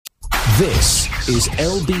This is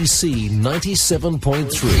LBC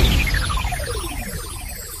 97.3.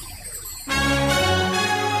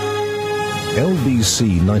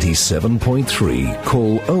 LBC 97.3.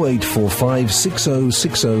 Call 0845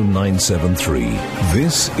 6060973.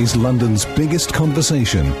 This is London's biggest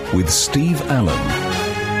conversation with Steve Allen.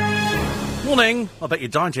 Morning. I bet you're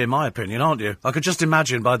dying to hear my opinion, aren't you? I could just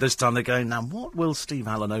imagine by this time they're going, now what will Steve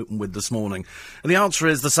Allen open with this morning? And the answer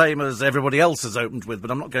is the same as everybody else has opened with,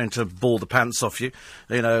 but I'm not going to bore the pants off you,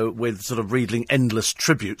 with sort of reading endless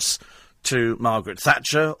tributes to Margaret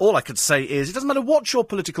Thatcher. All I could say is, it doesn't matter what your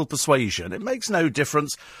political persuasion, it makes no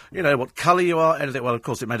difference, what colour you are, anything. Well, of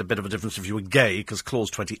course, it made a bit of a difference if you were gay, because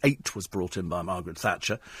Clause 28 was brought in by Margaret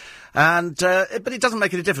Thatcher. But it doesn't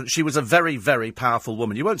make any difference. She was a very, very powerful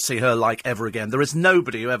woman. You won't see her like ever again. There is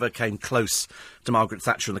nobody who ever came close to Margaret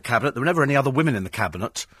Thatcher in the cabinet. There were never any other women in the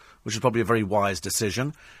cabinet, which is probably a very wise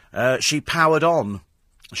decision. She powered on.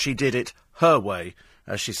 She did it her way,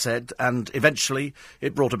 as she said, and eventually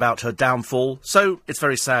it brought about her downfall. So it's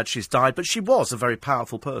very sad she's died, but she was a very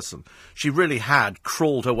powerful person. She really had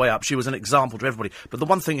crawled her way up. She was an example to everybody. But the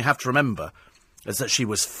one thing you have to remember is that she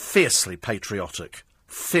was fiercely patriotic.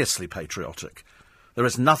 Fiercely patriotic. There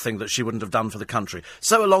is nothing that she wouldn't have done for the country.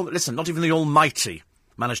 Listen, not even the Almighty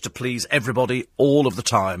managed to please everybody all of the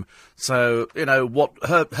time. So, what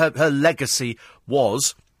her legacy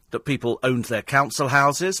was, that people owned their council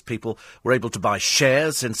houses, people were able to buy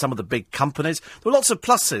shares in some of the big companies. There were lots of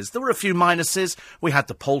pluses. There were a few minuses. We had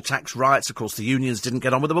the poll tax riots. Of course, the unions didn't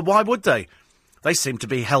get on with them, but why would they? They seemed to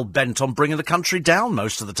be hell-bent on bringing the country down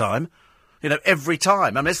most of the time. Every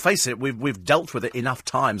time. I mean, let's face it, we've dealt with it enough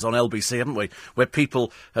times on LBC, haven't we? Where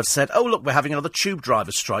people have said, oh, look, we're having another tube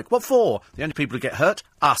driver strike. What for? The only people who get hurt?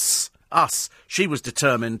 Us. She was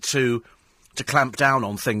determined to clamp down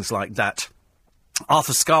on things like that.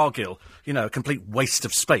 Arthur Scargill, a complete waste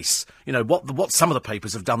of space. What some of the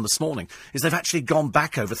papers have done this morning is they've actually gone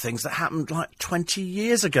back over things that happened like 20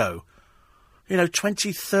 years ago.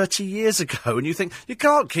 20, 30 years ago. And you think, you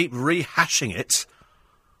can't keep rehashing it.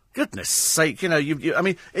 Goodness sake,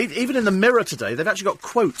 even in the Mirror today, they've actually got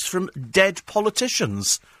quotes from dead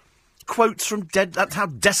politicians. Quotes from dead, that's how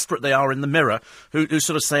desperate they are in the Mirror, who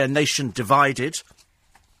sort of say a nation divided.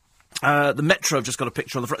 The Metro have just got a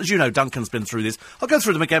picture on the front. As you know, Duncan's been through these. I'll go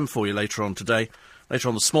through them again for you later on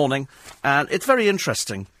this morning. And it's very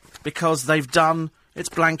interesting because they've done its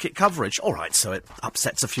blanket coverage. All right, so it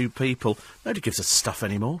upsets a few people. Nobody gives a stuff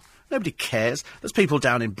anymore. Nobody cares. There's people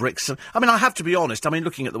down in Brixton. I have to be honest.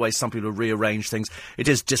 Looking at the way some people have rearranged things, it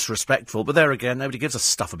is disrespectful. But there again, nobody gives a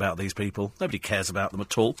stuff about these people. Nobody cares about them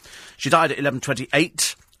at all. She died at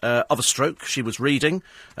 11:28. Of a stroke. She was reading.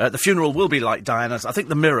 The funeral will be like Diana's. I think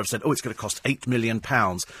the Mirror have said, it's going to cost £8 million.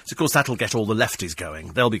 So, of course, that'll get all the lefties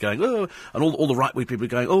going. They'll be going, oh, and all the right-wing people are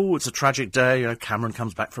going, oh, it's a tragic day. Cameron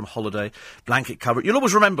comes back from holiday. Blanket cover. You'll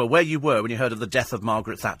always remember where you were when you heard of the death of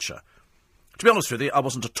Margaret Thatcher. To be honest with you, I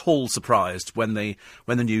wasn't at all surprised when the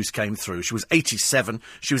news came through. She was 87.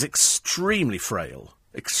 She was extremely frail.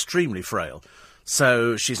 Extremely frail.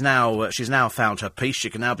 So she's now found her peace. She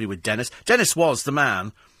can now be with Dennis. Dennis was the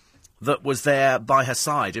man that was there by her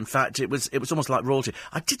side. In fact, it was almost like royalty.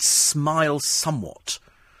 I did smile somewhat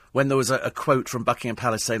when there was a quote from Buckingham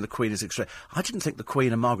Palace saying the Queen is extreme. I didn't think the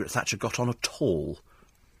Queen and Margaret Thatcher got on at all.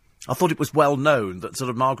 I thought it was well known that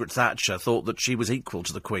sort of Margaret Thatcher thought that she was equal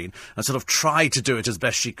to the Queen and sort of tried to do it as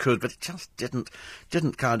best she could, but it just didn't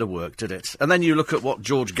kind of work, did it? And then you look at what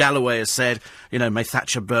George Galloway has said, may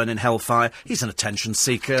Thatcher burn in hellfire. He's an attention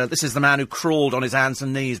seeker. This is the man who crawled on his hands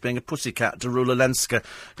and knees being a pussycat to Rula Lenska.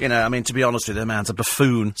 To be honest with you, the man's a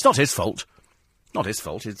buffoon. It's not his fault. Not his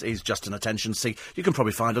fault. He's just an attention seeker. You can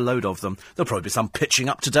probably find a load of them. There'll probably be some pitching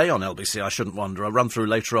up today on LBC, I shouldn't wonder. I'll run through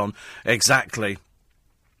later on exactly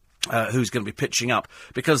who's going to be pitching up,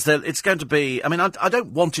 because it's going to be... I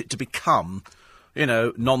don't want it to become,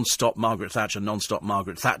 non-stop Margaret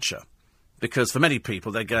Thatcher, because for many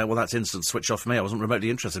people, they go, well, that's instant switch off for me. I wasn't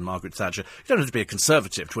remotely interested in Margaret Thatcher. You don't have to be a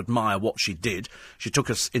Conservative to admire what she did. She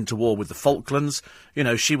took us into war with the Falklands.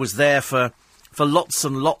 She was there for lots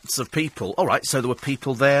and lots of people. All right, so there were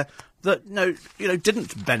people there that,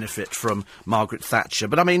 didn't benefit from Margaret Thatcher.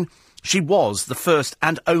 But, she was the first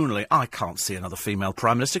and only... I can't see another female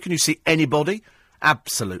Prime Minister. Can you see anybody?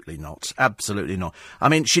 Absolutely not. Absolutely not.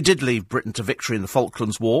 She did lead Britain to victory in the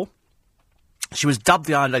Falklands War. She was dubbed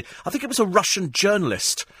the Iron Lady. I think it was a Russian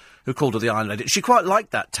journalist who called her the Iron Lady. She quite liked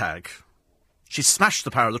that tag. She smashed the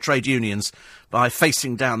power of the trade unions by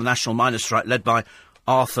facing down the national miners' strike led by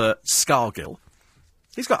Arthur Scargill.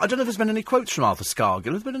 I don't know if there's been any quotes from Arthur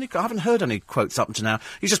Scargill. I haven't heard any quotes up to now.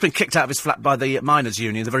 He's just been kicked out of his flat by the miners'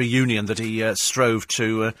 union, the very union that he strove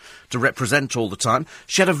to represent all the time.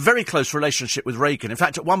 She had a very close relationship with Reagan. In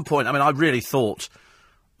fact, at one point, I really thought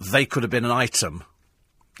they could have been an item.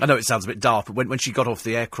 I know it sounds a bit daft, but when she got off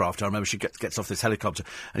the aircraft, I remember she gets off this helicopter,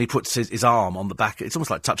 and he puts his arm on the back. It's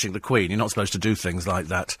almost like touching the Queen. You're not supposed to do things like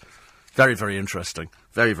that. Very, very interesting.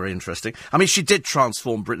 Very, very interesting. She did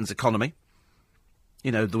transform Britain's economy.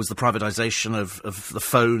 There was the privatisation of the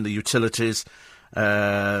phone, the utilities,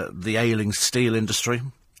 the ailing steel industry.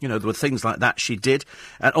 There were things like that she did.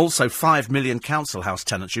 And also 5 million council house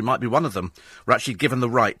tenants, you might be one of them, were actually given the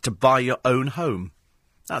right to buy your own home.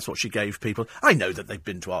 That's what she gave people. I know that they've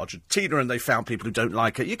been to Argentina and they found people who don't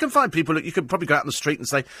like it. You can find people you could probably go out in the street and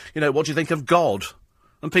say, what do you think of God?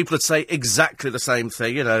 And people would say exactly the same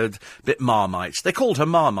thing, a bit Marmite. They called her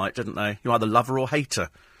Marmite, didn't they? You either love her or hate her.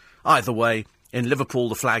 Either way, in Liverpool,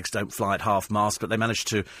 the flags don't fly at half-mast, but they managed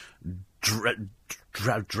to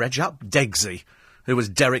dredge up Degsy, who was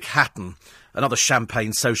Derek Hatton, another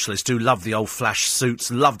champagne socialist who loved the old flash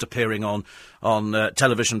suits, loved appearing on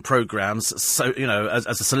television programmes, so, as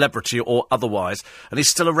a celebrity or otherwise. And he's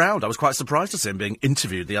still around. I was quite surprised to see him being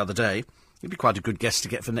interviewed the other day. He'd be quite a good guest to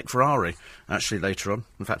get for Nick Ferrari, actually, later on.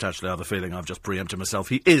 In fact, I have a feeling I've just preempted myself.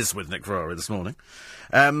 He is with Nick Ferrari this morning.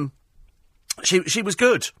 She was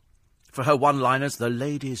good. For her one-liners, the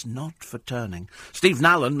lady's not for turning. Steve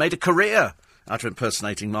Nallen made a career out of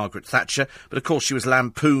impersonating Margaret Thatcher, but of course she was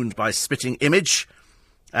lampooned by Spitting Image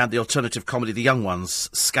and the alternative comedy The Young Ones,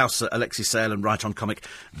 Scouser Alexi Sale and right-on comic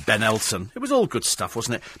Ben Elton. It was all good stuff,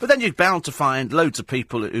 wasn't it? But then you're bound to find loads of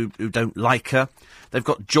people who don't like her. They've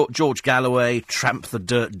got George Galloway, Tramp the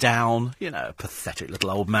Dirt Down, a pathetic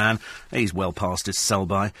little old man. He's well past his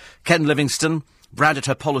sell-by. Ken Livingstone branded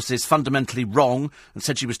her policies fundamentally wrong and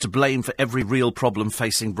said she was to blame for every real problem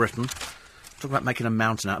facing Britain. Talk about making a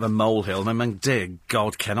mountain out of a molehill. Dear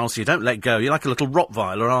God, Ken, honestly, you don't let go. You're like a little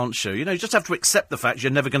Rottweiler, aren't you? You just have to accept the fact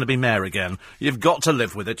you're never going to be mayor again. You've got to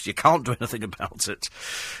live with it. You can't do anything about it.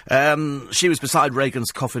 She was beside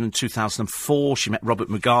Reagan's coffin in 2004. She met Robert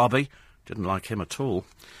Mugabe. Didn't like him at all.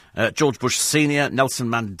 George Bush Sr., Nelson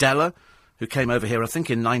Mandela, who came over here, I think,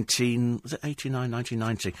 in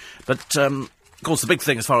 1990. But, of course, the big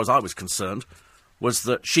thing, as far as I was concerned, was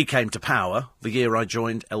that she came to power the year I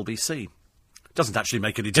joined LBC. Doesn't actually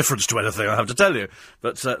make any difference to anything, I have to tell you.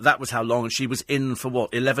 But that was how long, and she was in for,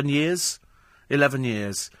 11 years? 11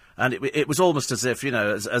 years. And it was almost as if,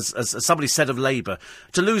 as somebody said of Labour,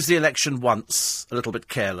 to lose the election once, a little bit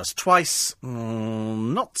careless. Twice,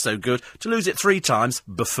 not so good. To lose it 3 times,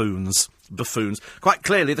 buffoons. Buffoons. Quite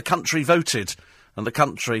clearly, the country voted. And the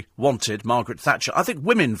country wanted Margaret Thatcher. I think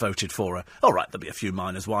women voted for her. All right, there'll be a few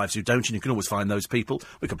miners' wives who don't, and you can always find those people.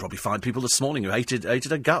 We could probably find people this morning who hated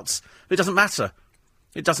her guts. It doesn't matter.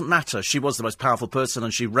 It doesn't matter. She was the most powerful person,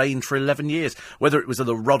 and she reigned for 11 years. Whether it was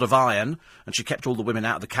the rod of iron, and she kept all the women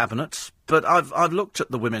out of the cabinet. But I've looked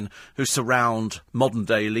at the women who surround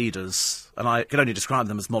modern-day leaders, and I can only describe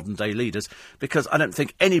them as modern-day leaders, because I don't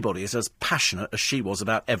think anybody is as passionate as she was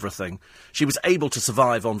about everything. She was able to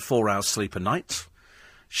survive on 4 hours sleep a night.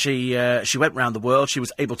 She went round the world. She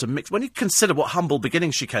was able to mix. When you consider what humble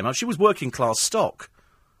beginnings she came out, she was working-class stock.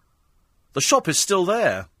 The shop is still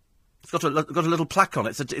there. It's got a little plaque on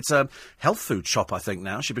it. It's a health food shop, I think,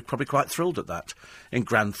 now. She'd be probably quite thrilled at that. In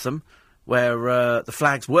Grantham, where the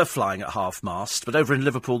flags were flying at half-mast, but over in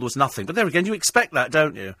Liverpool there was nothing. But there again, you expect that,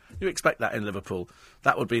 don't you? You expect that in Liverpool.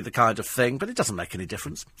 That would be the kind of thing, but it doesn't make any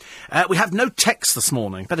difference. We have no text this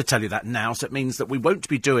morning. Better tell you that now, so it means that we won't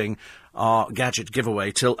be doing our gadget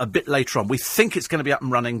giveaway till a bit later on. We think it's going to be up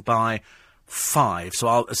and running by 5,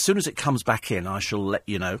 so as soon as it comes back in, I shall let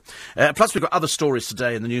you know. Plus, we've got other stories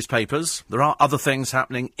today in the newspapers. There are other things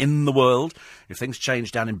happening in the world. If things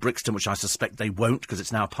change down in Brixton, which I suspect they won't, because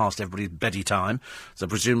it's now past everybody's beddy time, so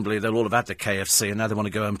presumably they'll all have had their KFC, and now they want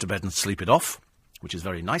to go home to bed and sleep it off, which is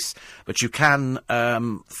very nice. But you can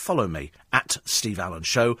follow me at Steve Allen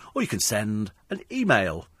Show, or you can send an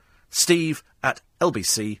email,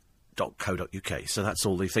 steve@lbc.co.uk. So that's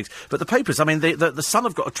all the things. But the papers, I mean, the Sun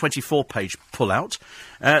have got a 24-page pull-out.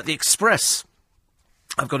 The Express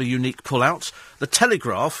have got a unique pull-out. The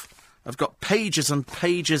Telegraph have got pages and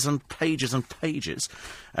pages and pages and pages.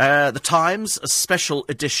 The Times, a special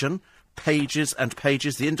edition, pages and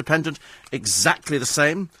pages. The Independent, exactly the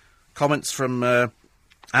same. Comments from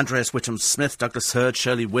Andreas Whittam-Smith, Douglas Hurd,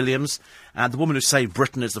 Shirley Williams, and The Woman Who Saved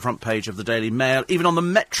Britain is the front page of the Daily Mail. Even on the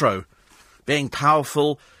Metro, being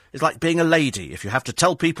powerful is like being a lady. If you have to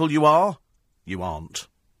tell people you are, you aren't.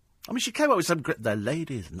 I mean, she came up with some the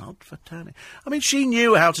ladies not for turning. I mean, she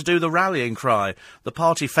knew how to do the rallying cry. The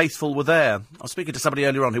party faithful were there. I was speaking to somebody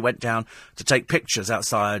earlier on who went down to take pictures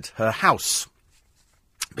outside her house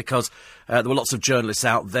because there were lots of journalists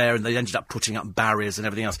out there and they ended up putting up barriers and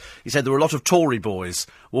everything else. He said there were a lot of Tory boys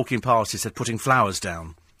walking past, he said, putting flowers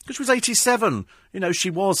down. Because she was 87. You know, she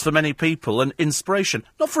was, for many people, an inspiration.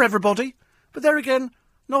 Not for everybody, but there again,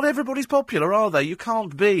 not everybody's popular, are they? You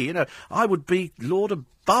can't be, you know. I would be Lord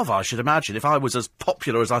above, I should imagine, if I was as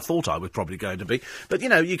popular as I thought I was probably going to be. But, you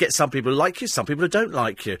know, you get some people who like you, some people who don't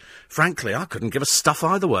like you. Frankly, I couldn't give a stuff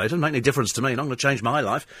either way. It doesn't make any difference to me. Not going to change my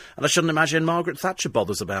life. And I shouldn't imagine Margaret Thatcher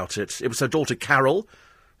bothers about it. It was her daughter Carol,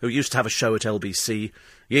 who used to have a show at LBC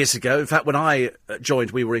years ago. In fact, when I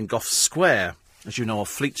joined, we were in Gough Square, as you know, off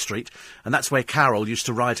Fleet Street, and that's where Carol used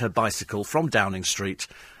to ride her bicycle from Downing Street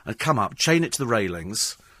and come up, chain it to the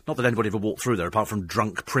railings. Not that anybody ever walked through there, apart from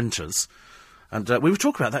drunk printers. And we were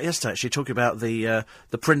talking about that yesterday, actually, talking about the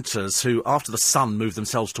printers who, after the Sun moved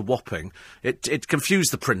themselves to Wapping, it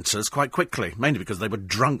confused the printers quite quickly, mainly because they were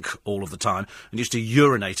drunk all of the time and used to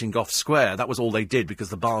urinate in Gough Square. That was all they did, because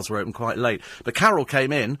the bars were open quite late. But Carol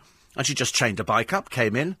came in, and she just chained a bike up,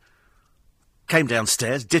 came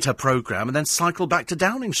downstairs, did her programme, and then cycled back to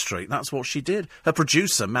Downing Street. That's what she did. Her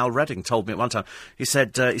producer, Mal Redding, told me at one time, he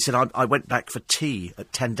said, I went back for tea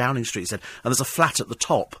at 10 Downing Street, he said, and there's a flat at the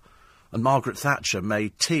top, and Margaret Thatcher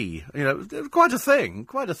made tea. You know, quite a thing.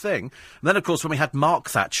 And then, of course, when we had Mark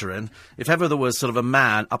Thatcher in, if ever there was sort of a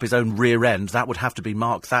man up his own rear end, that would have to be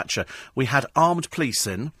Mark Thatcher. We had armed police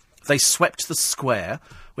in. They swept the square.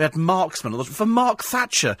 We had marksmen for Mark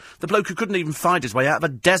Thatcher, the bloke who couldn't even find his way out of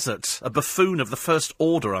a desert, a buffoon of the First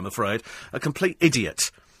Order, I'm afraid, a complete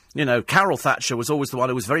idiot. You know, Carol Thatcher was always the one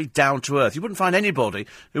who was very down-to-earth. You wouldn't find anybody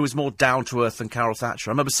who was more down-to-earth than Carol Thatcher.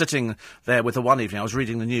 I remember sitting there with her one evening, I was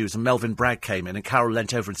reading the news, and Melvyn Bragg came in, and Carol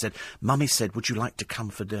leant over and said, "Mummy said, would you like to come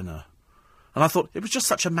for dinner?" And I thought, it was just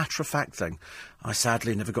such a matter-of-fact thing. I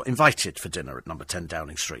sadly never got invited for dinner at number 10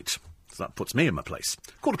 Downing Street. So that puts me in my place.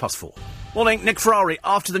 4:15. Morning, Nick Ferrari.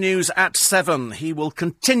 After the news at 7, he will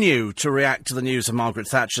continue to react to the news of Margaret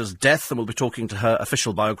Thatcher's death, and we'll be talking to her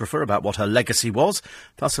official biographer about what her legacy was.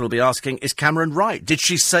 Plus, he'll be asking, is Cameron right? Did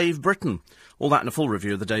she save Britain? All that in a full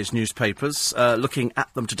review of the day's newspapers. Looking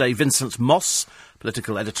at them today, Vincent Moss,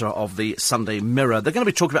 political editor of the Sunday Mirror. They're going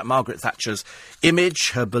to be talking about Margaret Thatcher's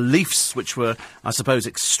image, her beliefs, which were, I suppose,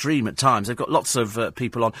 extreme at times. They've got lots of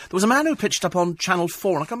people on. There was a man who pitched up on Channel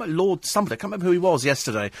 4, and I can't remember, I can't remember who he was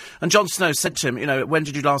yesterday. And Jon Snow said to him, you know, when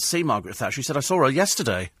did you last see Margaret Thatcher? He said, I saw her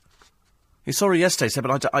yesterday. He saw her yesterday, he said,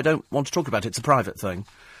 but I don't want to talk about it, it's a private thing.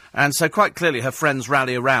 And so quite clearly her friends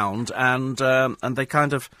rally around, and they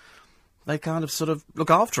kind of sort of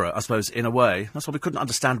look after her, I suppose, in a way. That's why we couldn't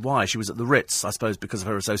understand why she was at the Ritz, I suppose, because of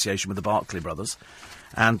her association with the Barclay brothers.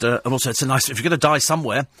 And also, it's a nice, if you're going to die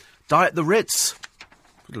somewhere, die at the Ritz.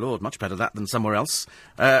 Good Lord, much better that than somewhere else.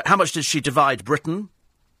 How much did she divide Britain?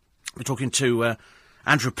 We're talking to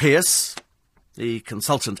Andrew Pearce, the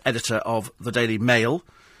consultant editor of the Daily Mail.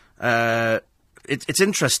 It's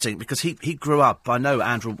interesting because he grew up, I know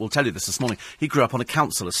Andrew will tell you this morning, he grew up on a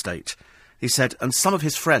council estate. He said, and some of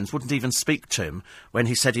his friends wouldn't even speak to him when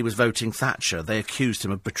he said he was voting Thatcher. They accused him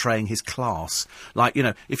of betraying his class. Like, you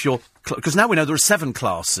know, if you're... Because now we know there are 7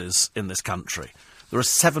 classes in this country. There are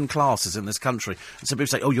 7 classes in this country. And some people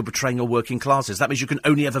say, oh, you're betraying your working classes. That means you can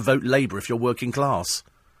only ever vote Labour if you're working class.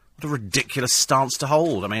 What a ridiculous stance to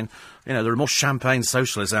hold. I mean, you know, there are more champagne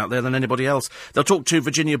socialists out there than anybody else. They'll talk to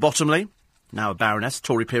Virginia Bottomley, now a baroness,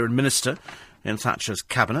 Tory peer and minister in Thatcher's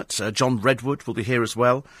cabinet. John Redwood will be here as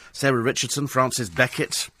well. Sarah Richardson, Francis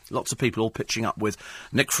Beckett. Lots of people all pitching up with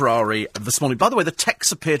Nick Ferrari this morning. By the way, the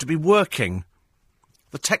techs appear to be working.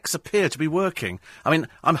 I mean,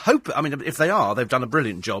 if they are, they've done a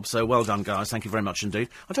brilliant job, so well done, guys. Thank you very much indeed.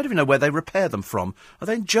 I don't even know where they repair them from. Are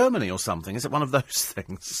they in Germany or something? Is it one of those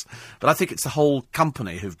things? But I think it's the whole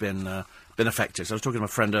company who've been affected. So I was talking to my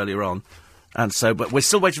friend earlier on. And so, but we're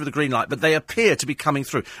still waiting for the green light, but they appear to be coming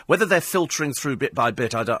through. Whether they're filtering through bit by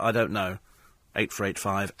bit, I don't know.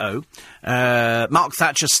 84850. Mark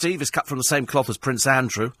Thatcher, Steve, is cut from the same cloth as Prince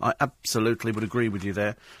Andrew. I absolutely would agree with you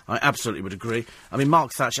there. I absolutely would agree. I mean,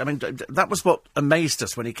 Mark Thatcher, that was what amazed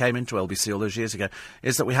us when he came into LBC all those years ago,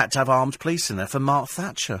 is that we had to have armed police in there for Mark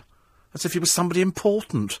Thatcher. As if he was somebody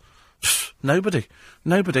important. Nobody.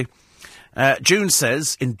 June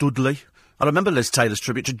says, in Dudley, I remember Liz Taylor's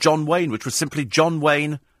tribute to John Wayne, which was simply John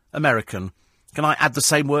Wayne, American. Can I add the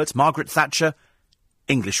same words? Margaret Thatcher,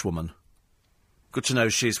 Englishwoman. Good to know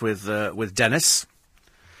she's with Dennis.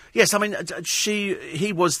 Yes, I mean,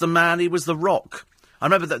 he was the man, he was the rock. I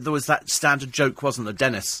remember that there was that standard joke, wasn't there,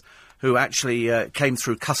 Dennis, who actually came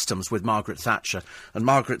through customs with Margaret Thatcher. And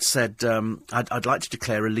Margaret said, I'd like to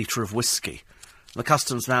declare a litre of whiskey. And the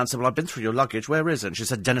customs man said, well, I've been through your luggage, where is it? And she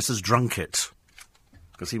said, Dennis has drunk it.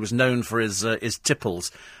 Because he was known for his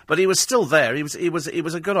tipples. But he was still there. He was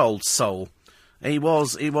a good old soul. He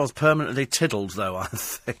was permanently tiddled, though, I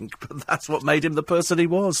think. But that's what made him the person he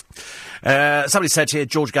was. Somebody said here,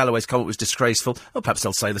 George Galloway's comment was disgraceful. Well, perhaps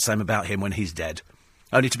they'll say the same about him when he's dead.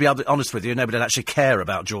 Only to be honest with you, nobody would actually care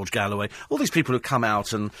about George Galloway. All these people who come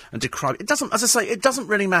out and decry... It doesn't, as I say, it doesn't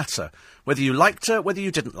really matter whether you liked her, whether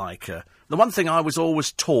you didn't like her. The one thing I was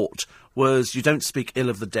always taught was you don't speak ill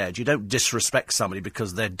of the dead. You don't disrespect somebody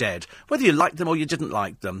because they're dead. Whether you liked them or you didn't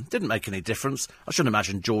like them, didn't make any difference. I shouldn't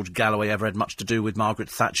imagine George Galloway ever had much to do with Margaret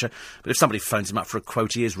Thatcher. But if somebody phones him up for a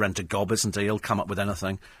quote, he is rent-a-gob, isn't he? He'll come up with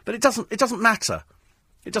anything. But it doesn't matter.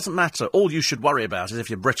 It doesn't matter. All you should worry about is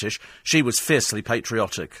if you're British, she was fiercely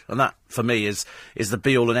patriotic. And that, for me, is the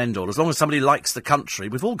be-all and end-all. As long as somebody likes the country,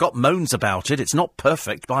 we've all got moans about it. It's not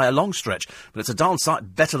perfect by a long stretch, but it's a darn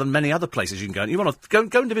sight better than many other places you can go. You want to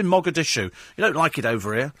go and live in Mogadishu. You don't like it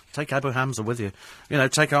over here. Take Abu Hamza with you. You know,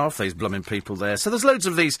 take half these blooming people there. So there's loads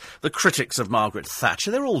of the critics of Margaret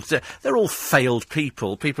Thatcher. They're all failed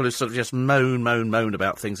people who sort of just moan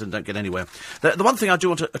about things and don't get anywhere. The one thing I do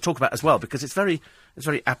want to talk about as well, because it's very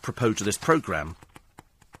apropos to this programme,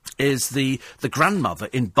 is the grandmother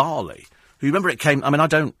in Bali. Who, remember, it came... I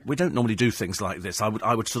mean, we don't normally do things like this. I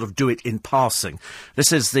would sort of do it in passing.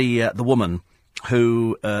 This is the woman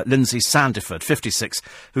who, Lindsay Sandiford, 56,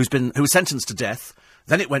 who was sentenced to death.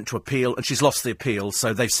 Then it went to appeal, and she's lost the appeal,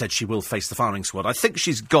 so they've said she will face the firing squad. I think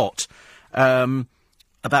she's got about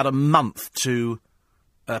a month to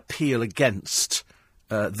appeal against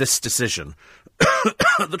this decision.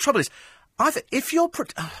 The trouble is, if you're...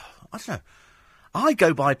 I don't know. I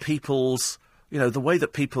go by people's, the way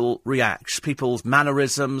that people react, people's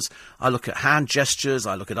mannerisms. I look at hand gestures.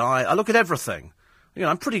 I look at everything.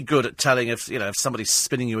 I'm pretty good at telling if somebody's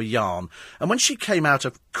spinning you a yarn. And when she came out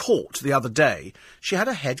of court the other day, she had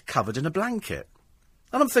her head covered in a blanket.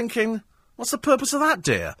 And I'm thinking, what's the purpose of that,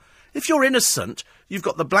 dear? If you're innocent, you've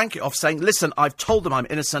got the blanket off saying, listen, I've told them I'm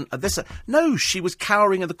innocent. No, she was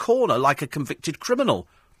cowering in the corner like a convicted criminal.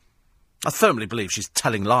 I firmly believe she's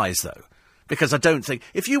telling lies, though, because I don't think...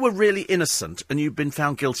 If you were really innocent and you've been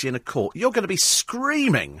found guilty in a court, you're going to be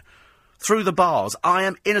screaming through the bars, I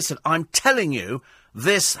am innocent, I'm telling you,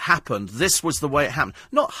 this happened, this was the way it happened.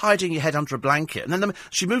 Not hiding your head under a blanket. And then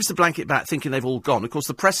she moves the blanket back thinking they've all gone. Of course,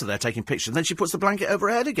 the press are there taking pictures, and then she puts the blanket over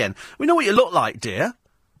her head again. We know what you look like, dear.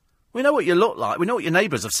 We know what you look like. We know what your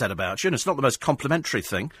neighbours have said about you, and it's not the most complimentary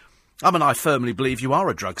thing. I firmly believe you are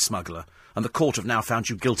a drug smuggler. And the court have now found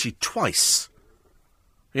you guilty twice.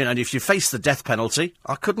 And if you face the death penalty,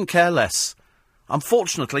 I couldn't care less.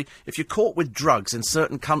 Unfortunately, if you're caught with drugs in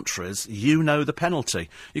certain countries, you know the penalty.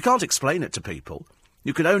 You can't explain it to people.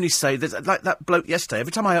 You can only say, like that bloke yesterday,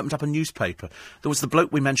 every time I opened up a newspaper, there was the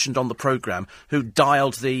bloke we mentioned on the programme who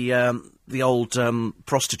dialed the old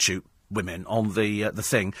prostitute women on the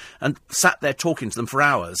thing and sat there talking to them for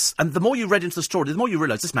hours. And the more you read into the story, the more you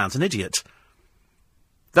realise this man's an idiot.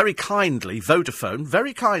 Very kindly, Vodafone,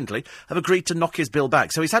 very kindly, have agreed to knock his bill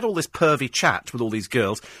back. So he's had all this pervy chat with all these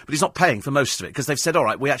girls, but he's not paying for most of it, because they've said, all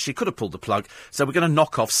right, we actually could have pulled the plug, so we're going to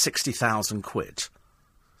knock off 60,000 quid.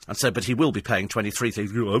 And so, but he will be paying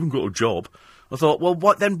 23,000. I haven't got a job. I thought, well,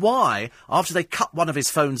 then why, after they cut one of his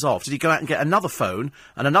phones off, did he go out and get another phone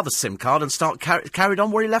and another SIM card and start carried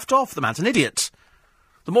on where he left off? The man's an idiot.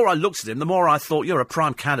 The more I looked at him, the more I thought, you're a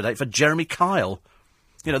prime candidate for Jeremy Kyle.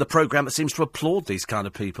 The programme that seems to applaud these kind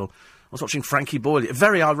of people. I was watching Frankie Boyle.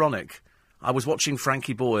 Very ironic. I was watching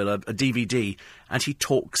Frankie Boyle, a DVD, and he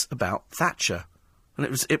talks about Thatcher. And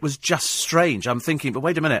it was just strange. I'm thinking, but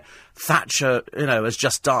wait a minute. Thatcher, has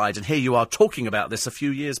just died, and here you are talking about this a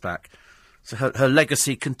few years back. So her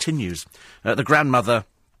legacy continues. The grandmother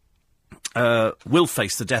will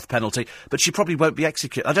face the death penalty, but she probably won't be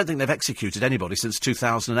executed. I don't think they've executed anybody since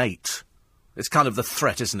 2008. It's kind of the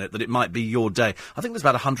threat, isn't it, that it might be your day. I think there's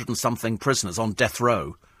about 100 and something prisoners on death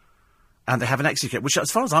row, and they haven't executed, which,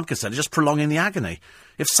 as far as I'm concerned, is just prolonging the agony.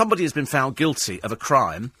 If somebody has been found guilty of a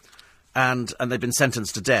crime and they've been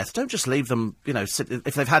sentenced to death, don't just leave them,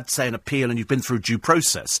 if they've had, say, an appeal and you've been through due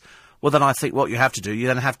process, well, then I think what you have to do, you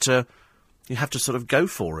have to sort of go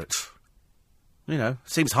for it.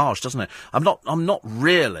 Seems harsh, doesn't it? I'm not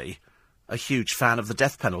really a huge fan of the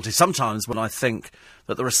death penalty. Sometimes when I think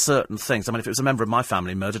that there are certain things... if it was a member of my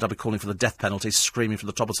family murdered, I'd be calling for the death penalty, screaming from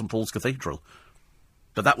the top of St Paul's Cathedral.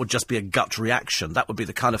 But that would just be a gut reaction. That would be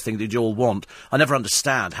the kind of thing that you all want. I never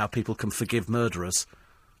understand how people can forgive murderers.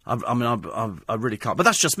 I really can't. But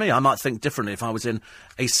that's just me. I might think differently if I was in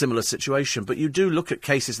a similar situation. But you do look at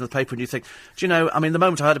cases in the paper and you think, do you know, I mean, the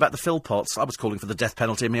moment I heard about the Philpotts, I was calling for the death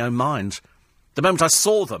penalty in my own mind. The moment I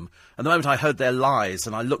saw them, and the moment I heard their lies,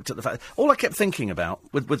 and I looked at the fact... All I kept thinking about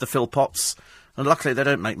with the Philpotts, and luckily they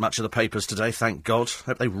don't make much of the papers today, thank God.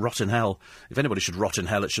 Hope they rot in hell. If anybody should rot in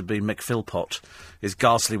hell, it should be Mick Philpott, his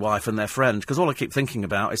ghastly wife and their friend, because all I keep thinking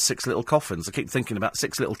about is 6 little coffins. I keep thinking about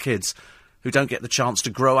 6 little kids who don't get the chance to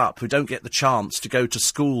grow up, who don't get the chance to go to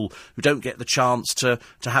school, who don't get the chance to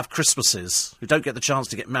have Christmases, who don't get the chance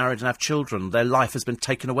to get married and have children. Their life has been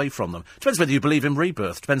taken away from them. Depends whether you believe in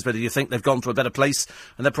rebirth. Depends whether you think they've gone to a better place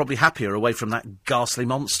and they're probably happier away from that ghastly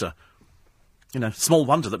monster. You know, small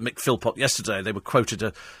wonder that Mick Philpott yesterday, they were quoted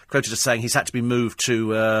as saying he's had to be moved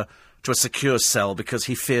to a secure cell because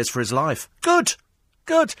he fears for his life. Good!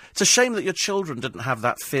 Good. It's a shame that your children didn't have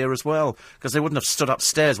that fear as well, because they wouldn't have stood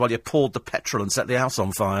upstairs while you poured the petrol and set the house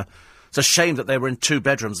on fire. It's a shame that they were in 2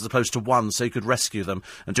 bedrooms as opposed to 1, so you could rescue them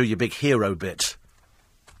and do your big hero bit.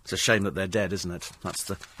 It's a shame that they're dead, isn't it? That's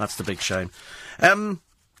the big shame.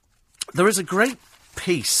 There is a great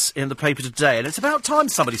piece in the paper today, and it's about time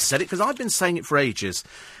somebody said it, because I've been saying it for ages,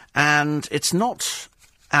 and it's not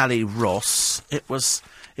Ali Ross.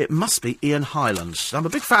 It must be Ian Hyland. I'm a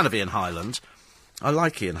big fan of Ian Hyland. I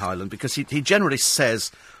like Ian Hyland because he generally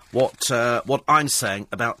says what I'm saying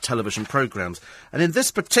about television programmes. And in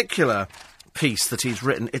this particular piece that he's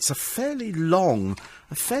written, it's a fairly long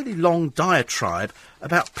diatribe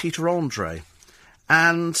about Peter Andre.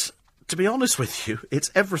 And to be honest with you,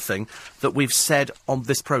 it's everything that we've said on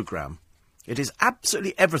this programme. It is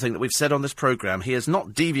absolutely everything that we've said on this programme. He has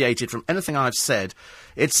not deviated from anything I've said.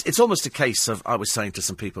 It's almost a case of, I was saying to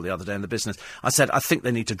some people the other day in the business, I said, I think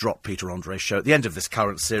they need to drop Peter Andre's show. At the end of this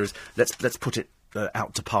current series, let's put it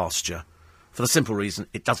out to pasture. For the simple reason,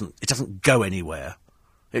 it doesn't go anywhere.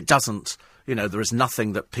 It doesn't, you know, there is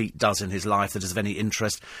nothing that Pete does in his life that is of any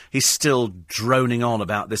interest. He's still droning on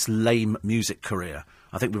about this lame music career.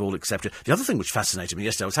 I think we've all accepted. The other thing which fascinated me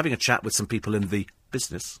yesterday, I was having a chat with some people in the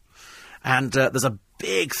business, and there's a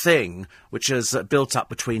big thing which has built up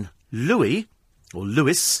between Louis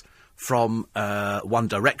from One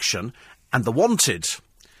Direction and The Wanted.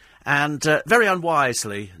 And very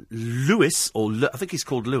unwisely, Lewis, I think he's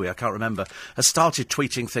called Louis, I can't remember, has started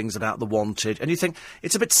tweeting things about The Wanted. And you think,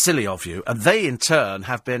 it's a bit silly of you. And they, in turn,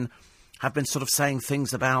 have been sort of saying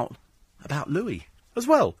things about Louis as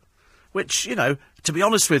well. Which, you know, to be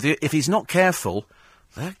honest with you, if he's not careful,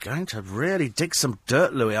 they're going to really dig some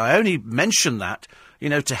dirt, Louis. I only mention that, you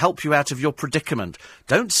know, to help you out of your predicament.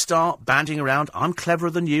 Don't start bandying around, I'm cleverer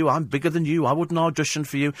than you, I'm bigger than you, I wouldn't audition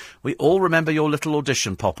for you. We all remember your little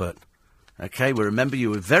audition, Poppet. OK, we remember you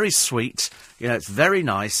were very sweet, you know, it's very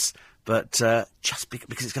nice, but just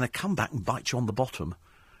because it's going to come back and bite you on the bottom.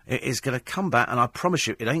 It is going to come back, and I promise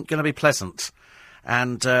you, it ain't going to be pleasant.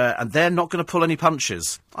 And they're not going to pull any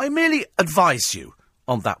punches. I merely advise you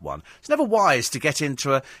on that one. It's never wise to get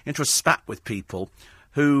into a spat with people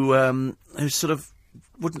who sort of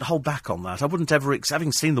wouldn't hold back on that. I wouldn't ever,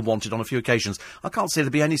 having seen The Wanted on a few occasions, I can't see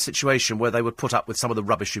there'd be any situation where they would put up with some of the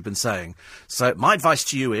rubbish you've been saying. So my advice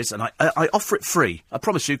to you is, and I offer it free, I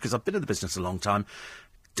promise you, because I've been in the business a long time,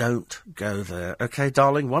 don't go there, OK,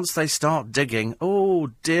 darling? Once they start digging,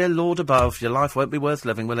 oh, dear Lord above, your life won't be worth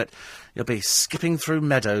living, will it? You'll be skipping through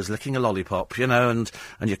meadows, licking a lollipop, you know, and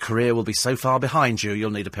your career will be so far behind you,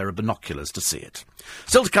 you'll need a pair of binoculars to see it.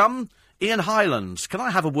 Still to come, Ian Hyland. Can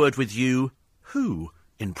I have a word with you? Who?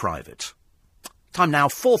 In private. Time now,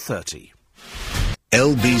 4:30.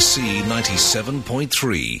 LBC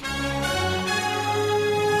 97.3.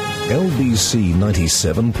 LBC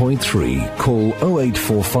 97.3. Call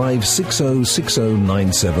 0845 6060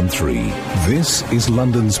 973. This is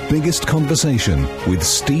London's biggest conversation with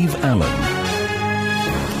Steve Allen.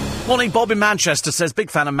 Morning, Bob in Manchester says, big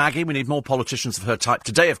fan of Maggie, we need more politicians of her type.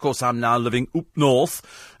 Today, of course, I'm now living up north,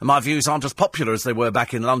 and my views aren't as popular as they were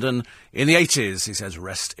back in London in the 80s. He says,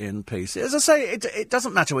 rest in peace. As I say, it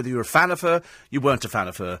doesn't matter whether you're a fan of her, you weren't a fan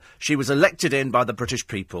of her. She was elected in by the British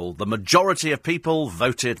people. The majority of people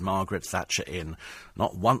voted Margaret Thatcher in.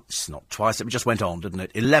 Not once, not twice, it just went on, didn't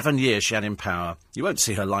it? 11 years she had in power. You won't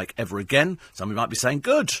see her like ever again. Somebody might be saying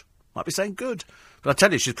good. But I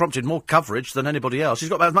tell you, she's prompted more coverage than anybody else. She's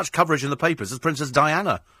got about as much coverage in the papers as Princess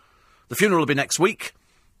Diana. The funeral will be next week.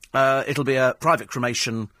 It'll be a private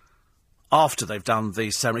cremation after they've done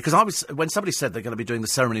the ceremony. Because when somebody said they're going to be doing the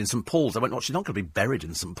ceremony in St Paul's, I went, well, she's not going to be buried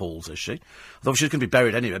in St Paul's, is she? I thought she was going to be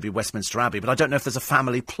buried anyway, it'd be Westminster Abbey. But I don't know if there's a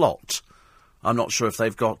family plot. I'm not sure if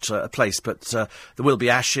they've got a place. But there will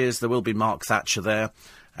be ashes, there will be Mark Thatcher there.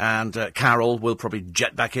 And Carol will probably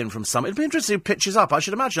jet back in from some. It'll be interesting who pitches up. I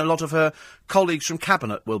should imagine a lot of her colleagues from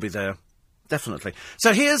Cabinet will be there. Definitely.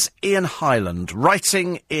 So here's Ian Hyland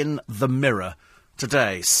writing in The Mirror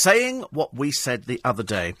today, saying what we said the other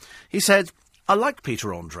day. He said, I like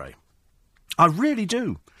Peter Andre. I really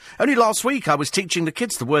do. Only last week I was teaching the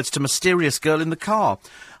kids the words to Mysterious Girl in the car.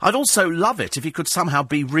 I'd also love it if he could somehow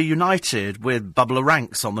be reunited with Bubba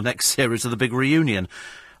Ranks on the next series of The Big Reunion.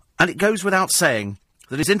 And it goes without saying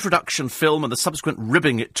that his introduction film and the subsequent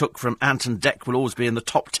ribbing it took from Ant and Dec will always be in the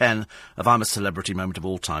top 10 of I'm a Celebrity moment of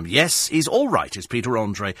all time. Yes, he's all right, is Peter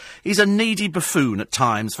Andre. He's a needy buffoon at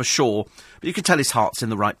times, for sure, but you can tell his heart's in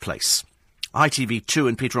the right place. ITV2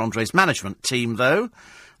 and Peter Andre's management team, though,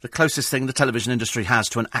 the closest thing the television industry has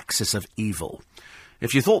to an axis of evil.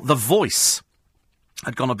 If you thought The Voice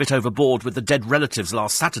had gone a bit overboard with the dead relatives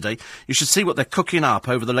last Saturday, you should see what they're cooking up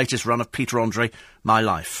over the latest run of Peter Andre, My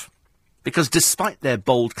Life. Because despite their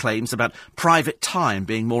bold claims about private time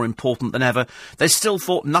being more important than ever, they still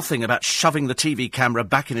thought nothing about shoving the TV camera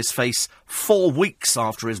back in his face 4 weeks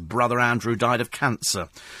after his brother Andrew died of cancer.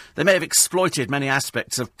 They may have exploited many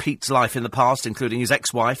aspects of Pete's life in the past, including his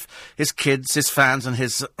ex-wife, his kids, his fans and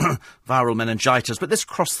his viral meningitis, but this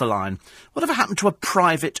crossed the line. Whatever happened to a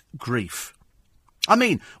private grief? I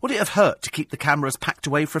mean, would it have hurt to keep the cameras packed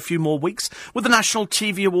away for a few more weeks? Would the National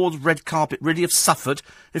TV Awards red carpet really have suffered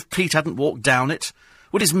if Pete hadn't walked down it?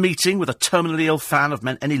 Would his meeting with a terminally ill fan have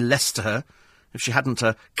meant any less to her if she hadn't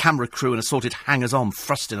a camera crew and assorted hangers-on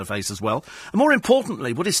thrust in her face as well? And more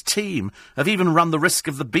importantly, would his team have even run the risk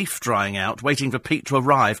of the beef drying out, waiting for Pete to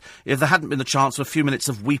arrive, if there hadn't been the chance of a few minutes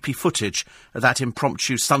of weepy footage at that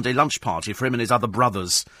impromptu Sunday lunch party for him and his other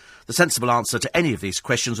brothers? The sensible answer to any of these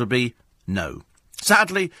questions would be no.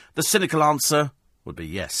 Sadly, the cynical answer would be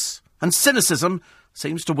yes. And cynicism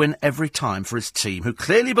seems to win every time for his team, who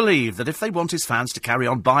clearly believe that if they want his fans to carry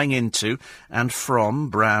on buying into and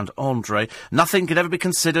from brand Andre, nothing can ever be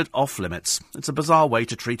considered off-limits. It's a bizarre way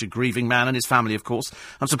to treat a grieving man and his family, of course.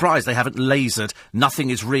 I'm surprised they haven't lasered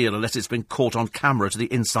 "Nothing is real unless it's been caught on camera" to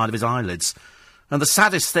the inside of his eyelids. And the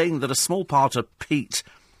saddest thing that a small part of Pete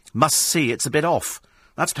must see it's a bit off.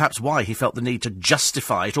 That's perhaps why he felt the need to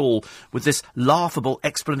justify it all with this laughable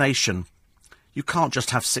explanation. You can't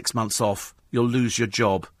just have 6 months off. You'll lose your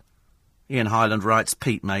job. Ian Hyland writes,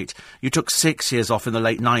 Pete, mate, you took 6 years off in the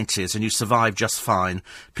late 90s and you survived just fine.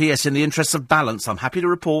 P.S. In the interests of balance, I'm happy to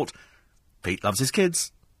report Pete loves his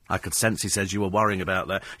kids. I could sense, he says, you were worrying about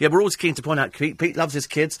that. Yeah, we're always keen to point out Pete loves his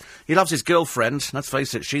kids. He loves his girlfriend. Let's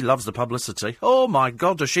face it, she loves the publicity. Oh, my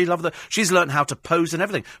God, does she love the... She's learnt how to pose and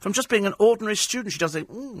everything. From just being an ordinary student, she does it...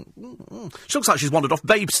 She looks like she's wandered off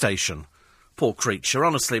Babe Station. Poor creature,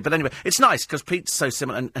 honestly. But anyway, it's nice, because Pete's so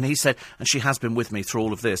similar, and he said, and she has been with me through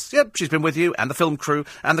all of this. Yep, she's been with you, and the film crew,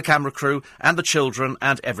 and the camera crew, and the children,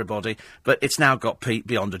 and everybody. But it's now got Pete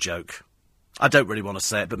beyond a joke. I don't really want to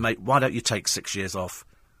say it, but, mate, why don't you take 6 years off?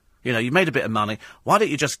 You know, you made a bit of money. Why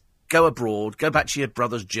don't you just go abroad, go back to your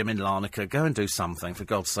brother's gym in Larnaca, go and do something, for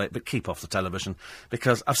God's sake, but keep off the television,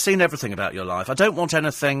 because I've seen everything about your life. I don't want to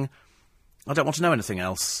know anything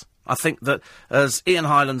else. I think that, as Ian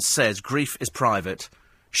Hyland says, grief is private.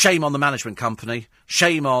 Shame on the management company.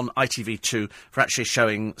 Shame on ITV2 for actually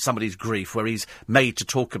showing somebody's grief where he's made to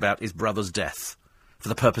talk about his brother's death for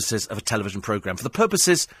the purposes of a television programme, for the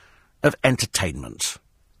purposes of entertainment.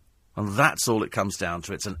 And that's all it comes down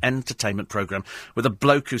to. It's an entertainment programme with a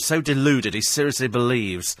bloke who's so deluded he seriously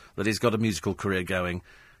believes that he's got a musical career going.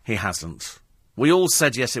 He hasn't. We all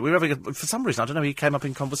said yes. For some reason, I don't know, he came up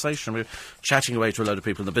in conversation. We were chatting away to a load of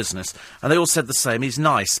people in the business, and they all said the same. He's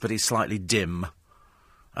nice, but he's slightly dim.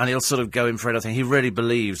 And he'll sort of go in for anything. He really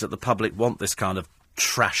believes that the public want this kind of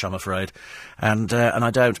trash, I'm afraid. And I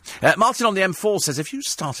don't. Martin on the M4 says, if you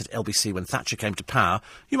started LBC when Thatcher came to power,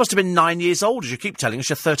 you must have been 9 years old, as you keep telling us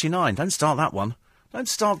you're 39. Don't start that one. Don't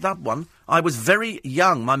start that one. I was very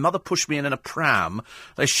young. My mother pushed me in a pram.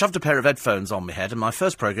 They shoved a pair of headphones on my head, and my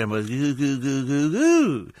first programme was goo, goo, goo, goo,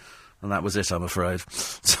 goo. And that was it, I'm afraid.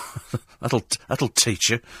 That'll teach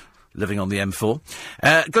you, living on the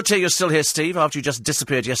M4. Good to hear you're still here, Steve, after you just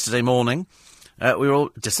disappeared yesterday morning. We were all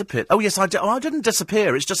disappeared. Oh, yes, I didn't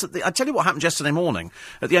disappear. It's just that I tell you what happened yesterday morning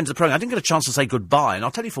at the end of the programme. I didn't get a chance to say goodbye, and I'll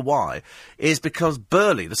tell you for why. Is because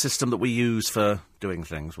Burley, the system that we use for doing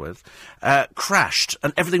things with, crashed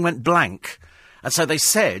and everything went blank. And so they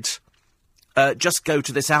said, just go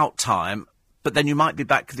to this out time, but then you might be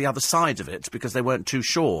back to the other side of it because they weren't too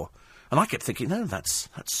sure. And I kept thinking, no, that's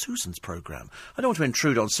Susan's programme. I don't want to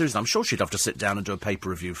intrude on Susan. I'm sure she'd have to sit down and do a paper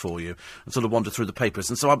review for you and sort of wander through the papers.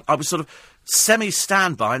 And so I was sort of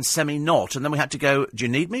semi-standby and semi-not. And then we had to go, do you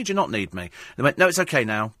need me? Do you not need me? They went, no, it's okay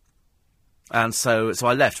now. And so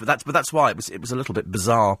I left. But that's why it was a little bit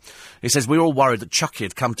bizarre. He says, we're all worried that Chucky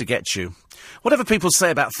had come to get you. Whatever people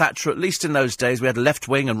say about Thatcher, at least in those days we had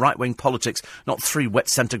left-wing and right-wing politics, not 3 wet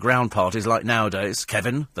centre ground parties like nowadays.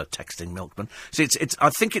 Kevin, the texting milkman. See, I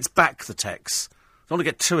think it's back, the text. I don't want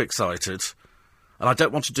to get too excited. And I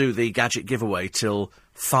don't want to do the gadget giveaway till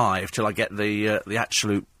 5, till I get the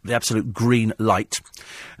absolute green light.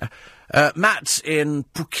 Matt in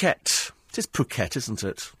Phuket. It is Phuket, isn't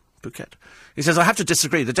it? Phuket. He says, I have to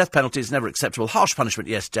disagree. The death penalty is never acceptable. Harsh punishment,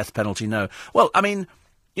 yes. Death penalty, no. Well, I mean,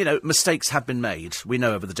 you know, mistakes have been made. We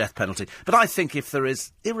know over the death penalty. But I think if there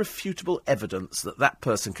is irrefutable evidence that that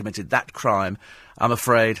person committed that crime, I'm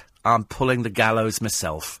afraid I'm pulling the gallows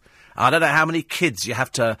myself. I don't know how many kids you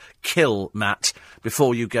have to kill, Matt,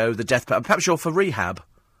 before you go the death penalty. Perhaps you're for rehab.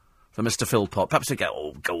 For Mr. Philpott. Perhaps they go,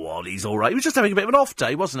 oh, go on, he's all right. He was just having a bit of an off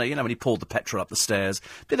day, wasn't he? You know, when he poured the petrol up the stairs.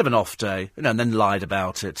 Bit of an off day, you know, and then lied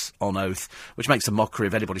about it on oath, which makes a mockery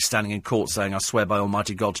of anybody standing in court saying, I swear by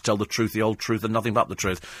Almighty God to tell the truth, the old truth, and nothing but the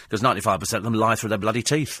truth. Because 95% of them lie through their bloody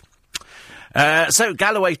teeth. So,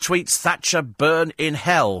 Galloway tweets, Thatcher burn in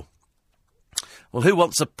hell. Well, who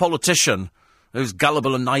wants a politician who's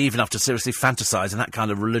gullible and naive enough to seriously fantasise in that kind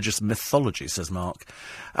of religious mythology, says Mark.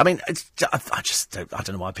 I mean, I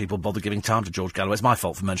don't know why people bother giving time to George Galloway. It's my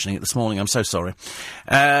fault for mentioning it this morning. I'm so sorry.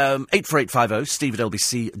 84850,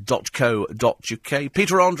 steve@lbc.co.uk.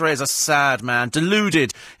 Peter Andre is a sad man,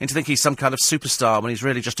 deluded into thinking he's some kind of superstar when he's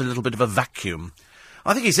really just a little bit of a vacuum.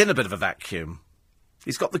 I think he's in a bit of a vacuum.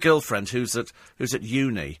 He's got the girlfriend who's at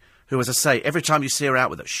uni, who, as I say, every time you see her out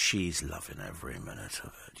with it, she's loving every minute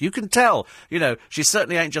of it. You can tell, you know, she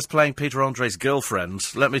certainly ain't just playing Peter Andre's girlfriend.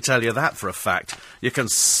 Let me tell you that for a fact. You can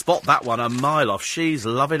spot that one a mile off. She's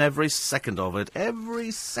loving every second of it. Every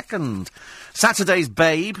second. Saturday's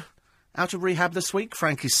Babe, out of rehab this week,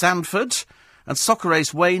 Frankie Sandford, and soccer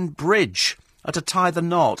ace Wayne Bridge are to tie the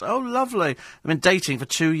knot. Oh, lovely. They've been dating for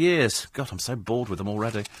 2 years. God, I'm so bored with them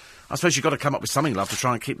already. I suppose you've got to come up with something, love, to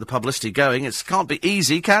try and keep the publicity going. It can't be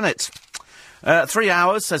easy, can it? 3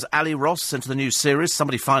 hours, says Ali Ross, into the new series.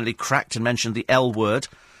 Somebody finally cracked and mentioned the L word.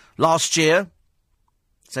 Last year,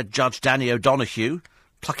 said Judge Danny O'Donoghue,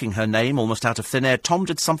 plucking her name almost out of thin air, Tom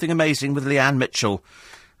did something amazing with Leanne Mitchell.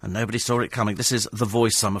 And nobody saw it coming. This is The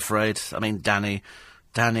Voice, I'm afraid. I mean, Danny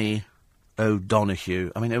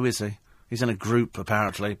O'Donoghue. I mean, who is he? He's in a group,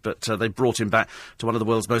 apparently, but they brought him back to one of the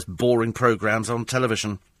world's most boring programmes on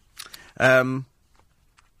television.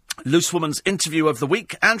 Loose Woman's Interview of the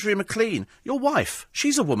Week, Andrea McLean. Your wife,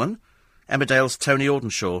 she's a woman. Emmerdale's Tony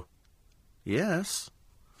Audenshaw. Yes.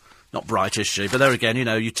 Not bright, is she? But there again, you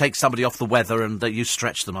know, you take somebody off the weather and you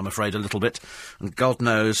stretch them, I'm afraid, a little bit. And God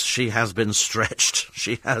knows she has been stretched.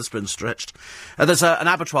 She has been stretched. There's an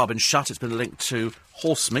abattoir been shut. It's been linked to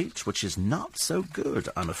horse meat, which is not so good,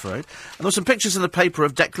 I'm afraid. And there's some pictures in the paper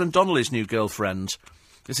of Declan Donnelly's new girlfriend.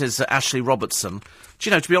 This is Ashley Robertson. Do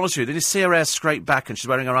you know, to be honest with you, did you see her hair scraped back and she's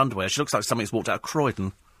wearing her underwear? She looks like somebody's walked out of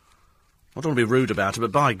Croydon. I don't want to be rude about her,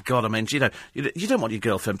 but by God, I mean, you know, you don't want your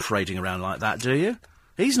girlfriend parading around like that, do you?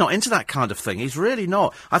 He's not into that kind of thing. He's really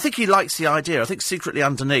not. I think he likes the idea. I think secretly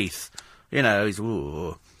underneath, you know, he's...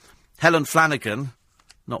 Ooh. Helen Flanagan,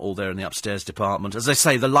 not all there in the upstairs department. As they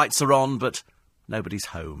say, the lights are on, but nobody's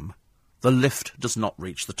home. The lift does not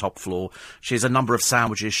reach the top floor. She's a number of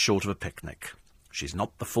sandwiches short of a picnic. She's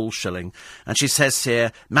not the full shilling. And she says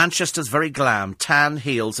here, Manchester's very glam, tan,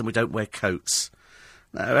 heels, and we don't wear coats.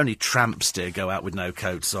 No, only tramps, dear, go out with no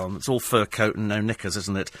coats on. It's all fur coat and no knickers,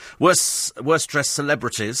 isn't it? Worst dressed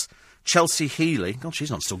celebrities. Chelsea Healy. God,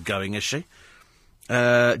 she's not still going, is she?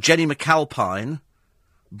 Jenny McAlpine.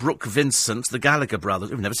 Brooke Vincent, the Gallagher brothers.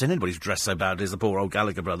 We've never seen anybody dressed so badly as the poor old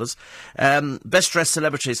Gallagher brothers. Best dressed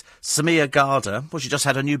celebrities, Samia Garda. Well, she just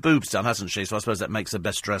had her new boobs done, hasn't she? So I suppose that makes her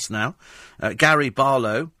best dressed now. Gary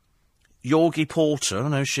Barlow. Yorgie Porter. Oh,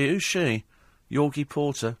 no, who's she? Yorgie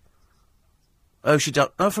Porter. Oh, she does.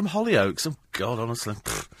 Oh, from Hollyoaks. Oh, God, honestly.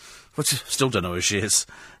 Still don't know who she is.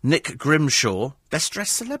 Nick Grimshaw. Best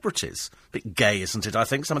dressed celebrities. Bit gay, isn't it, I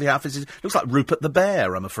think? Some of the outfits... Looks like Rupert the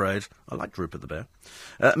Bear, I'm afraid. I liked Rupert the Bear.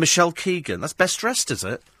 Michelle Keegan. That's best dressed, is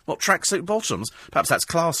it? What, tracksuit bottoms? Perhaps that's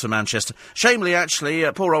class for Manchester. Shamefully, actually,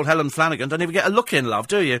 poor old Helen Flanagan don't even get a look in, love,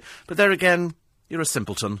 do you? But there again, you're a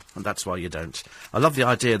simpleton, and that's why you don't. I love the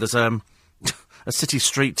idea. There's, a city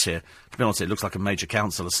street here. To be honest, it looks like a major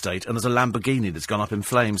council estate, and there's a Lamborghini that's gone up in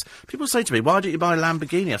flames. People say to me, why don't you buy a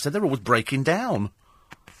Lamborghini? I said, they're always breaking down.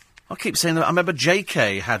 I keep saying that. I remember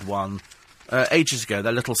JK had one ages ago,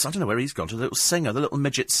 their little... I don't know where he's gone to, the little singer, the little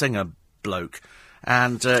midget singer bloke.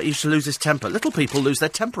 And he used to lose his temper. Little people lose their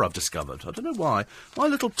temper, I've discovered. I don't know why. Why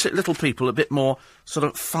little people a bit more sort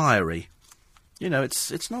of fiery? You know,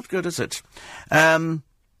 it's not good, is it?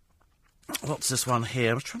 What's this one here?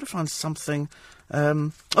 I was trying to find something.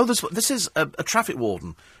 This is a traffic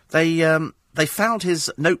warden. They found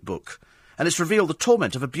his notebook, and it's revealed the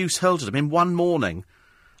torment of abuse hurled at him in one morning.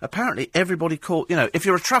 Apparently, everybody called. You know, if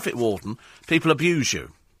you're a traffic warden, people abuse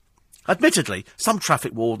you. Admittedly, some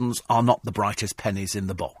traffic wardens are not the brightest pennies in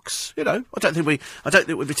the box. You know, I don't think we'd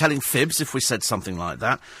be telling fibs if we said something like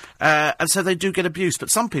that. And so they do get abused. But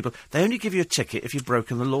some people, they only give you a ticket if you've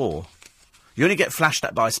broken the law. You only get flashed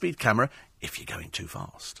at by a speed camera if you're going too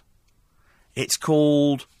fast. It's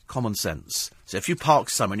called common sense. So if you park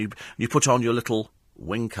somewhere and you put on your little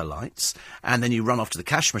winker lights and then you run off to the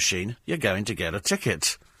cash machine, you're going to get a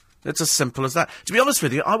ticket. It's as simple as that. To be honest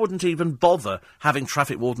with you, I wouldn't even bother having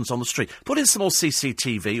traffic wardens on the street. Put in some more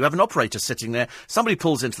CCTV, you have an operator sitting there, somebody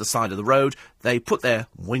pulls into the side of the road, they put their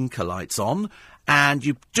winker lights on, and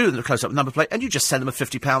you do the close-up number plate, and you just send them a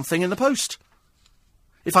 £50 thing in the post.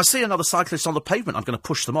 If I see another cyclist on the pavement, I'm going to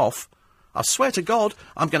push them off. I swear to God,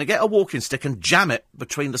 I'm going to get a walking stick and jam it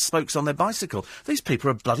between the spokes on their bicycle. These people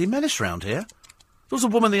are a bloody menace round here. There was a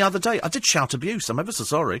woman the other day. I did shout abuse. I'm ever so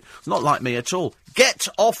sorry. It's not like me at all. Get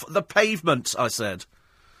off the pavement, I said.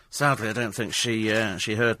 Sadly, I don't think she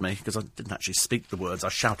heard me, because I didn't actually speak the words. I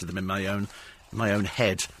shouted them in my own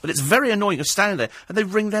head. But it's very annoying. You're standing there, and they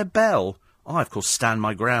ring their bell. I, of course, stand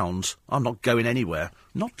my ground. I'm not going anywhere.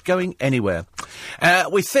 Not going anywhere.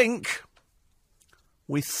 We think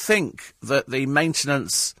that the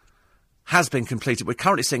maintenance has been completed. We're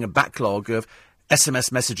currently seeing a backlog of SMS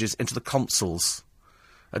messages into the consoles.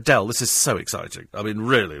 Adele, this is so exciting. I mean,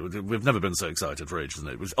 really, we've never been so excited for ages,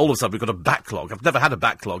 isn't it? All of a sudden, we've got a backlog. I've never had a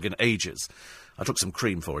backlog in ages. I took some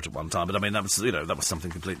cream for it at one time, but I mean, that was something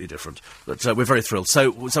completely different. But we're very thrilled.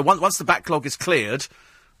 So once the backlog is cleared,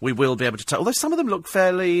 we will be able to tell. Although some of them look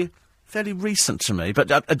fairly recent to me. But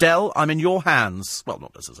Adele, I'm in your hands. Well,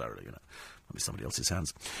 not necessarily, you know. Might be somebody else's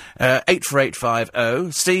hands.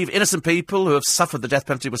 84850. Steve, innocent people who have suffered the death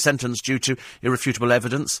penalty were sentenced due to irrefutable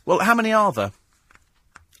evidence. Well, how many are there?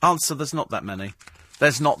 Answer, there's not that many.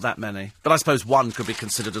 There's not that many. But I suppose one could be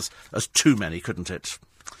considered as too many, couldn't it?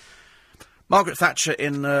 Margaret Thatcher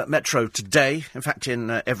in Metro today. In fact, in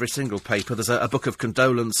every single paper, there's a book of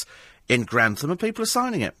condolence in Grantham, and people are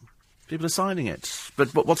signing it. People are signing it.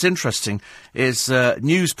 But what's interesting is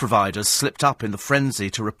news providers slipped up in the frenzy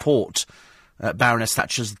to report Baroness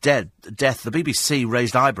Thatcher's death. The BBC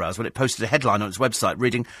raised eyebrows when it posted a headline on its website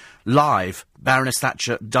reading, "Live, Baroness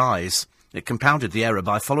Thatcher dies." It compounded the error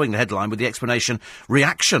by following the headline with the explanation,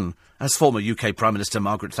 "Reaction as former UK Prime Minister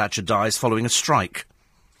Margaret Thatcher dies following a strike."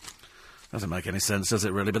 Doesn't make any sense, does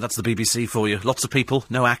it really? But that's the BBC for you. Lots of people,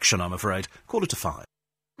 no action, I'm afraid. 5:15.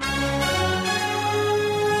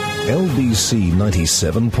 LBC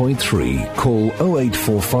 97.3. Call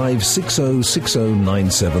 0845 6060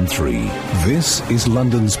 973. This is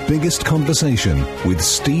London's biggest conversation with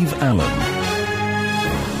Steve Allen.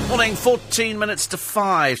 Morning, 14 minutes to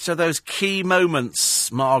 5. So those key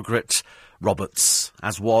moments. Margaret Roberts,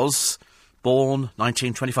 as was, born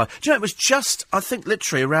 1925. Do you know, it was just, I think,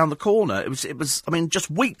 literally around the corner. It was. I mean,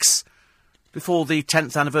 just weeks before the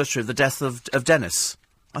 10th anniversary of the death of Dennis.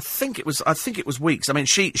 I think it was weeks. I mean,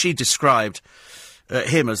 she described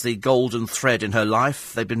him as the golden thread in her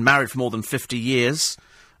life. They'd been married for more than 50 years.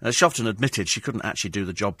 She often admitted she couldn't actually do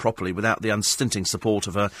the job properly without the unstinting support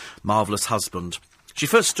of her marvellous husband. She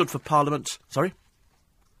first stood for Parliament... Sorry?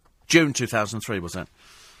 June 2003, was that?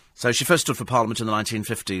 So she first stood for Parliament in the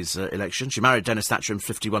 1950s election. She married Dennis Thatcher in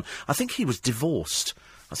 51. I think he was divorced.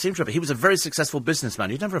 I seem to remember. He was a very successful businessman.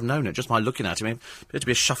 You'd never have known it, just by looking at him. He appeared to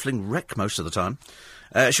be a shuffling wreck most of the time.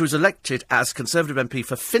 She was elected as Conservative MP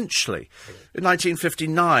for Finchley in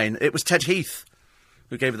 1959. It was Ted Heath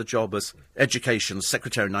who gave her the job as Education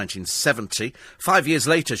Secretary in 1970. 5 years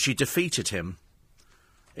later, she defeated him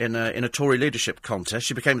in a Tory leadership contest.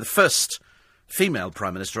 She became the first female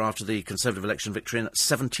Prime Minister after the Conservative election victory in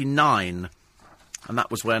 1979. And that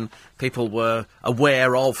was when people were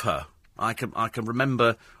aware of her. I can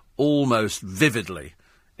remember almost vividly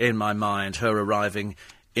in my mind her arriving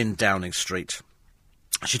in Downing Street.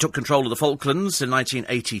 She took control of the Falklands in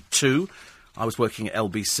 1982. I was working at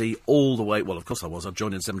LBC all the way... Well, of course I was. I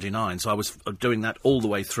joined in 79, so I was doing that all the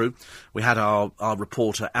way through. We had our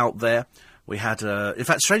reporter out there. We had, in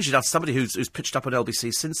fact, strangely enough, somebody who's pitched up at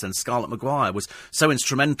LBC since then, Scarlett Maguire, was so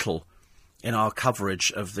instrumental in our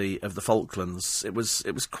coverage of the Falklands. It was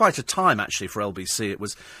quite a time, actually, for LBC.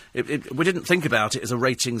 We didn't think about it as a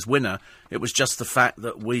ratings winner. It was just the fact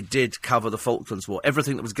that we did cover the Falklands War,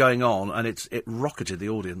 everything that was going on, and it rocketed the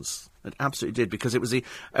audience. It absolutely did, because it was the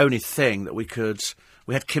only thing that we could...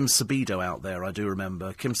 We had Kim Sabido out there, I do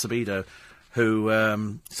remember. Kim Sabido who,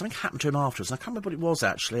 something happened to him afterwards, and I can't remember what it was,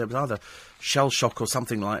 actually. It was either shell shock or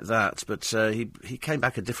something like that, but he came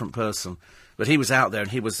back a different person. But he was out there,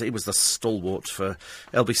 and he was the stalwart for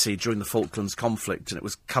LBC during the Falklands conflict, and it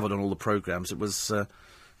was covered on all the programmes. It was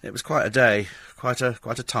quite a day, quite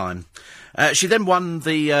a time. She then won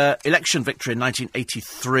the election victory in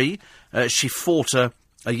 1983. She fought a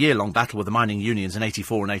year-long battle with the mining unions in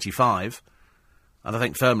 84 and 85. And I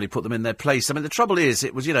think firmly put them in their place. I mean, the trouble is,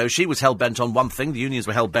 it was, she was hell-bent on one thing, the unions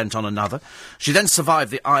were hell-bent on another. She then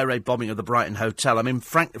survived the IRA bombing of the Brighton Hotel. I mean,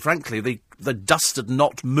 frankly, the dust had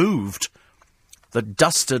not moved. The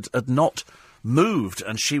dust had not moved,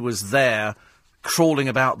 and she was there crawling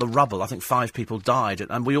about the rubble. I think 5 people died,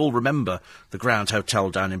 and we all remember the Grand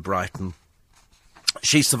Hotel down in Brighton.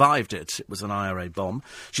 She survived it. It was an IRA bomb.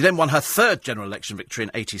 She then won her 3rd general election victory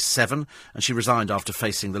in 87, and she resigned after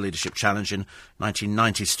facing the leadership challenge in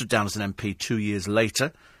 1990. Stood down as an MP 2 years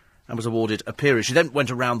later and was awarded a peerage. She then went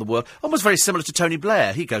around the world, almost very similar to Tony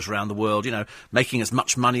Blair. He goes around the world, making as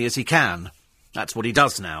much money as he can. That's what he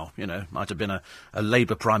does now, Might have been a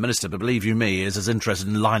Labour Prime Minister, but believe you me, is as interested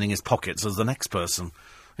in lining his pockets as the next person.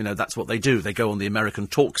 That's what they do. They go on the American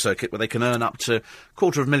talk circuit where they can earn up to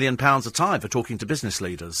 £250,000 a time for talking to business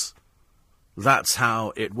leaders. That's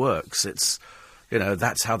how it works. It's,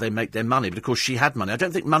 that's how they make their money. But, of course, she had money. I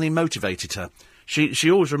don't think money motivated her. She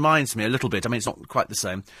always reminds me a little bit, I mean, it's not quite the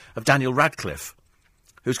same, of Daniel Radcliffe,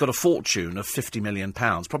 who's got a fortune of £50 million,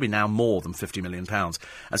 probably now more than £50 million.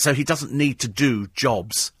 And so he doesn't need to do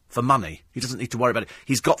jobs for money. He doesn't need to worry about it.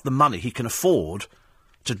 He's got the money. He can afford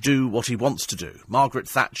to do what he wants to do. Margaret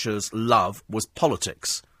Thatcher's love was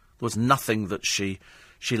politics. There was nothing that she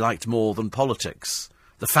liked more than politics.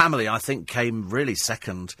 The family, I think, came really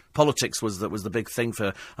second. Politics was the big thing for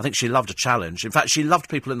her. I think she loved a challenge. In fact, she loved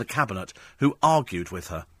people in the cabinet who argued with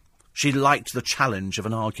her. She liked the challenge of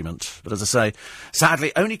an argument. But as I say,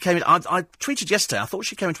 sadly, only came in... I tweeted yesterday, I thought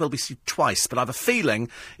she came into LBC twice, but I have a feeling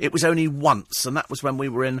it was only once, and that was when we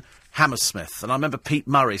were in Hammersmith. And I remember Pete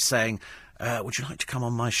Murray saying, would you like to come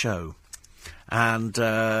on my show? And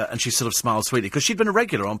she sort of smiled sweetly, because she'd been a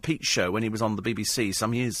regular on Pete's show when he was on the BBC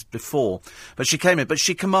some years before. But she came in, but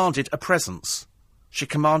she commanded a presence. She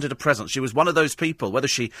commanded a presence. She was one of those people, whether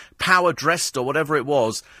she power-dressed or whatever it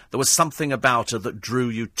was, there was something about her that drew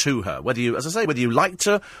you to her. Whether you, as I say, whether you liked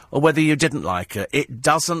her or whether you didn't like her, it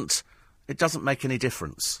doesn't make any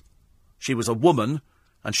difference. She was a woman,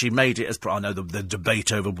 and she made it as... I know the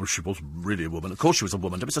debate over whether she was really a woman. Of course she was a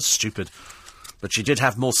woman. It was so stupid. But she did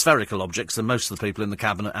have more spherical objects than most of the people in the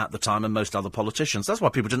cabinet at the time and most other politicians. That's why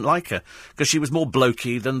people didn't like her, because she was more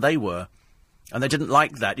blokey than they were. And they didn't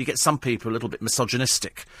like that. You get some people a little bit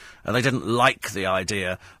misogynistic, and they didn't like the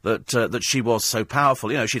idea that she was so powerful.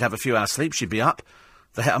 She'd have a few hours sleep, she'd be up.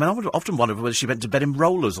 I would often wonder whether she went to bed in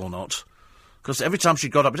rollers or not. Because every time she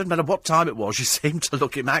got up, it didn't matter what time it was, she seemed to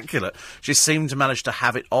look immaculate. She seemed to manage to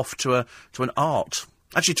have it off to an art.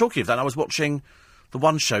 Actually, talking of that, I was watching the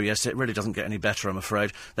One Show yesterday. It really doesn't get any better, I'm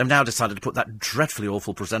afraid. They've now decided to put that dreadfully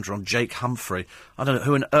awful presenter on, Jake Humphrey. I don't know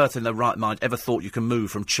who on earth in their right mind ever thought you can move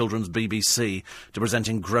from children's BBC to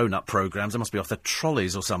presenting grown-up programmes. They must be off their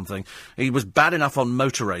trolleys or something. He was bad enough on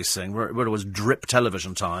motor racing, where it was drip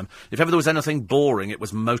television time. If ever there was anything boring, it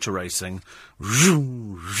was motor racing.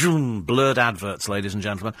 Zoom, zoom, blurred adverts, ladies and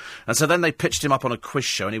gentlemen. And so then they pitched him up on a quiz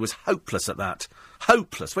show, and he was hopeless at that.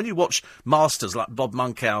 Hopeless. When you watch masters like Bob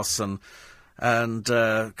Monkhouse and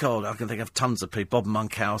God, I can think of tons of people, Bob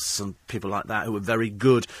Monkhouse and people like that, who were very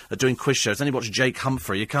good at doing quiz shows. Then you watch Jake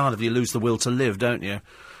Humphrey, you lose the will to live, don't you?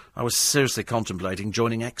 I was seriously contemplating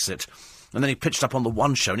joining Exit. And then he pitched up on the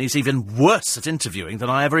One Show, and he's even worse at interviewing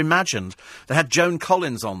than I ever imagined. They had Joan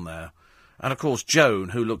Collins on there. And, of course, Joan,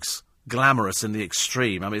 who looks glamorous in the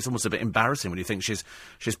extreme. I mean, it's almost a bit embarrassing when you think she's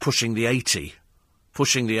pushing the 80.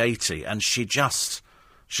 Pushing the 80, and she just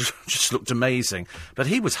looked amazing. But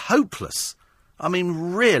he was hopeless. I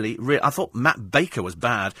mean, really, I thought Matt Baker was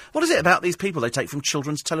bad. What is it about these people they take from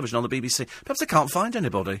children's television on the BBC? Perhaps they can't find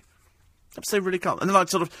anybody. Perhaps they really can't. And then I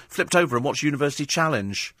sort of flipped over and watched University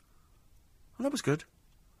Challenge. And that was good.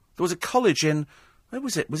 There was a college in... Where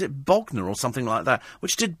was it? Was it Bognor or something like that?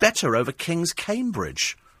 Which did better over King's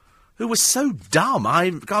Cambridge. Who was so dumb. I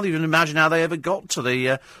can't even imagine how they ever got to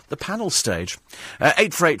the panel stage.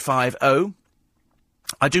 84850.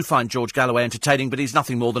 I do find George Galloway entertaining, but he's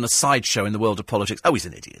nothing more than a sideshow in the world of politics. Oh, he's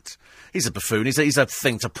an idiot. He's a buffoon. He's a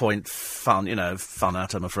thing to point fun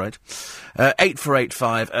at, I'm afraid.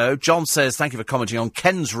 84850. John says, thank you for commenting on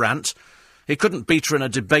Ken's rant. He couldn't beat her in a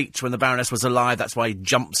debate when the Baroness was alive. That's why he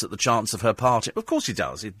jumps at the chance of her party. Of course he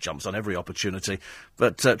does. He jumps on every opportunity.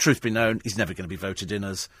 But truth be known, he's never going to be voted in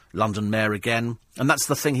as London Mayor again. And that's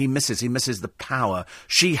the thing he misses. He misses the power.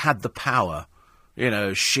 She had the power.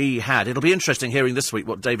 She had. It'll be interesting hearing this week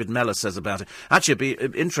what David Mellor says about it. Actually, it'll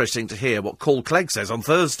be interesting to hear what Paul Clegg says on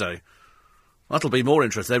Thursday. That'll be more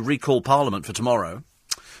interesting. They recall Parliament for tomorrow.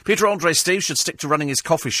 Peter Andre Steve should stick to running his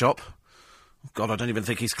coffee shop. God, I don't even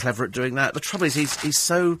think he's clever at doing that. The trouble is, he's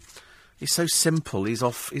so simple. He's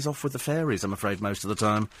off with the fairies, I'm afraid, most of the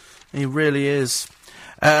time. He really is.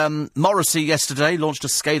 Morrissey yesterday launched a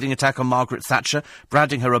scathing attack on Margaret Thatcher,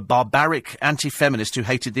 branding her a barbaric anti-feminist who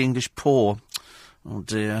hated the English poor. Oh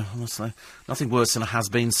dear, honestly. Nothing worse than a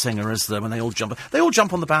has-been singer, is there, when they all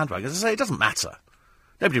jump on the bandwagon. As I say, it doesn't matter.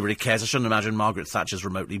 Nobody really cares. I shouldn't imagine Margaret Thatcher's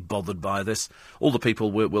remotely bothered by this. All the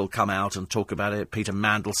people will come out and talk about it. Peter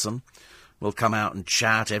Mandelson will come out and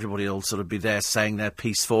chat. Everybody will sort of be there saying their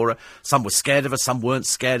piece for her. Some were scared of her, some weren't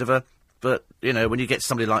scared of her. But, when you get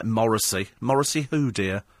somebody like Morrissey... Morrissey who,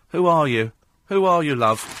 dear? Who are you? Who are you,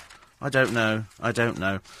 love? I don't know.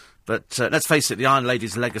 But let's face it, the Iron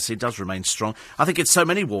Lady's legacy does remain strong. I think it's so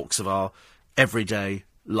many walks of our everyday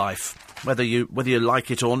life, whether you like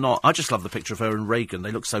it or not. I just love the picture of her and Reagan.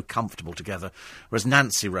 They look so comfortable together. Whereas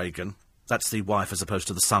Nancy Reagan, that's the wife as opposed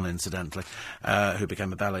to the son, incidentally, who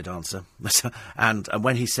became a ballet dancer. and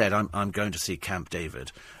when he said, I'm going to see Camp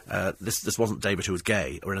David, this wasn't David who was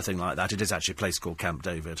gay or anything like that. It is actually a place called Camp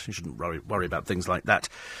David. You shouldn't worry about things like that.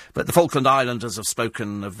 But the Falkland Islanders have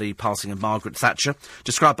spoken of the passing of Margaret Thatcher,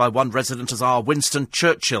 described by one resident as our Winston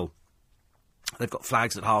Churchill. They've got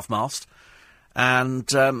flags at half-mast. And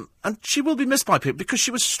she will be missed by people because she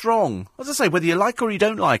was strong. As I say, whether you like her or you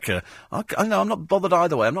don't like her, I know I'm not bothered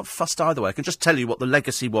either way. I'm not fussed either way. I can just tell you what the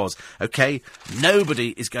legacy was, OK?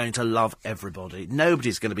 Nobody is going to love everybody.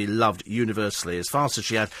 Nobody's going to be loved universally. As fast as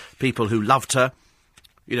she had people who loved her,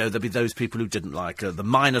 there'll be those people who didn't like her. The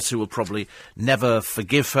miners who will probably never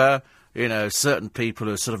forgive her. Certain people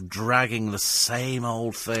who are sort of dragging the same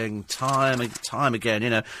old thing time and time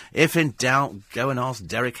again. If in doubt, go and ask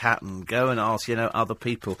Derek Hatton, go and ask, other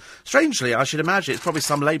people. Strangely, I should imagine it's probably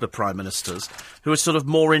some Labour Prime Ministers who are sort of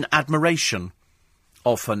more in admiration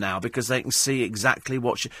of her now because they can see exactly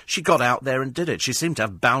what she got out there and did it. She seemed to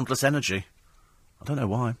have boundless energy. I don't know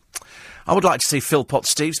why. I would like to see Philpot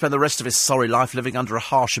Steve spend the rest of his sorry life living under a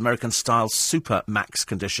harsh American-style super max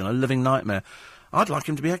condition, a living nightmare. I'd like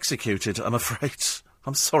him to be executed, I'm afraid.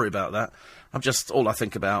 I'm sorry about that. All I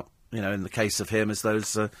think about, in the case of him is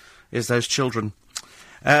those children.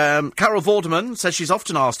 Carol Vorderman says she's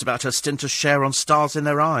often asked about her stint as Cher on Stars in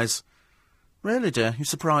Their Eyes. Really, dear? You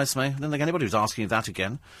surprise me. I don't think anybody was asking you that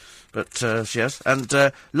again. But, she has.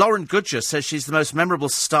 And Lauren Goodger says she's the most memorable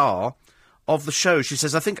star of the show. She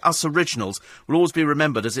says, I think Us Originals will always be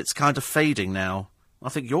remembered as it's kind of fading now. I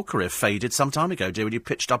think your career faded some time ago, dear, when you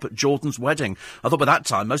pitched up at Jordan's wedding. I thought by that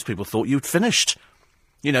time most people thought you'd finished.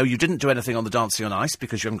 You didn't do anything on the Dancing on Ice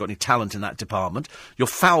because you haven't got any talent in that department. You're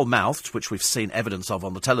foul-mouthed, which we've seen evidence of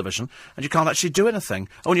on the television, and you can't actually do anything.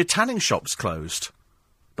 Oh, and your tanning shop's closed.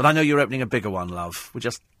 But I know you're opening a bigger one, love. We're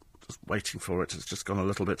just waiting for it. It's just gone a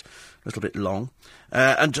little bit long.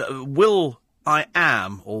 Will I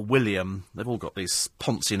Am, or William, they've all got these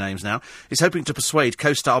poncy names now, is hoping to persuade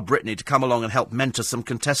co-star Brittany to come along and help mentor some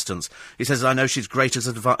contestants. He says, I know she's great at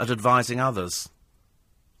advising others.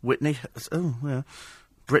 Whitney? Oh, yeah.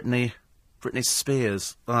 Brittany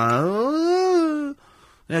Spears. Yeah,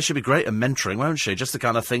 she'll be great at mentoring, won't she? Just the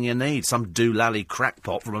kind of thing you need. Some doolally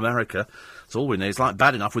crackpot from America. That's all we need. It's like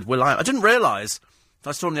bad enough with Will I Am. I didn't realise,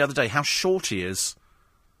 I saw him the other day, how short he is.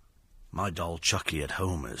 My doll Chucky at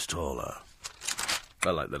home is taller. I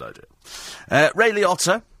like that idea. Ray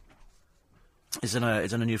Liotta is in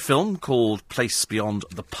a new film called Place Beyond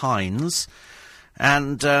the Pines.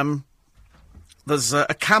 And there's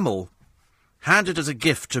a camel handed as a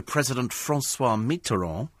gift to President Francois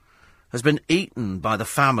Mitterrand has been eaten by the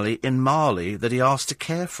family in Mali that he asked to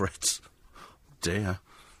care for it. Dear.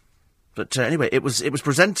 But anyway, it was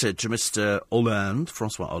presented to Mr. Hollande,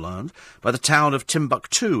 Francois Hollande, by the town of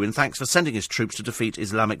Timbuktu in thanks for sending his troops to defeat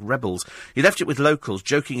Islamic rebels. He left it with locals,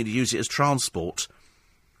 joking he'd use it as transport.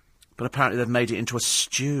 But apparently they've made it into a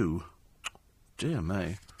stew. Dear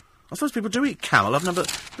me. I suppose people do eat camel. I've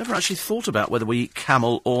never actually thought about whether we eat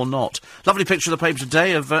camel or not. Lovely picture of the paper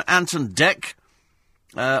today of Ant and Dec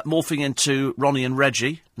morphing into Ronnie and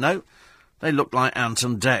Reggie. No, they look like Ant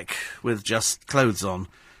and Dec with just clothes on.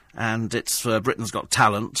 And it's Britain's Got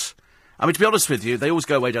Talent. I mean, to be honest with you, they always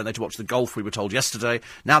go away, don't they, to watch the golf, we were told yesterday.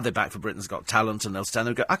 Now they're back for Britain's Got Talent, and they'll stand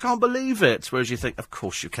there and go, I can't believe it. Whereas you think, of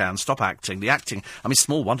course you can. Stop acting. The acting, I mean,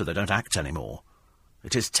 small wonder they don't act anymore.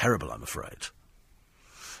 It is terrible, I'm afraid.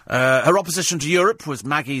 Her opposition to Europe was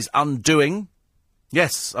Maggie's undoing.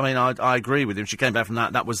 Yes, I mean, I agree with you. She came back from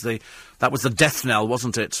that. That was the death knell,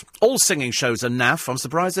 wasn't it? All singing shows are naff. I'm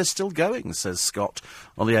surprised they're still going, says Scott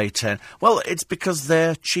on the A10. Well, it's because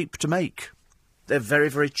they're cheap to make. They're very,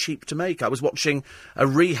 very cheap to make. I was watching a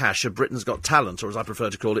rehash of Britain's Got Talent, or as I prefer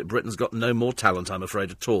to call it, Britain's Got No More Talent, I'm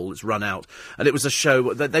afraid, at all. It's run out. And it was a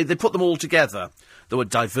show, they put them all together. There were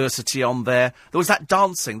diversity on there. There was that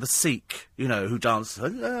dancing, the Sikh, you know, who danced,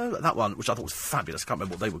 that one, which I thought was fabulous. I can't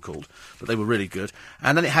remember what they were called, but they were really good.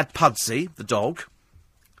 And then it had Pudsey, the dog,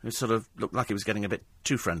 who sort of looked like he was getting a bit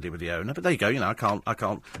too friendly with the owner. But there you go, you know, I can't,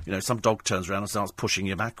 you know, some dog turns around and starts pushing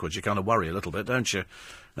you backwards. You kind of worry a little bit, don't you?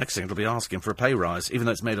 Next thing it'll be asking for a pay rise, even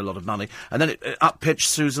though it's made a lot of money. And then it up-pitched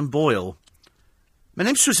Susan Boyle. My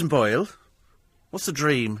name's Susan Boyle. What's the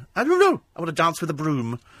dream? I don't know. I want to dance with a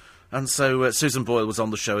broom. And so Susan Boyle was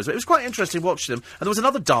on the show as well. It was quite interesting watching them. And there was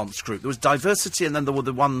another dance group. There was diversity, and then there were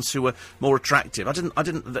the ones who were more attractive. I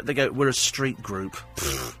didn't. They go, we're a street group.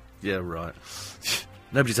 Yeah, right.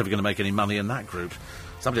 Nobody's ever going to make any money in that group.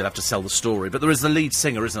 Somebody'll have to sell the story. But there is the lead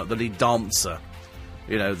singer, isn't it? The lead dancer.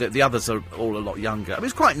 You know, the others are all a lot younger. I mean,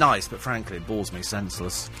 it's quite nice, but frankly, it bores me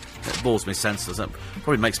senseless. It bores me senseless. It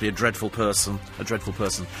probably makes me a dreadful person. A dreadful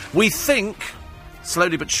person. We think,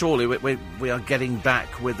 slowly but surely, we are getting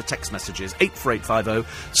back with the text messages. 84850,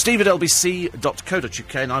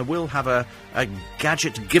 steve@lbc.co.uk, and I will have a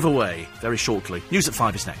gadget giveaway very shortly. News at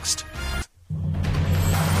 5 is next.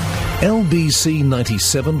 LBC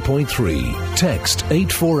 97.3. Text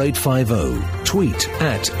 84850. Tweet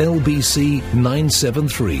at LBC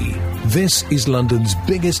 973. This is London's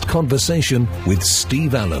biggest conversation with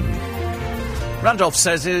Steve Allen. Randolph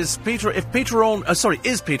says, is Peter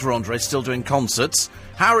Andre still doing concerts?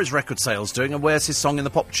 How are his record sales doing, and where's his song in the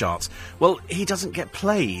pop charts? Well, he doesn't get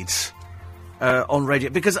played on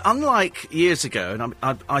radio, because unlike years ago, and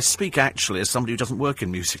I speak actually as somebody who doesn't work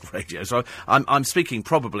in music radio, so I'm speaking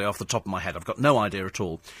probably off the top of my head. I've got no idea at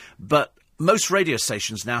all. But most radio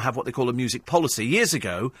stations now have what they call a music policy. Years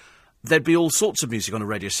ago, there'd be all sorts of music on a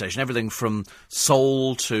radio station, everything from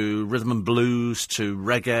soul to rhythm and blues to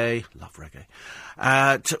reggae. Love reggae.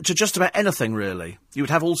 To just about anything, really. You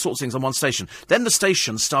would have all sorts of things on one station. Then the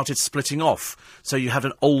stations started splitting off. So you had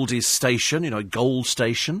an oldies station, you know, a gold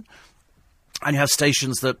station. And you have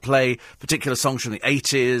stations that play particular songs from the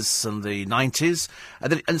 80s and the 90s.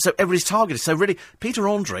 And so everybody's targeted. So really, Peter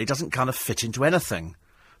Andre doesn't kind of fit into anything.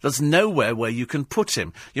 There's nowhere where you can put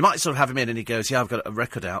him. You might sort of have him in and he goes, yeah, I've got a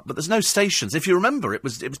record out. But there's no stations. If you remember, it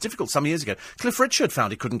was difficult some years ago. Cliff Richard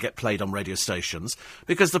found he couldn't get played on radio stations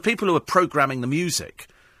because the people who were programming the music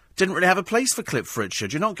didn't really have a place for Cliff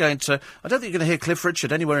Richard. You're not going to... I don't think you're going to hear Cliff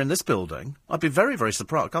Richard anywhere in this building. I'd be very, very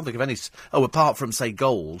surprised. I can't think of any... Oh, apart from, say,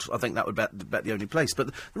 Gold. I think that would be the only place. But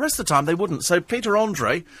the rest of the time, they wouldn't. So Peter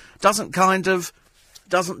Andre doesn't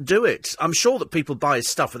do it. I'm sure that people buy his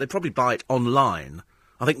stuff, but they probably buy it online.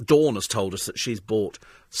 I think Dawn has told us that she's bought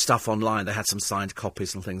stuff online. They had some signed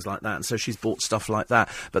copies and things like that, and so she's bought stuff like that.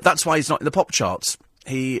 But that's why he's not in the pop charts.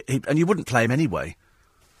 And you wouldn't play him anyway.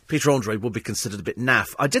 Peter Andre would be considered a bit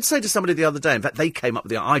naff. I did say to somebody the other day, in fact, they came up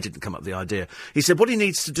with I didn't come up with the idea. He said what he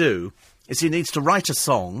needs to do is he needs to write a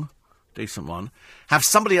song, decent one, have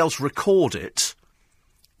somebody else record it,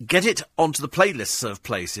 get it onto the playlists of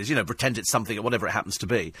places, you know, pretend it's something or whatever it happens to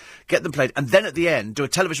be, get them played, and then at the end do a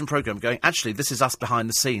television programme going, actually, this is us behind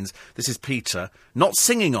the scenes, this is Peter, not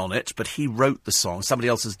singing on it, but he wrote the song, somebody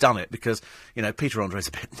else has done it, because, you know, Peter Andre's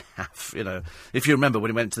a bit naff, you know. If you remember when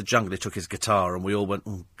he went into the jungle, he took his guitar, and we all went,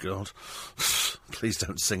 oh, God, please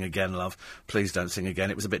don't sing again, love, please don't sing again.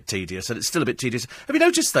 It was a bit tedious, and it's still a bit tedious. Have you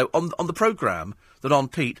noticed, though, on the programme, that on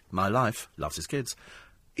Pete, My Life, loves his kids,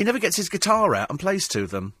 he never gets his guitar out and plays to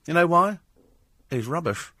them. You know why? He's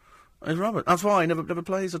rubbish. He's rubbish. That's why he never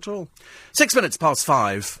plays at all. 6 minutes past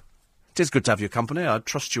 5. It is good to have your company. I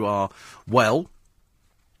trust you are well.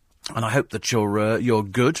 And I hope that you're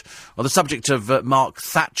good. On the subject of Mark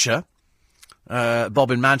Thatcher, Bob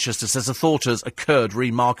in Manchester says a thought has occurred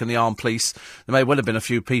re Mark and the armed police. There may well have been a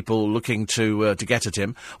few people looking to get at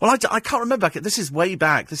him. Well, I can't remember. This is way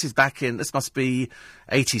back. This must be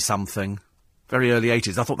 80-something. Very early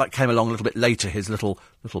 80s. I thought that came along a little bit later, his little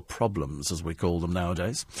problems, as we call them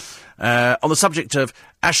nowadays. On the subject of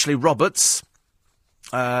Ashley Roberts,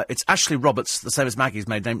 it's Ashley Roberts, the same as Maggie's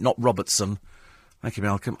maiden name, not Robertson. Thank you,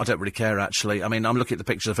 Malcolm. I don't really care, actually. I mean, I'm looking at the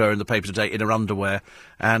picture of her in the paper today in her underwear,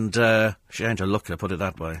 and she ain't a looker, put it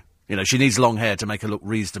that way. You know, she needs long hair to make her look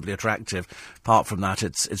reasonably attractive. Apart from that,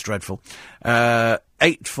 it's dreadful.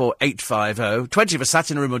 84850. 20 of us sat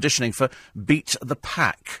in a room auditioning for Beat the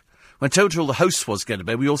Pack. When told who the host was going to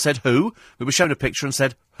be, we all said, who? We were shown a picture and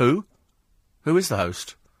said, who? Who is the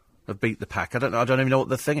host of Beat the Pack? I don't know. I don't even know what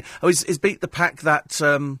the thing is. Oh, is Beat the Pack that,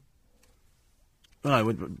 Oh,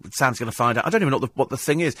 Sam's going to find out. I don't even know what the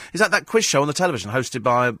thing is. Is that quiz show on the television hosted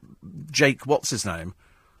by Jake, what's his name?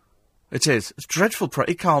 It is. It's dreadful.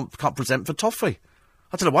 He can't present for toffee.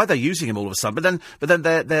 I don't know why they're using him all of a sudden. But then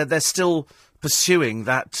they're still pursuing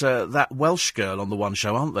that Welsh girl on the one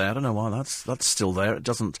show, aren't they? I don't know why that's still there. It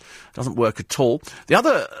doesn't work at all. The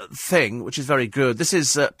other thing, which is very good, this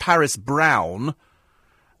is Paris Brown,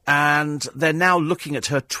 and they're now looking at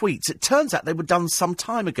her tweets. It turns out they were done some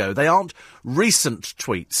time ago. They aren't recent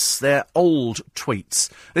tweets. They're old tweets.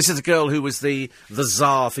 This is a girl who was the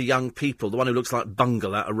czar for young people, the one who looks like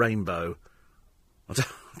Bungle out of Rainbow. I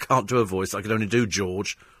can't do a voice. I can only do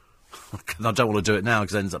George. I don't want to do it now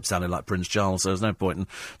because it ends up sounding like Prince Charles, so there's no point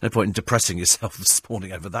in depressing yourself this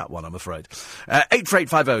morning over that one, I'm afraid.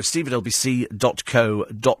 84850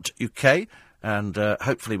 steve@lbc.co.uk, and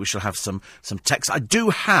hopefully we shall have some text. I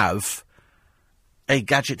do have a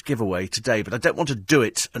gadget giveaway today, but I don't want to do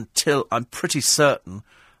it until I'm pretty certain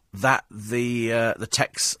that the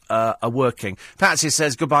texts are working. Patsy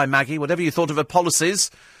says, goodbye, Maggie. Whatever you thought of her policies,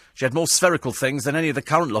 she had more spherical things than any of the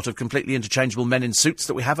current lot of completely interchangeable men in suits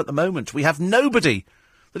that we have at the moment. We have nobody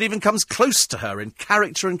that even comes close to her in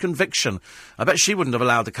character and conviction. I bet she wouldn't have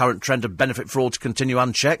allowed the current trend of benefit fraud to continue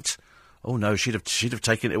unchecked. Oh, no, she'd have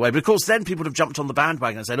taken it away. But, of course, then people would have jumped on the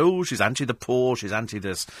bandwagon and said, oh, she's anti the poor, she's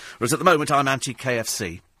anti-this. Whereas at the moment, I'm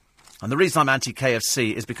anti-KFC. And the reason I'm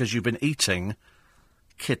anti-KFC is because you've been eating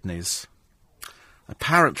kidneys.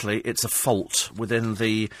 Apparently, it's a fault within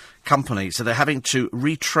the company, so they're having to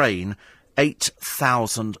retrain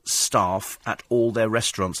 8,000 staff at all their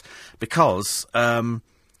restaurants because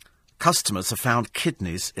customers have found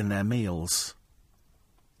kidneys in their meals.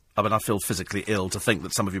 I mean, I feel physically ill to think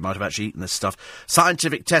that some of you might have actually eaten this stuff.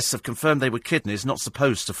 Scientific tests have confirmed they were kidneys not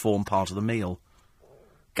supposed to form part of the meal.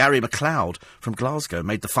 Gary MacLeod from Glasgow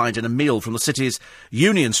made the find in a meal from the city's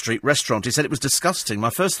Union Street restaurant. He said it was disgusting. My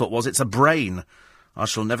first thought was, it's a brain. I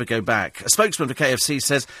shall never go back. A spokesman for KFC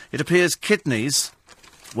says it appears kidneys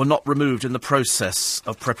were not removed in the process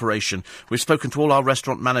of preparation. We've spoken to all our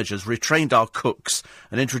restaurant managers, retrained our cooks,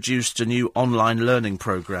 and introduced a new online learning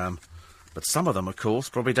programme. But some of them, of course,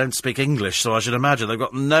 probably don't speak English, so I should imagine they've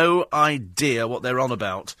got no idea what they're on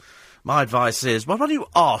about. My advice is, why don't you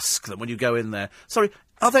ask them when you go in there, sorry,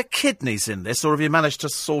 are there kidneys in this, or have you managed to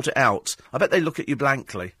sort it out? I bet they look at you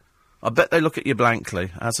blankly.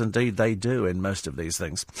 As indeed they do in most of these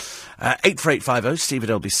things. 84850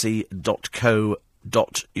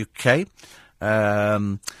 steve@lbc.co.uk.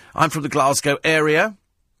 I'm from the Glasgow area.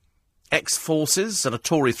 Ex-forces and a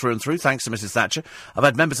Tory through and through, thanks to Mrs Thatcher. I've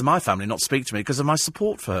had members of my family not speak to me because of my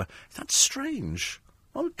support for her. That's strange.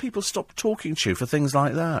 Why would people stop talking to you for things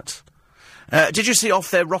like that? Did you see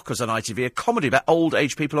Off Their Rockers on ITV, a comedy about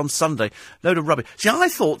old-age people on Sunday? Load of rubbish. See, I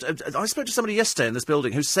thought... I spoke to somebody yesterday in this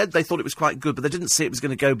building who said they thought it was quite good, but they didn't see it was going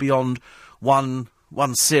to go beyond one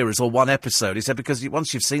series or one episode. He said, because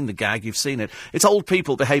once you've seen the gag, you've seen it. It's old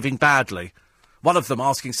people behaving badly. One of them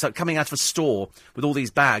coming out of a store with all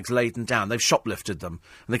these bags laden down. They've shoplifted them,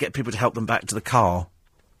 and they get people to help them back to the car.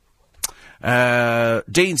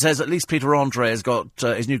 Dean says at least Peter Andre has got,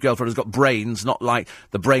 his new girlfriend has got brains, not like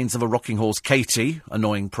the brains of a rocking horse Katie.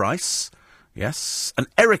 Annoying price. Yes. And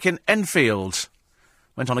Eric in Enfield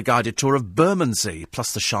went on a guided tour of Bermondsey,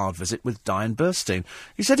 plus the Shard visit with Diane Burstein.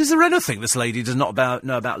 He said, is there anything this lady does not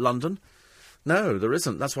know about London? No, there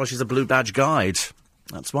isn't. That's why she's a blue badge guide.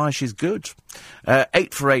 That's why she's good.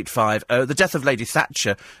 84850. The death of Lady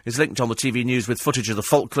Thatcher is linked on the TV news with footage of the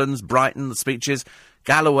Falklands, Brighton, the speeches.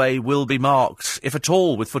 Galloway will be marked, if at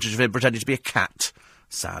all, with footage of him pretending to be a cat.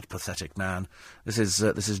 Sad, pathetic man. This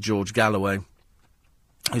is George Galloway,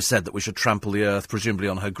 who said that we should trample the earth, presumably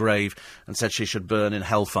on her grave, and said she should burn in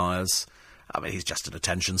hellfires. I mean, he's just an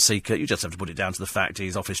attention seeker. You just have to put it down to the fact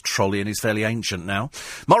he's off his trolley and he's fairly ancient now.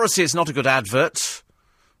 Morrissey is not a good advert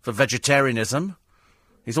for vegetarianism.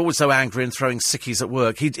 He's always so angry and throwing sickies at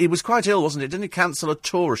work. He was quite ill, wasn't he? Didn't he cancel a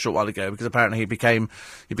tour a short while ago because apparently he became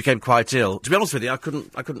quite ill? To be honest with you, I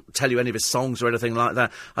couldn't tell you any of his songs or anything like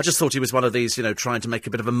that. I just thought he was one of these, trying to make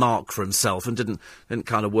a bit of a mark for himself and didn't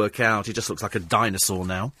kind of work out. He just looks like a dinosaur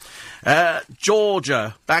now.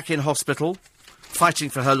 Georgia, back in hospital,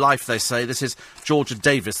 fighting for her life, they say. This is Georgia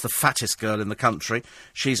Davis, the fattest girl in the country.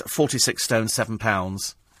 She's 46 stone, 7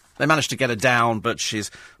 pounds. They managed to get her down, but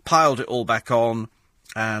she's piled it all back on.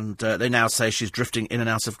 And they now say she's drifting in and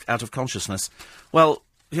out of consciousness. Well,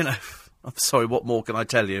 you know, I'm sorry, what more can I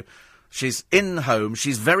tell you? She's in home,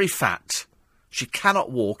 she's very fat, she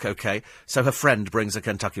cannot walk, OK, so her friend brings her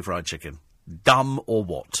Kentucky Fried Chicken. Dumb or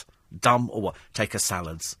what? Dumb or what? Take her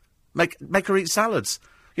salads. Make her eat salads.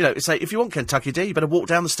 You know, say, if you want Kentucky D, you better walk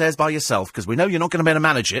down the stairs by yourself, because we know you're not going to be able to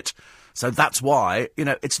manage it. So that's why, you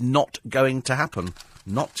know, it's not going to happen.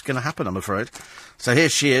 Not going to happen, I'm afraid. So here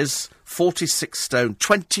she is, 46 stone,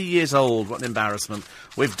 20 years old. What an embarrassment.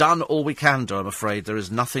 We've done all we can do, I'm afraid. There is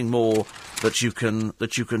nothing more that you can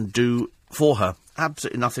do for her.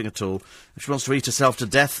 Absolutely nothing at all. If she wants to eat herself to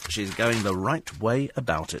death, she's going the right way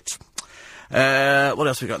about it. What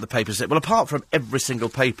else have we got in the papers? Well, apart from every single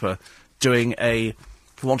paper doing a,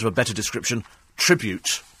 for want of a better description,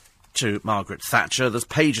 tribute to Margaret Thatcher, there's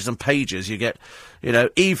pages and pages. You get, you know,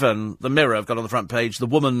 even the Mirror have got on the front page, the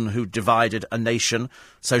woman who divided a nation.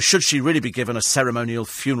 So should she really be given a ceremonial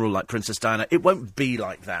funeral like Princess Diana? It won't be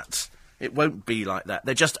like that. It won't be like that.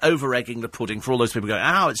 They're just over-egging the pudding for all those people going,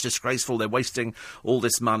 it's disgraceful, they're wasting all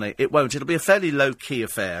this money. It won't. It'll be a fairly low-key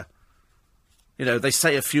affair. You know, they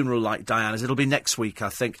say a funeral like Diana's. It'll be next week, I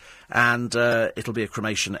think, and it'll be a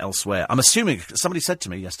cremation elsewhere. I'm assuming, somebody said to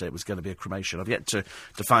me yesterday it was going to be a cremation. I've yet to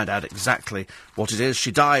find out exactly what it is.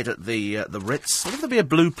 She died at the Ritz. Will there be a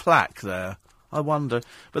blue plaque there? I wonder.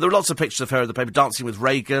 But there are lots of pictures of her in the paper, dancing with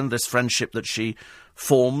Reagan, this friendship that she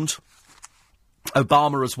formed.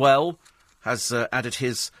 Obama as well has added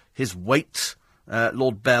his weight.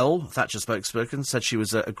 Lord Bell, Thatcher's spokesperson, said she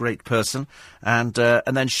was a great person, and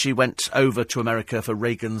then she went over to America for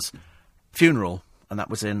Reagan's funeral, and that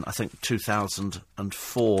was in, I think,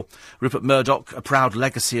 2004. Rupert Murdoch, a proud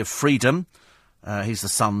legacy of freedom. He's the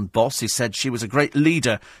Sun boss. He said she was a great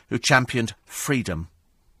leader who championed freedom.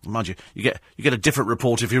 Mind you, you get a different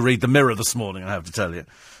report if you read the Mirror this morning, I have to tell you.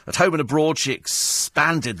 At home and abroad, she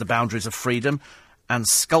expanded the boundaries of freedom and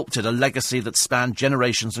sculpted a legacy that spanned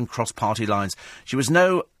generations and cross-party lines. She was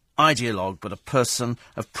no ideologue, but a person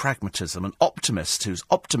of pragmatism, an optimist whose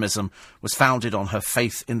optimism was founded on her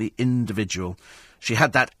faith in the individual. She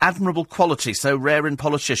had that admirable quality so rare in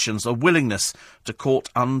politicians, a willingness to court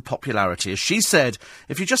unpopularity. As she said,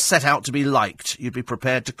 if you just set out to be liked, you'd be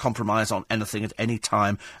prepared to compromise on anything at any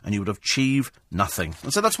time, and you would achieve nothing.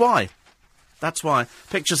 And so that's why. That's why.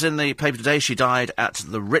 Pictures in the paper today, she died at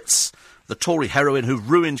the Ritz. The Tory heroine who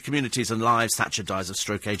ruined communities and lives. Thatcher dies of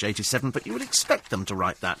stroke, age 87, but you would expect them to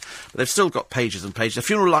write that. But they've still got pages and pages. A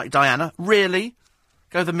funeral like Diana? Really?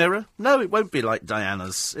 Go the Mirror? No, it won't be like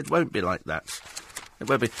Diana's. It won't be like that. It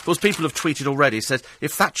won't be. Of course, people have tweeted already, said,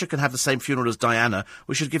 if Thatcher can have the same funeral as Diana,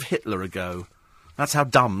 we should give Hitler a go. That's how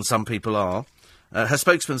dumb some people are. Her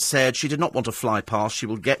spokesman said she did not want to fly past. She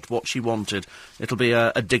will get what she wanted. It'll be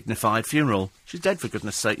a dignified funeral. She's dead, for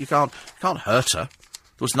goodness sake. You can't hurt her.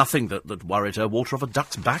 There was nothing that worried her. Water off a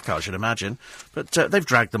duck's back, I should imagine. But they've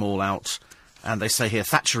dragged them all out. And they say here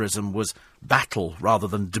Thatcherism was battle rather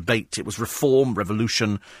than debate. It was reform,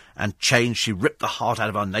 revolution and change. She ripped the heart out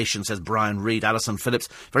of our nation, says Brian Reid. Alison Phillips,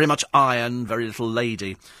 very much iron, very little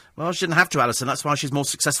lady. Well, she didn't have to, Alison. That's why she's more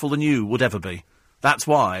successful than you would ever be. That's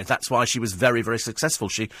why. That's why she was very, very successful.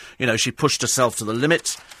 She pushed herself to the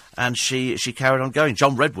limit and she carried on going.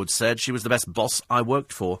 John Redwood said she was the best boss I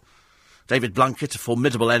worked for. David Blunkett, a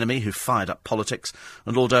formidable enemy who fired up politics,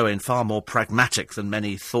 and Lord Owen, far more pragmatic than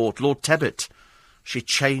many thought. Lord Tebbit, she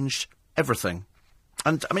changed everything.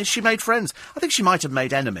 And, I mean, she made friends. I think she might have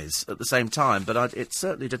made enemies at the same time, but it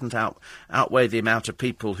certainly didn't outweigh the amount of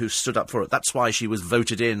people who stood up for it. That's why she was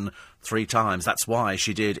voted in 3 times. That's why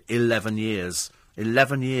she did 11 years.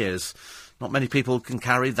 11 years. Not many people can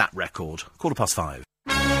carry that record. 5:15.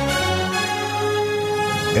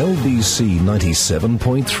 LBC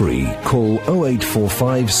 97.3. Call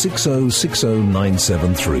 0845 6060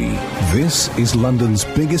 973. This is London's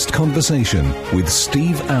biggest conversation with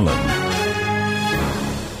Steve Allen.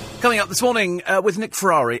 Coming up this morning with Nick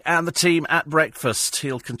Ferrari and the team at breakfast.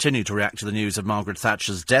 He'll continue to react to the news of Margaret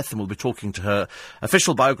Thatcher's death, and we'll be talking to her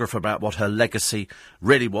official biographer about what her legacy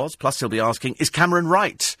really was. Plus, he'll be asking, is Cameron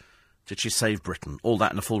right? Did she save Britain? All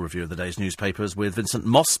that in a full review of the day's newspapers with Vincent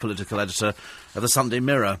Moss, political editor of the Sunday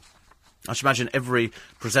Mirror. I should imagine every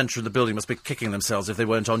presenter in the building must be kicking themselves if they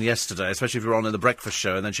weren't on yesterday, especially if you're on in the breakfast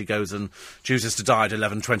show and then she goes and chooses to die at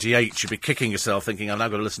 11:28. You'd be kicking yourself thinking, I've now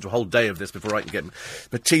got to listen to a whole day of this before I can get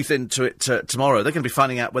my teeth into it tomorrow. They're going to be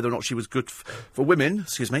finding out whether or not she was good for women,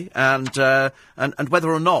 and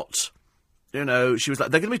whether or not, you know, she was like...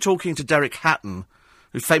 They're going to be talking to Derek Hatton,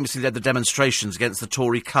 who famously led the demonstrations against the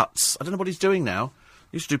Tory cuts. I don't know what he's doing now.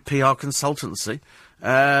 He used to do PR consultancy.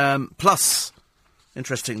 Plus,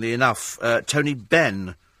 interestingly enough, Tony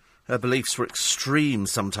Benn Her beliefs were extreme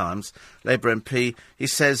sometimes. Labour MP, he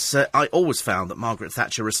says, I always found that Margaret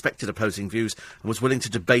Thatcher respected opposing views and was willing to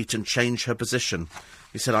debate and change her position.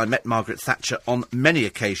 He said, I met Margaret Thatcher on many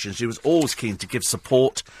occasions. She was always keen to give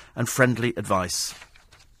support and friendly advice.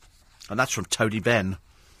 And that's from Tony Benn.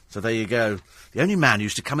 So there you go. The only man who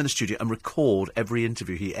used to come in the studio and record every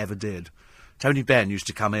interview he ever did. Tony Benn used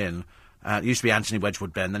to come in. It used to be Anthony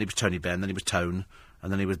Wedgwood Benn, then he was Tony Benn, then he was Tone,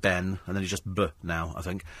 and then he was Ben, and then he's just B now, I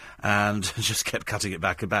think. And just kept cutting it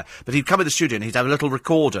back and back. But he'd come in the studio and he'd have a little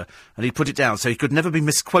recorder, and he'd put it down so he could never be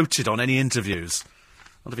misquoted on any interviews. I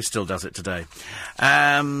wonder if he still does it today.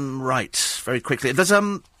 Right, very quickly. There's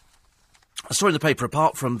a story in the paper,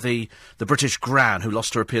 apart from the British Gran, who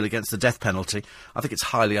lost her appeal against the death penalty. I think it's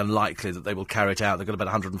highly unlikely that they will carry it out. They've got about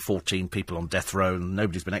 114 people on death row, and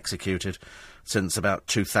nobody's been executed since about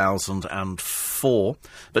 2004.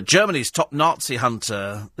 But Germany's top Nazi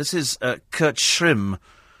hunter, this is Kurt Schrimm,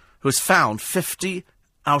 who has found 50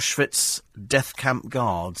 Auschwitz death camp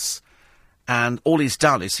guards. And all he's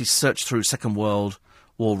done is he's searched through Second World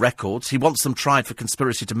War records. He wants them tried for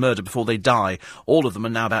conspiracy to murder before they die. All of them are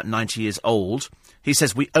now about 90 years old. He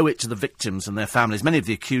says we owe it to the victims and their families. Many of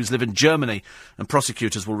the accused live in Germany, and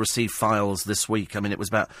prosecutors will receive files this week. I mean, it was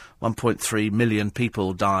about 1.3 million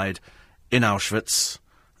people died in Auschwitz,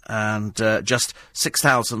 and just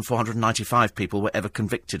 6,495 people were ever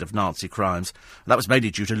convicted of Nazi crimes. And that was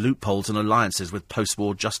mainly due to loopholes and alliances with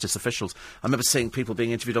post-war justice officials. I remember seeing people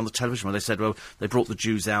being interviewed on the television where they said, well, they brought the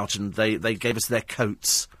Jews out and they gave us their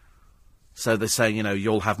coats. So they're saying, you know,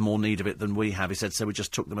 you'll have more need of it than we have. He said, so we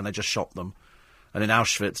just took them and they just shot them. And in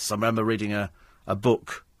Auschwitz, I remember reading a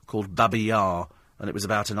book called Babi Yar, and it was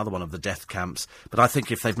about another one of the death camps. But I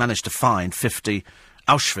think if they've managed to find 50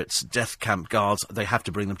 Auschwitz death camp guards, they have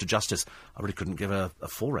to bring them to justice. I really couldn't give a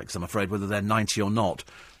forex, I'm afraid, whether they're 90 or not.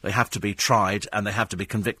 They have to be tried and they have to be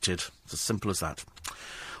convicted. It's as simple as that.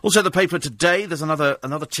 Also, the paper today, there's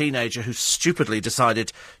another teenager who stupidly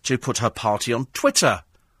decided to put her party on Twitter.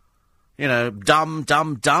 You know, dumb,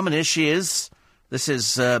 and here she is. This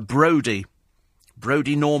is Brodie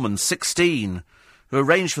Norman, 16, who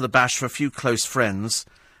arranged for the bash for a few close friends.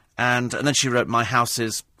 And then she wrote, my house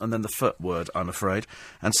is, and then the foot word, I'm afraid.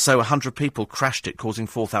 And so 100 people crashed it, causing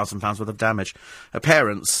 £4,000 worth of damage. Her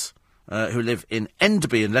parents, who live in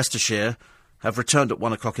Enderby in Leicestershire, have returned at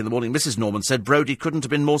 1 o'clock in the morning. Mrs. Norman said Brodie couldn't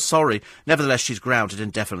have been more sorry. Nevertheless, she's grounded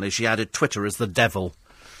indefinitely. She added, Twitter is the devil.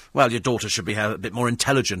 Well, your daughter should be a bit more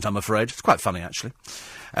intelligent, I'm afraid. It's quite funny, actually.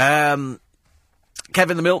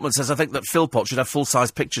 Kevin the Milkman says, I think that Philpott should have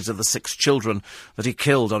full-size pictures of the 6 children that he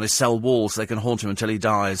killed on his cell walls so they can haunt him until he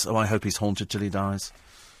dies. Oh, I hope he's haunted till he dies.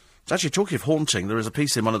 It's actually, talking of haunting, there is a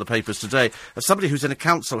piece in one of the papers today of somebody who's in a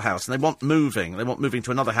council house and they want moving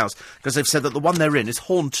to another house because they've said that the one they're in is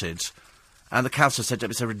haunted. And the council said,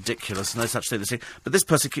 it's so ridiculous, no such thing. But this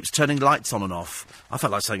person keeps turning lights on and off. I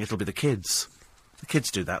felt like saying it'll be the kids. The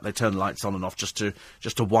kids do that. They turn lights on and off just to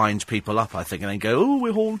wind people up, I think, and then go, oh,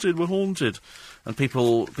 we're haunted. And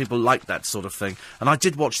people like that sort of thing. And I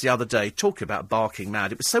did watch the other day, talking about barking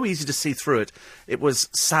mad. It was so easy to see through it. It was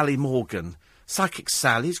Sally Morgan. Psychic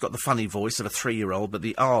Sally's got the funny voice of a 3-year-old, but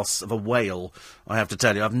the arse of a whale, I have to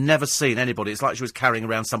tell you. I've never seen anybody. It's like she was carrying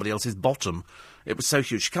around somebody else's bottom. It was so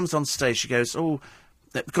huge. She comes on stage, she goes, oh...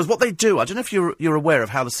 Because what they do, I don't know if you're aware of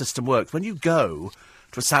how the system works. When you go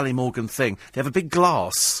to a Sally Morgan thing, they have a big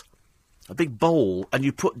glass, a big bowl, and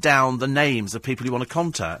you put down the names of people you want to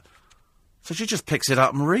contact. So she just picks it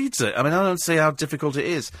up and reads it. I mean, I don't see how difficult it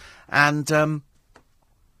is. And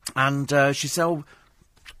she said,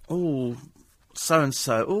 oh,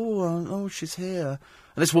 so-and-so, oh, she's here.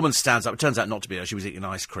 And this woman stands up. It turns out not to be her. She was eating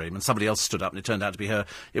ice cream. And somebody else stood up, and it turned out to be her.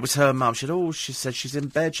 It was her mum. She said she's in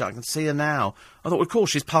bed. I can see her now. I thought, well, of course,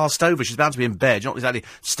 she's passed over. She's bound to be in bed. You're not exactly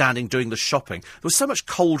standing doing the shopping. There was so much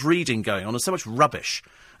cold reading going on and so much rubbish.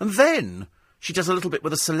 And then she does a little bit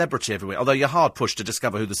with a celebrity everywhere. Although you're hard pushed to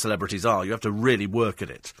discover who the celebrities are. You have to really work at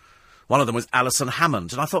it. One of them was Alison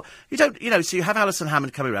Hammond. And I thought, so you have Alison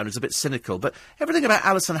Hammond coming around who's a bit cynical. But everything about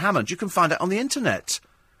Alison Hammond, you can find out on the internet.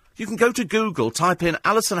 You can go to Google, type in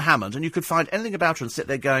Alison Hammond, and you could find anything about her and sit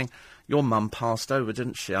there going, your mum passed over,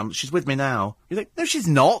 didn't she? She's with me now. You think, no, she's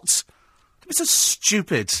not. It's so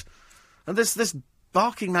stupid. And this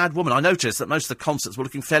barking mad woman, I noticed that most of the concerts were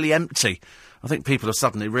looking fairly empty. I think people have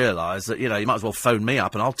suddenly realised that, you might as well phone me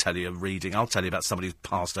up and I'll tell you a reading. I'll tell you about somebody who's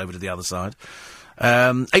passed over to the other side.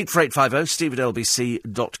 84850,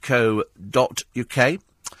 steve@lbc.co.uk.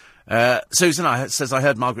 Susan says, I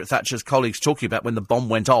heard Margaret Thatcher's colleagues talking about when the bomb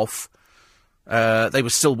went off. They were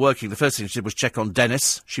still working. The first thing she did was check on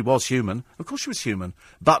Dennis. She was human. Of course she was human.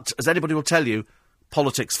 But, as anybody will tell you,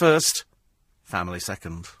 politics first, family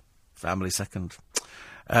second. Family second.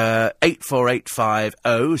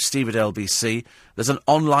 84850, Steve at LBC. There's an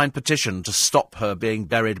online petition to stop her being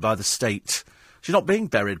buried by the state. She's not being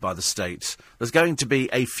buried by the state. There's going to be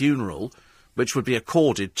a funeral which would be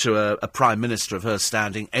accorded to a Prime Minister of her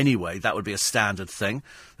standing anyway. That would be a standard thing.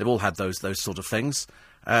 They've all had those sort of things.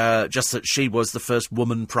 Just that she was the first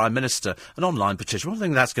woman Prime Minister. An online petition, what do you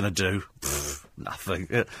think that's going to do? Nothing.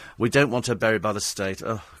 We don't want her buried by the state.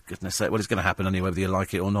 Oh, goodness sake. Well, it's going to happen anyway, whether you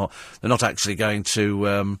like it or not. They're not actually going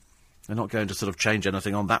to... They're not going to sort of change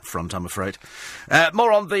anything on that front, I'm afraid.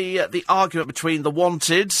 More on the argument between the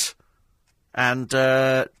Wanted and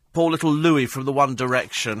poor little Louis from the One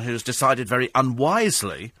Direction, who's decided very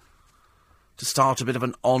unwisely to start a bit of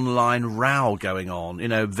an online row going on. You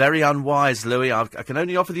know, very unwise, Louis. I can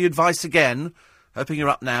only offer you advice again, hoping you're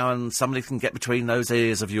up now and somebody can get between those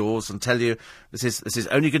ears of yours and tell you this is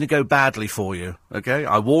only going to go badly for you, OK?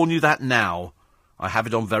 I warn you that now. I have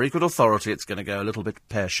it on very good authority. It's going to go a little bit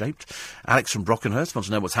pear-shaped. Alex from Brockenhurst wants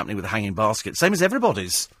to know what's happening with the hanging basket. Same as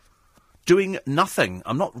everybody's. Doing nothing.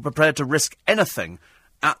 I'm not prepared to risk anything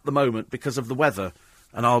at the moment because of the weather.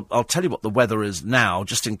 And I'll tell you what the weather is now,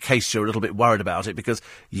 just in case you're a little bit worried about it, because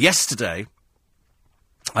yesterday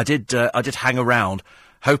I did hang around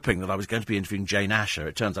hoping that I was going to be interviewing Jane Asher.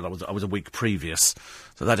 It turns out I was a week previous,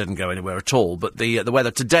 so that didn't go anywhere at all. But the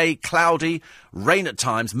weather today, cloudy, rain at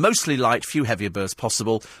times, mostly light, few heavier bursts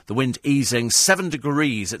possible. The wind easing, 7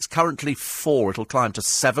 degrees. It's currently 4. It'll climb to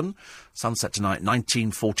 7. Sunset tonight,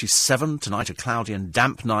 1947. Tonight, a cloudy and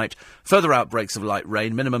damp night. Further outbreaks of light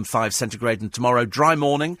rain, minimum 5 centigrade. And tomorrow, dry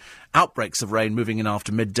morning. Outbreaks of rain moving in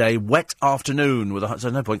after midday. Wet afternoon.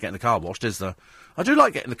 So no point getting the car washed, is there? I do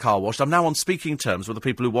like getting the car washed. I'm now on speaking terms with the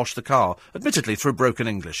people who wash the car. Admittedly, through broken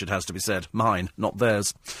English, it has to be said. Mine, not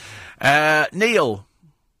theirs. Neil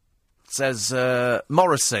says,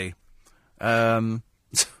 Morrissey. A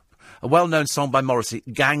well-known song by Morrissey,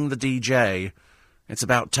 Gang the DJ. It's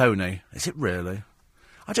about Tony. Is it really?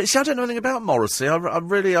 I don't know anything about Morrissey.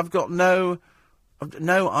 I've got no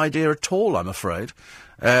idea at all, I'm afraid.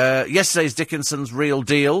 Yesterday's Dickinson's Real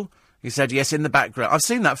Deal. He said, yes, in the background. I've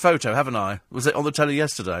seen that photo, haven't I? Was it on the telly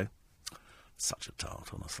yesterday? Such a tart,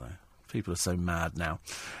 honestly. People are so mad now.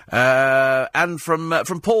 And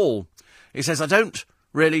from Paul, he says, I don't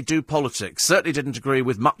really do politics. Certainly didn't agree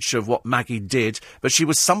with much of what Maggie did, but she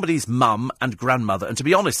was somebody's mum and grandmother, and to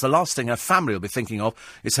be honest, the last thing her family will be thinking of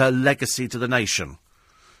is her legacy to the nation.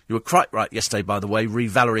 You were quite right yesterday, by the way, re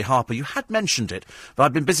Valerie Harper. You had mentioned it, but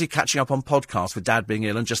I've been busy catching up on podcasts with Dad being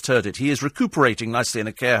ill and just heard it. He is recuperating nicely in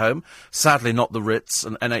a care home, sadly not the Ritz,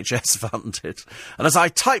 and NHS funded. And as I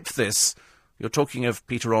typed this, you're talking of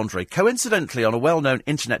Peter Andre. Coincidentally, on a well-known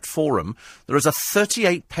internet forum, there is a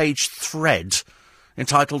 38-page thread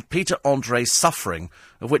entitled Peter Andre's Suffering,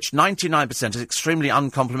 of which 99% is extremely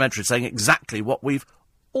uncomplimentary, saying exactly what we've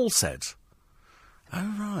all said.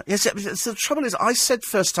 Oh, right. Yes, the trouble is, I said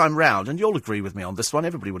first time round, and you'll agree with me on this one,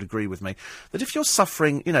 everybody would agree with me, that if you're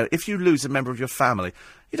suffering, you know, if you lose a member of your family,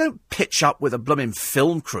 you don't pitch up with a blooming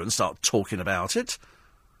film crew and start talking about it.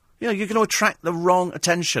 You know, you're going to attract the wrong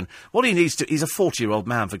attention. What he needs to... He's a 40-year-old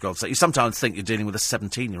man, for God's sake. You sometimes think you're dealing with a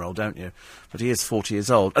 17-year-old, don't you? But he is 40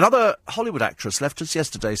 years old. Another Hollywood actress left us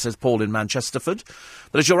yesterday, says Paul in Manchesterford.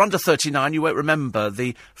 But as you're under 39, you won't remember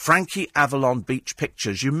the Frankie Avalon Beach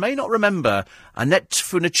pictures. You may not remember Annette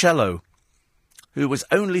Funicello, who was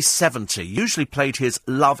only 70, usually played his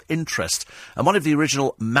love interest, and one of the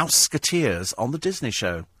original Mouseketeers on the Disney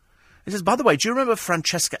show. He says, by the way, do you remember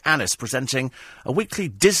Francesca Annis presenting a weekly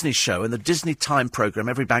Disney show in the Disney Time programme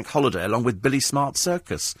every bank holiday, along with Billy Smart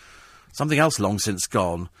Circus? Something else long since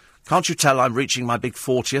gone. Can't you tell I'm reaching my big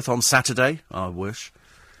 40th on Saturday? I wish.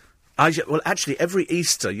 Well, actually, every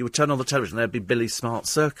Easter you would turn on the television, there'd be Billy Smart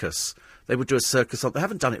Circus. They would do a circus on... They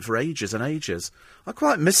haven't done it for ages and ages. I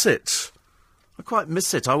quite miss it.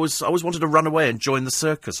 I always wanted to run away and join the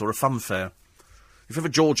circus or a fun fair. If ever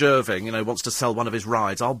George Irving, you know, wants to sell one of his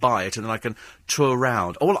rides, I'll buy it and then I can tour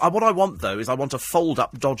around. What I want, though, is I want a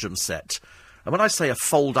fold-up Dodgem set. And when I say a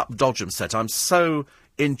fold-up Dodgem set, I'm so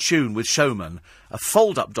in tune with Showman. A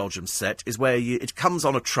fold-up Dodgem set is where it comes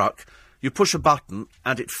on a truck, you push a button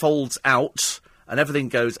and it folds out and everything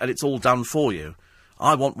goes and it's all done for you.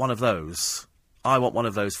 I want one of those. I want one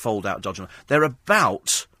of those fold-out Dodgem. They're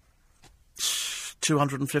about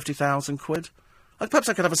 250,000 quid. Perhaps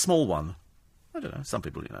I could have a small one. I don't know, some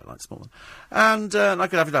people, you know, like small one. And I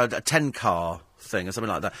could have, you know, a 10-car thing or something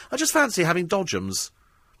like that. I just fancy having Dodgems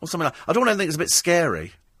or something like that. I don't want anything that's a bit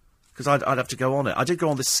scary, because I'd have to go on it. I did go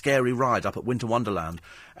on this scary ride up at Winter Wonderland,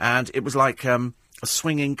 and it was like a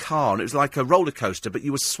swinging car, and it was like a roller coaster, but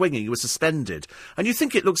you were swinging, you were suspended. And you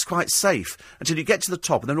think it looks quite safe until you get to the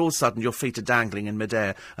top, and then all of a sudden your feet are dangling in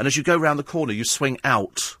midair, and as you go round the corner, you swing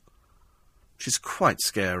out, which is quite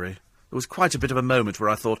scary. There was quite a bit of a moment where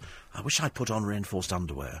I thought, I wish I'd put on reinforced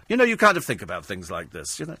underwear. You know, you kind of think about things like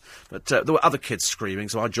this, you know. But there were other kids screaming,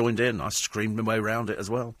 so I joined in. I screamed my way around it as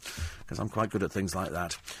well, because I'm quite good at things like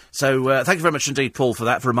that. So thank you very much indeed, Paul, for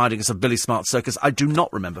that, for reminding us of Billy Smart's Circus. I do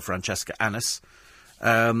not remember Francesca Annis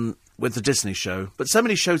with the Disney show. But so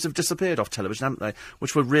many shows have disappeared off television, haven't they,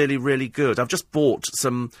 which were really, really good. I've just bought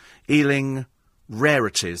some Ealing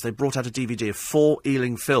rarities. They brought out a DVD of 4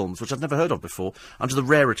 Ealing films, which I've never heard of before, under the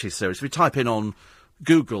Rarities series. If you type in on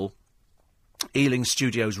Google Ealing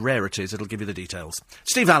Studios Rarities, it'll give you the details.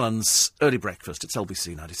 Steve Allen's Early Breakfast. It's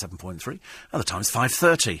LBC 97.3. And the time's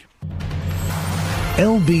 5:30.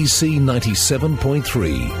 LBC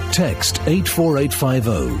 97.3. Text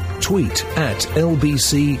 84850. Tweet at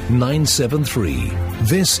LBC 973.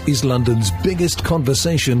 This is London's biggest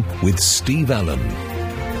conversation with Steve Allen.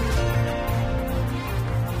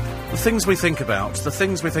 The things we think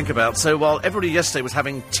about. So while everybody yesterday was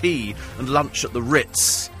having tea and lunch at the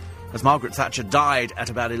Ritz, as Margaret Thatcher died at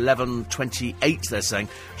about 11:28, they're saying,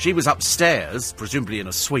 she was upstairs, presumably in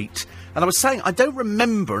a suite, and I was saying, I don't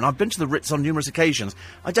remember, and I've been to the Ritz on numerous occasions,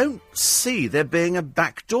 I don't see there being a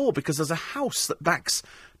back door, because there's a house that backs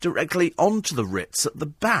directly onto the Ritz at the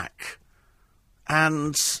back.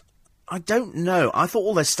 And I don't know. I thought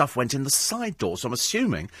all their stuff went in the side door, so I'm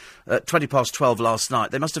assuming at 12:20 last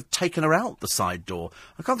night they must have taken her out the side door.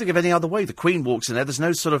 I can't think of any other way. The Queen walks in there. There's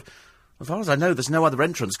no sort of, as far as I know, there's no other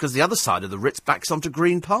entrance, because the other side of the Ritz backs onto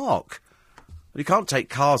Green Park. You can't take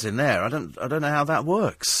cars in there. I don't know how that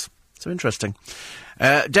works. So interesting.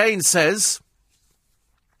 Dane says,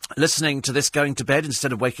 listening to this going to bed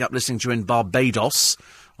instead of waking up listening to you in Barbados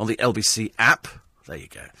on the LBC app. There you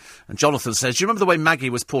go. And Jonathan says, do you remember the way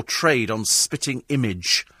Maggie was portrayed on Spitting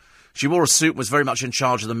Image? She wore a suit and was very much in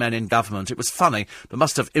charge of the men in government. It was funny, but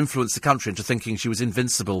must have influenced the country into thinking she was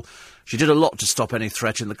invincible. She did a lot to stop any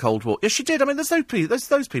threat in the Cold War. Yes, she did. I mean, there's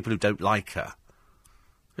those people who don't like her.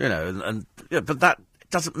 You know, and but that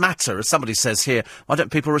doesn't matter. As somebody says here, why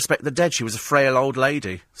don't people respect the dead? She was a frail old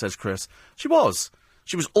lady, says Chris. She was.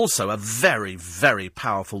 She was also a very, very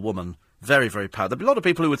powerful woman. Very, very powerful. There'd be a lot of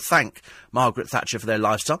people who would thank Margaret Thatcher for their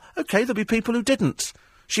lifestyle. OK, there'd be people who didn't.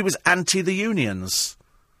 She was anti the unions.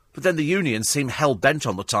 But then the unions seemed hell-bent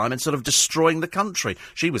on the time in sort of destroying the country.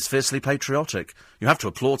 She was fiercely patriotic. You have to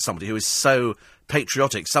applaud somebody who is so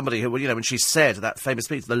patriotic. Somebody who, you know, when she said that famous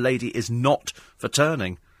speech, the lady is not for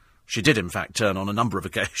turning. She did, in fact, turn on a number of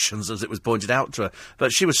occasions, as it was pointed out to her.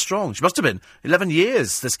 But she was strong. She must have been. 11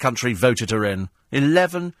 years this country voted her in.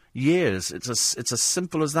 11 years. It's as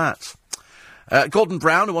simple as that. Gordon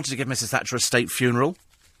Brown, who wanted to give Mrs Thatcher a state funeral.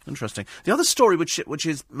 Interesting. The other story, which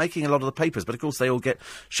is making a lot of the papers, but of course they all get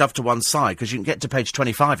shoved to one side, because you can get to page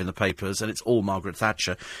 25 in the papers, and it's all Margaret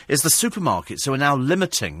Thatcher, is the supermarkets who are now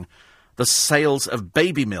limiting the sales of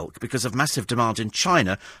baby milk because of massive demand in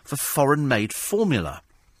China for foreign-made formula.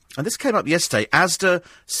 And this came up yesterday. Asda,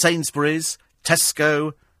 Sainsbury's,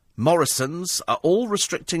 Tesco, Morrison's are all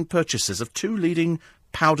restricting purchases of 2 leading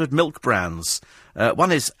powdered milk brands.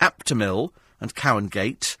 One is Aptamil and Cow &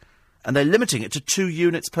 Gate, and they're limiting it to 2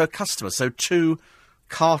 units per customer, so 2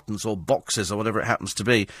 cartons or boxes or whatever it happens to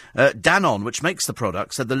be. Danone, which makes the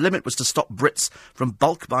product, said the limit was to stop Brits from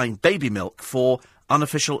bulk buying baby milk for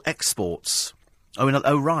unofficial exports.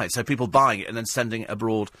 Oh, right, so people buying it and then sending it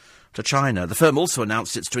abroad to China. The firm also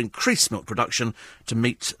announced it's to increase milk production to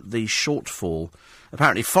meet the shortfall.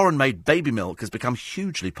 Apparently, foreign-made baby milk has become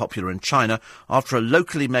hugely popular in China after a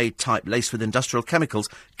locally made type laced with industrial chemicals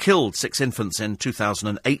killed 6 infants in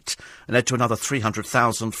 2008 and led to another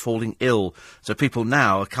 300,000 falling ill. So people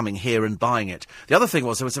now are coming here and buying it. The other thing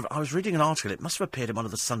was, I was reading an article, it must have appeared in one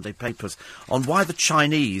of the Sunday papers, on why the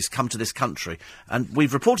Chinese come to this country. And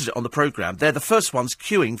we've reported it on the programme. They're the first ones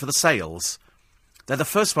queuing for the sales. They're the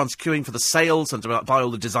first ones queuing for the sales and to buy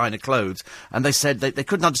all the designer clothes. And they said they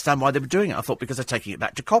couldn't understand why they were doing it. I thought because they're taking it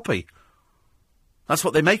back to copy. That's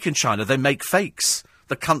what they make in China. They make fakes.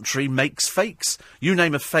 The country makes fakes. You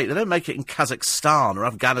name a fake. They don't make it in Kazakhstan or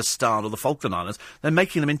Afghanistan or the Falkland Islands. They're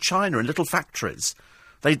making them in China in little factories.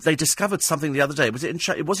 They discovered something the other day. Was it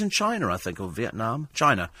in it was in China, I think, or Vietnam?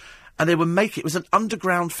 China. And they were making... It was an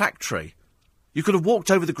underground factory. You could have walked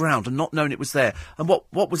over the ground and not known it was there. And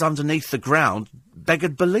what was underneath the ground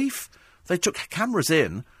beggared belief. They took cameras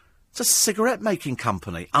in. It's a cigarette-making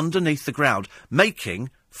company underneath the ground making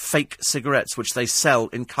fake cigarettes, which they sell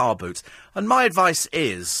in car boots. And my advice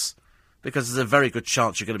is, because there's a very good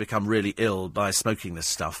chance you're going to become really ill by smoking this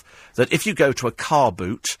stuff, that if you go to a car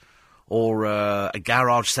boot or a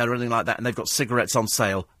garage sale or anything like that and they've got cigarettes on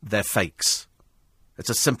sale, they're fakes. It's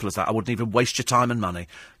as simple as that. I wouldn't even waste your time and money.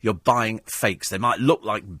 You're buying fakes. They might look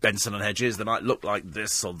like Benson and Hedges. They might look like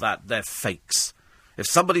this or that. They're fakes. If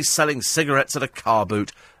somebody's selling cigarettes at a car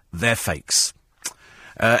boot, they're fakes.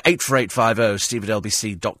 84850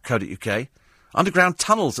 steve@lbc.co.uk. Underground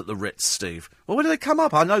tunnels at the Ritz, Steve. Well, where do they come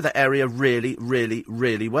up? I know that area really, really,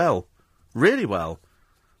 really well. Really well.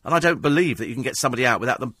 And I don't believe that you can get somebody out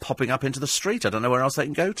without them popping up into the street. I don't know where else they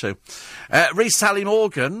can go to. Reece Sally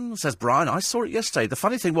Morgan, says Brian, I saw it yesterday. The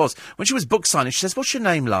funny thing was, when she was book signing, she says, what's your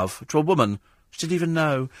name, love? To a woman. She didn't even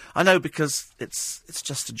know. I know, because it's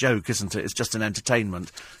just a joke, isn't it? It's just an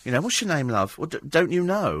entertainment. You know, what's your name, love? Well, don't you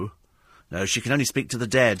know? No, she can only speak to the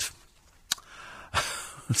dead.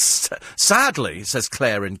 Sadly, says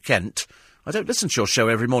Claire in Kent, I don't listen to your show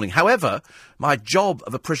every morning. However, my job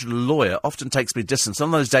of a prisoner lawyer often takes me distance.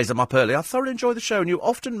 On those days I'm up early, I thoroughly enjoy the show, and you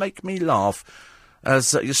often make me laugh,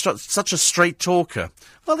 as you're such a straight talker.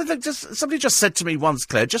 Well, somebody just said to me once,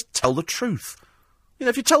 Claire, just tell the truth. You know,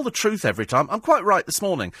 if you tell the truth every time... I'm quite right this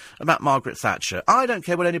morning about Margaret Thatcher. I don't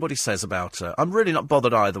care what anybody says about her. I'm really not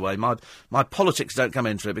bothered either way. My politics don't come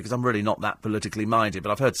into it because I'm really not that politically minded.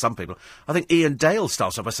 But I've heard some people... I think Ian Dale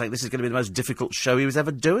starts off by saying this is going to be the most difficult show he was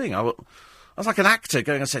ever doing. I was like an actor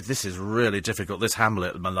going and said, this is really difficult, this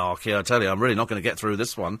Hamlet malarkey. I tell you, I'm really not going to get through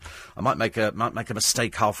this one. I might make a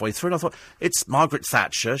mistake halfway through. And I thought, it's Margaret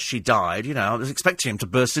Thatcher, she died, you know. I was expecting him to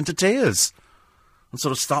burst into tears and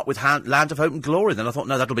sort of start with Land of Hope and Glory. Then I thought,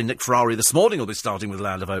 no, that'll be Nick Ferrari this morning will be starting with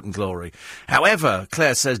Land of Hope and Glory. However,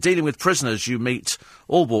 Claire says, dealing with prisoners, you meet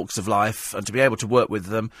all walks of life, and to be able to work with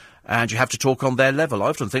them, and you have to talk on their level. I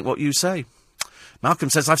often think what you say. Malcolm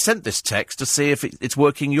says, I've sent this text to see if it's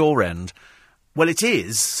working your end. Well, it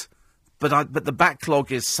is, but the backlog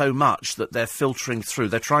is so much that they're filtering through.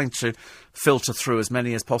 They're trying to filter through as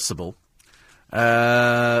many as possible.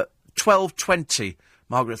 12:20,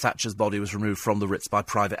 Margaret Thatcher's body was removed from the Ritz by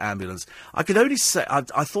private ambulance. I could only say,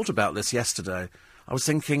 I thought about this yesterday. I was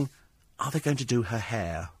thinking, are they going to do her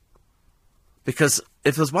hair? Because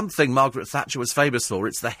if there's one thing Margaret Thatcher was famous for,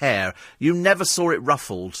 it's the hair. You never saw it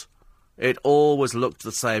ruffled. It always looked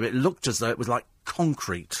the same. It looked as though it was like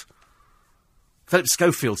concrete. Philip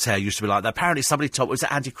Schofield's hair used to be like that. Apparently somebody told me, was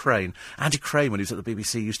it Andy Crane? Andy Crane, when he was at the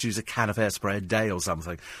BBC, used to use a can of hairspray a day or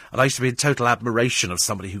something. And I used to be in total admiration of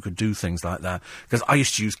somebody who could do things like that. Because I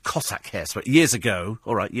used to use Cossack hairspray years ago.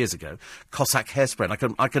 Cossack hairspray. And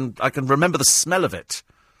I can remember the smell of it.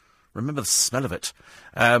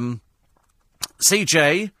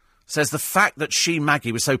 CJ says the fact that she,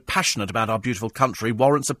 Maggie, was so passionate about our beautiful country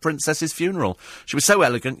warrants a princess's funeral. She was so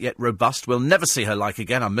elegant yet robust. We'll never see her like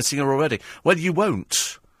again. I'm missing her already. Well, you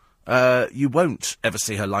won't. You won't ever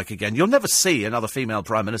see her like again. You'll never see another female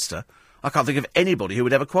Prime Minister. I can't think of anybody who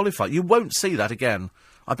would ever qualify. You won't see that again.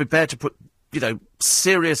 I'm prepared to put,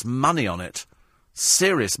 serious money on it.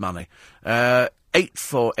 Serious money.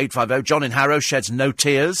 84850, John in Harrow sheds no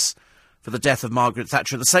tears for the death of Margaret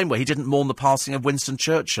Thatcher, the same way he didn't mourn the passing of Winston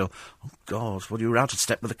Churchill. Oh, God, well, you were out of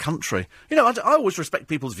step with the country. I always respect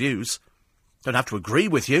people's views. Don't have to agree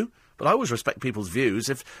with you, but I always respect people's views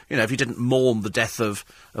if you didn't mourn the death of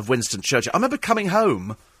Winston Churchill. I remember coming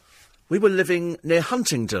home. We were living near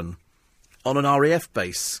Huntingdon on an RAF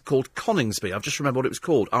base called Coningsby. I've just remembered what it was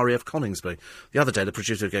called, RAF Coningsby. The other day, the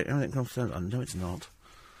producer would go, I know it's not.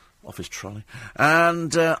 Off his trolley.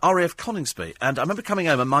 And RAF Coningsby. And I remember coming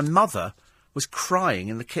home and my mother was crying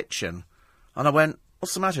in the kitchen. And I went,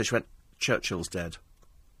 what's the matter? She went, Churchill's dead.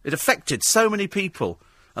 It affected so many people.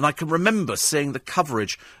 And I can remember seeing the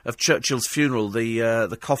coverage of Churchill's funeral,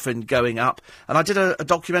 the coffin going up. And I did a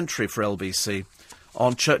documentary for LBC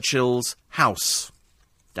on Churchill's house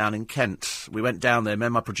down in Kent. We went down there, me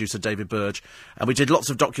and my producer David Burge, and we did lots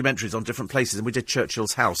of documentaries on different places, and we did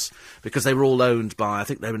Churchill's house, because they were all owned by, I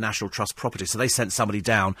think they were National Trust property, so they sent somebody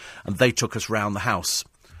down, and they took us round the house.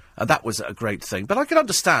 And that was a great thing. But I can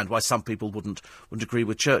understand why some people wouldn't agree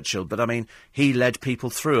with Churchill, but, he led people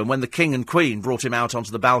through, and when the King and Queen brought him out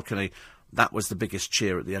onto the balcony, that was the biggest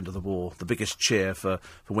cheer at the end of the war, the biggest cheer for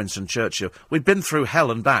Winston Churchill. We'd been through hell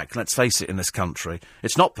and back, let's face it, in this country.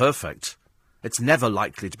 It's not perfect. It's never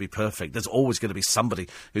likely to be perfect. There's always going to be somebody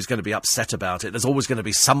who's going to be upset about it. There's always going to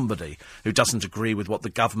be somebody who doesn't agree with what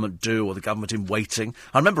the government do or the government in waiting.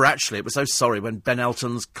 I remember, actually, it was so sorry when Ben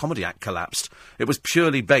Elton's Comedy Act collapsed. It was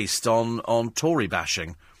purely based on Tory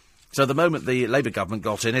bashing. So the moment the Labour government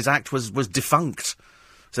got in, his act was defunct.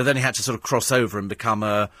 So then he had to sort of cross over and become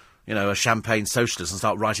a a champagne socialist and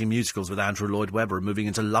start writing musicals with Andrew Lloyd Webber and moving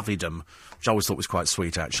into loveydom, which I always thought was quite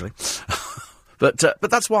sweet, actually. But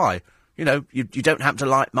that's why, you don't happen to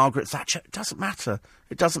like Margaret Thatcher. It doesn't matter.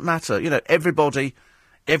 It doesn't matter. Everybody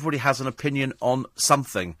has an opinion on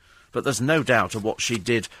something. But there's no doubt of what she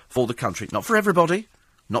did for the country. Not for everybody,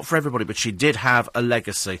 but she did have a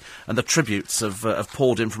legacy. And the tributes have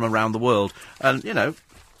poured in from around the world. And,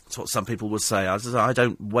 that's what some people would say. I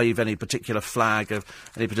don't wave any particular flag of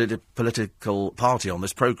any political party on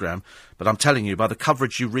this programme. But I'm telling you, by the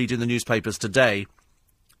coverage you read in the newspapers today,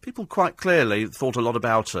 people quite clearly thought a lot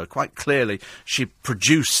about her. Quite clearly, she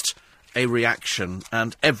produced a reaction,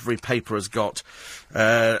 and every paper has got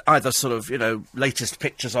either sort of, latest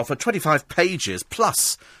pictures of her, 25 pages,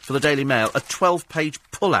 plus, for the Daily Mail, a 12-page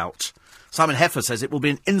pull-out. Simon Heffer says it will be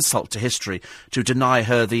an insult to history to deny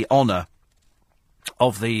her the honour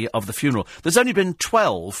of the funeral. There's only been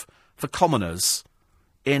 12 for commoners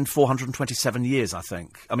in 427 years, I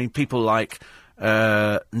think. I mean, people like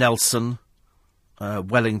Nelson,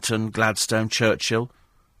 Wellington, Gladstone, Churchill.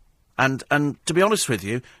 And to be honest with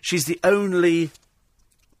you, she's the only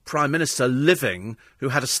Prime Minister living who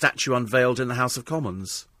had a statue unveiled in the House of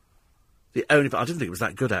Commons. I didn't think it was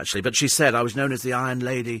that good, actually, but she said, I was known as the Iron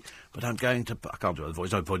Lady, but I'm going to... I can't do the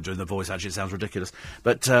voice, no point doing the voice, actually, it sounds ridiculous.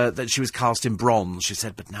 But that she was cast in bronze, she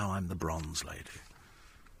said, but now I'm the Bronze Lady.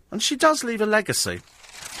 And she does leave a legacy.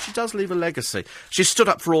 She stood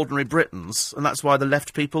up for ordinary Britons, and that's why the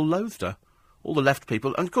left people loathed her. All the left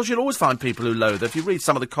people, and of course you'll always find people who loathe her. If you read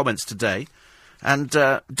some of the comments today, and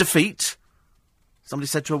defeat, somebody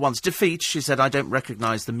said to her once, defeat, she said, I don't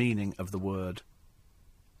recognise the meaning of the word.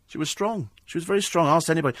 She was strong. She was very strong. Ask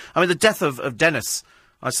anybody. I mean, the death of Dennis,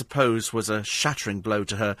 I suppose, was a shattering blow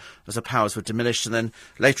to her as her powers were diminished, and then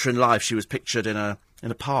later in life she was pictured in a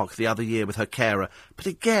park the other year with her carer. But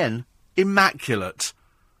again, immaculate.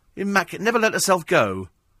 Never let herself go.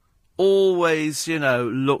 Always,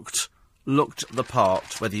 looked the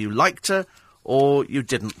part, whether you liked her or you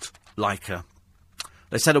didn't like her.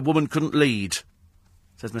 They said a woman couldn't lead,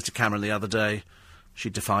 says Mr. Cameron the other day. She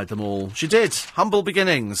defied them all. She did. Humble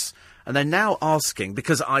beginnings. And they're now asking,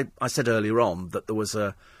 because I said earlier on that there was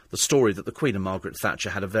the story that the Queen and Margaret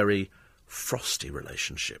Thatcher had a very frosty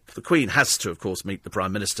relationship. The Queen has to, of course, meet the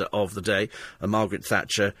Prime Minister of the day, and Margaret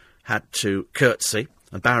Thatcher had to curtsy,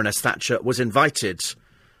 and Baroness Thatcher was invited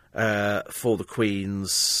for the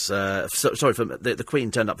Queen's... the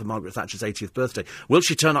Queen turned up for Margaret Thatcher's 80th birthday. Will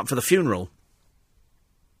she turn up for the funeral?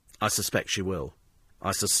 I suspect she will.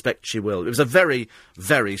 It was a very,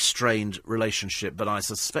 very strained relationship, but I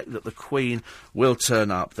suspect that the Queen will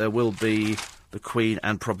turn up. There will be the Queen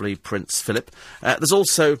and probably Prince Philip. There's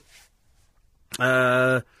also...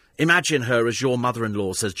 imagine her as your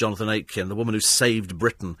mother-in-law, says Jonathan Aitken, the woman who saved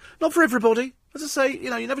Britain. Not for everybody. As I say,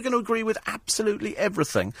 you're never going to agree with absolutely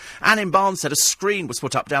everything. Anne in Barnes said a screen was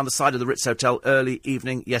put up down the side of the Ritz Hotel early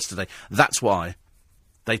evening yesterday. That's why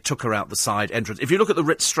they took her out the side entrance. If you look at the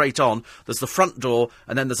Ritz straight on, there's the front door,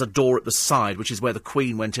 and then there's a door at the side, which is where the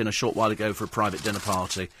Queen went in a short while ago for a private dinner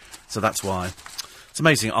party. So that's why. It's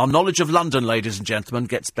amazing. Our knowledge of London, ladies and gentlemen,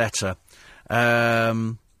 gets better.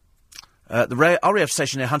 The RAF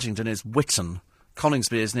station near Huntingdon is Whitton.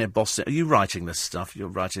 Coningsby is near Boston. Are you writing this stuff? You're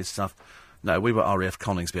writing stuff? No, we were RAF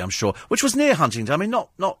Coningsby, I'm sure. Which was near Huntingdon. I mean, not...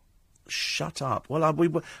 Shut up. Well, we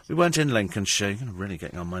weren't in Lincolnshire. You're really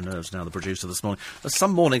getting on my nerves now, the producer this morning.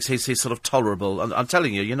 Some mornings he's sort of tolerable. I'm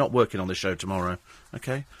telling you, you're not working on this show tomorrow,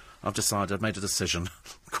 OK? I've decided, I've made a decision.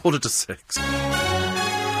 6:15.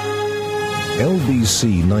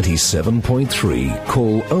 LBC 97.3.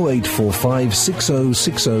 Call 0845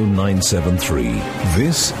 6060 973.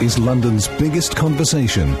 This is London's biggest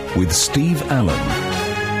conversation with Steve Allen.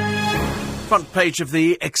 Front page of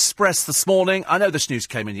the Express this morning. I know this news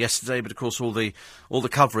came in yesterday, but of course all the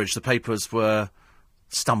coverage, the papers were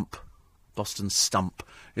Stump. Boston Stump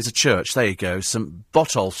is a church. There you go. St.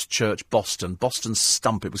 Botolph's Church, Boston. Boston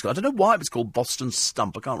Stump it was called. I don't know why it was called Boston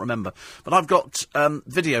Stump. I can't remember. But I've got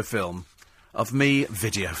video film of me.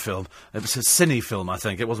 Video film. It was a cine film, I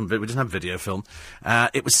think. It wasn't. We didn't have video film.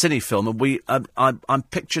 It was cine film, and I'm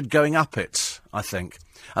pictured going up it, I think.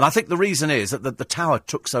 And I think the reason is that the tower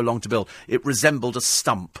took so long to build. It resembled a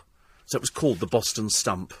stump. So it was called the Boston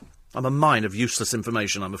Stump. I'm a mine of useless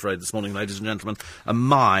information, I'm afraid, this morning, ladies and gentlemen. A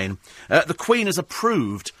mine. The Queen has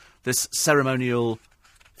approved this ceremonial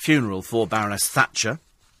funeral for Baroness Thatcher.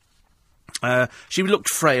 She looked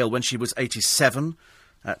frail when she was 87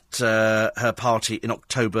 at her party in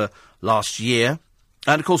October last year.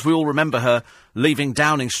 And, of course, we all remember her leaving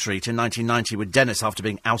Downing Street in 1990 with Dennis after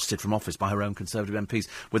being ousted from office by her own Conservative MPs,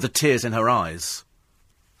 with the tears in her eyes.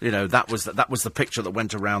 You know, that was the picture that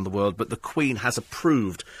went around the world. But the Queen has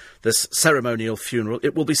approved this ceremonial funeral.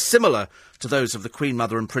 It will be similar to those of the Queen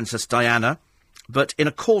Mother and Princess Diana, but in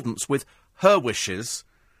accordance with her wishes,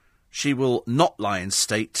 she will not lie in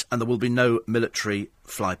state, and there will be no military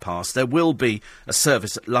flypast. There will be a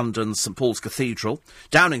service at London's St Paul's Cathedral.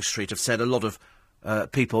 Downing Street have said a lot of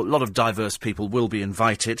diverse people will be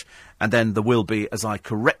invited, and then there will be, as I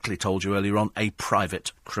correctly told you earlier on, a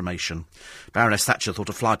private cremation. Baroness Thatcher thought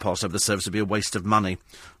a flypast over the service would be a waste of money,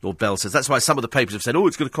 Lord Bell says. That's why some of the papers have said,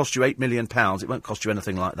 it's going to cost you £8 million. It won't cost you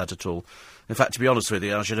anything like that at all. In fact, to be honest with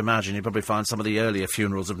you, I should imagine you'd probably find some of the earlier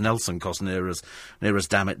funerals of Nelson cost near as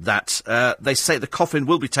damn it that. They say the coffin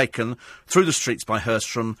will be taken through the streets by hearse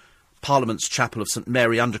from Parliament's Chapel of St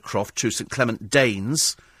Mary Undercroft to St Clement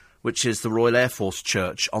Danes, which is the Royal Air Force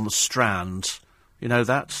Church on the Strand. You know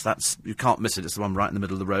that? You can't miss it. It's the one right in the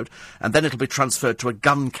middle of the road. And then it'll be transferred to a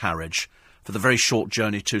gun carriage for the very short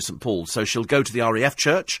journey to St Paul's. So she'll go to the RAF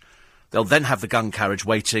Church. They'll then have the gun carriage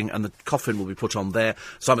waiting, and the coffin will be put on there.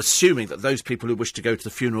 So I'm assuming that those people who wish to go to the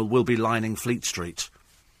funeral will be lining Fleet Street.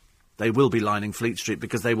 They will be lining Fleet Street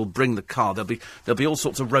because they will bring the car. There'll be all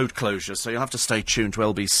sorts of road closures, so you'll have to stay tuned to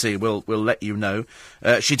LBC. We'll let you know.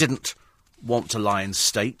 She didn't want to lie in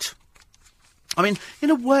state. I mean, in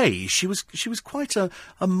a way, she was quite a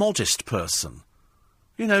modest person.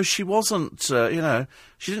 You know, she wasn't,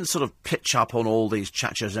 she didn't sort of pitch up on all these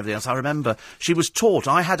chat shows and everything else. I remember she was taught.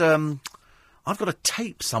 I've got a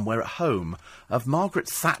tape somewhere at home of Margaret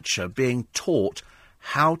Thatcher being taught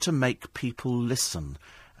how to make people listen.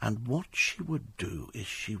 And what she would do is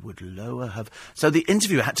she would lower her... So the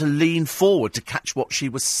interviewer had to lean forward to catch what she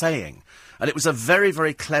was saying. And it was a very,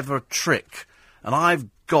 very clever trick. And I've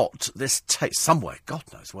got this tape somewhere, God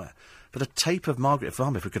knows where, but a tape of Margaret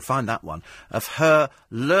Farmer, if we could find that one, of her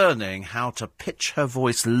learning how to pitch her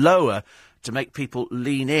voice lower to make people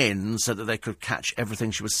lean in so that they could catch everything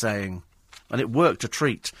she was saying. And it worked a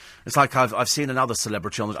treat. It's like I've seen another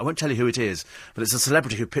celebrity on... I won't tell you who it is, but it's a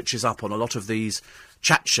celebrity who pitches up on a lot of these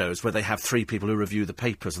chat shows where they have three people who review the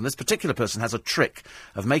papers. And this particular person has a trick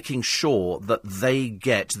of making sure that they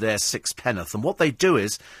get their sixpenneth. And what they do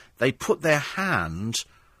is they put their hand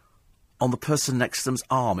on the person next to them's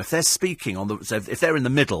arm. If they're speaking so if they're in the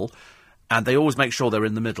middle, and they always make sure they're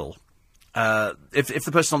in the middle, if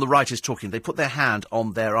the person on the right is talking, they put their hand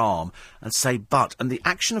on their arm and say, but, and the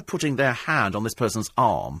action of putting their hand on this person's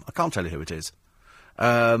arm, I can't tell you who it is,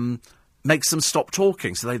 makes them stop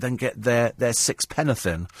talking, so they then get their sixpenneth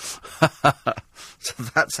in. So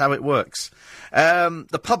that's how it works.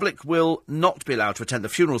 The public will not be allowed to attend the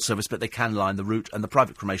funeral service, but they can line the route, and the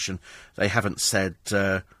private cremation, they haven't said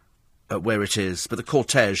where it is, but the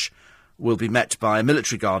cortege will be met by a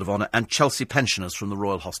military guard of honour and Chelsea pensioners from the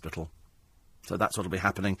Royal Hospital. So that's what will be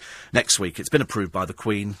happening next week. It's been approved by the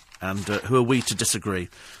Queen, and who are we to disagree?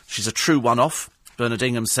 She's a true one-off. Bernard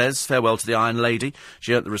Ingham says, farewell to the Iron Lady.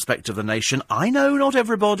 She earned the respect of the nation. I know not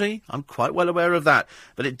everybody. I'm quite well aware of that.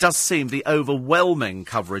 But it does seem the overwhelming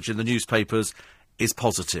coverage in the newspapers is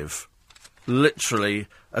positive. Literally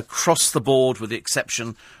across the board, with the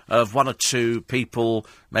exception of one or two people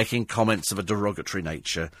making comments of a derogatory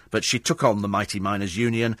nature. But she took on the Mighty Miners'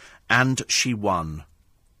 Union, and she won.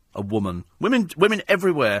 A woman. Women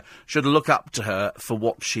everywhere should look up to her for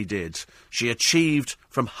what she did. She achieved,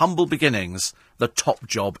 from humble beginnings, the top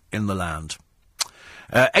job in the land.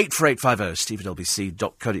 84850,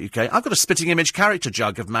 steve@lbc.co.uk. I've got a spitting image character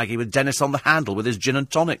jug of Maggie with Dennis on the handle with his gin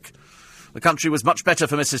and tonic. The country was much better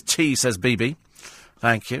for Mrs T, says BB.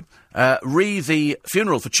 Thank you. The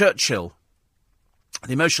funeral for Churchill.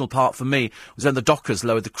 The emotional part for me was when the dockers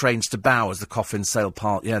lowered the cranes to bow as the coffin sailed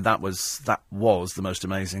past. Yeah, that was the most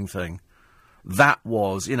amazing thing. That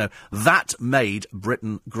was, that made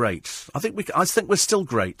Britain great. I think we're still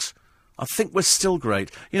great. I think we're still great.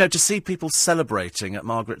 To see people celebrating at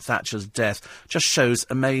Margaret Thatcher's death just shows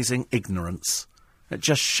amazing ignorance. It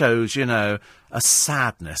just shows, a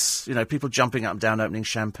sadness. People jumping up and down opening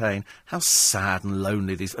champagne. How sad and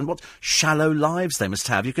lonely and what shallow lives they must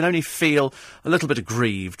have. You can only feel a little bit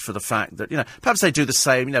aggrieved for the fact that, perhaps they do the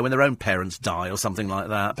same, when their own parents die or something like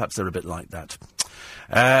that. Perhaps they're a bit like that.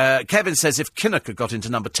 Kevin says, if Kinnock had got into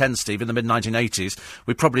number 10, Steve, in the mid-1980s,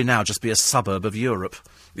 we'd probably now just be a suburb of Europe.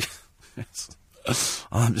 Yes.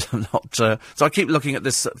 I'm not... So I keep looking at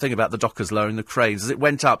this thing about the dockers lowering the cranes. As it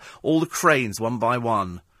went up, all the cranes, one by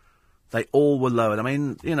one, they all were lowered. I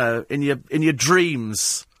mean, in your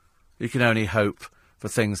dreams, you can only hope for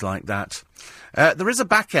things like that. There is a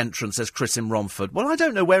back entrance, says Chris in Romford. Well, I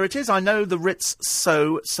don't know where it is. I know the Ritz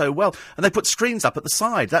so well. And they put screens up at the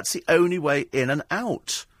side. That's the only way in and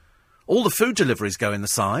out. All the food deliveries go in the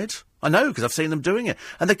side. I know, because I've seen them doing it.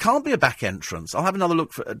 And there can't be a back entrance. I'll have another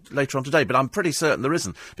look later on today, but I'm pretty certain there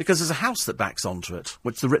isn't, because there's a house that backs onto it,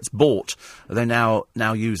 which the Ritz bought. They now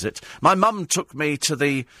use it. My mum took me to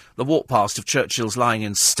the walk past of Churchill's lying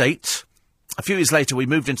in state. A few years later, we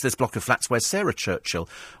moved into this block of flats where Sarah Churchill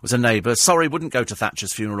was a neighbour. Sorry, wouldn't go to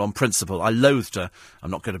Thatcher's funeral on principle. I loathed her.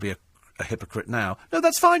 I'm not going to be a hypocrite now. No,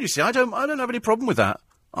 that's fine, you see. I don't have any problem with that.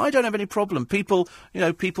 I don't have any problem. People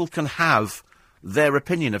can have their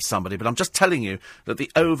opinion of somebody, but I'm just telling you that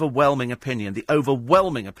the overwhelming opinion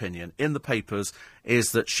in the papers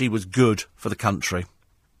is that she was good for the country.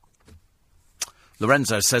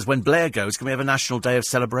 Lorenzo says, when Blair goes, can we have a national day of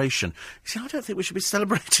celebration? You see, I don't think we should be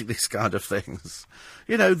celebrating these kind of things.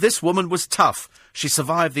 You know, this woman was tough. She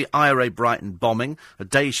survived the IRA Brighton bombing, a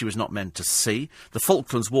day she was not meant to see. The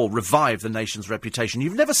Falklands War revived the nation's reputation.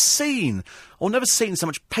 You've never seen so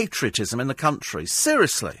much patriotism in the country.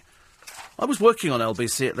 Seriously. I was working on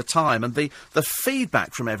LBC at the time, and the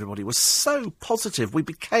feedback from everybody was so positive. We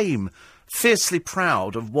became fiercely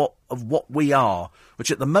proud of what we are, which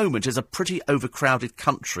at the moment is a pretty overcrowded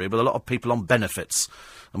country with a lot of people on benefits.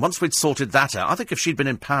 And once we'd sorted that out, I think if she'd been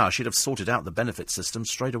in power, she'd have sorted out the benefit system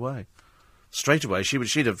straight away. Straight away,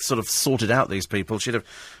 she'd have sort of sorted out these people. She'd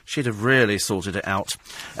have really sorted it out.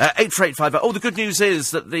 84850. Oh, the good news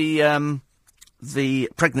is that the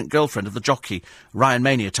pregnant girlfriend of the jockey, Ryan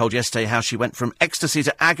Mania, told yesterday how she went from ecstasy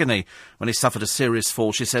to agony when he suffered a serious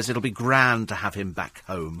fall. She says it'll be grand to have him back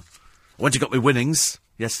home. I went and got my winnings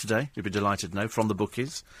yesterday, you'd be delighted to know, from the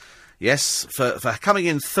bookies. Yes, for coming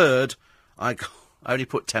in third, I only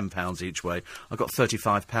put £10 each way. I got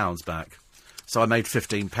 £35 back. So I made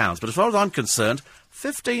 £15. But as far as I'm concerned,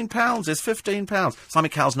 £15 is £15.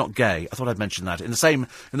 Simon Cowell's not gay. I thought I'd mention that. In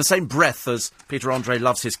the same breath as Peter Andre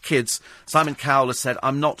loves his kids, Simon Cowell has said,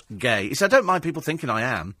 I'm not gay. He said, I don't mind people thinking I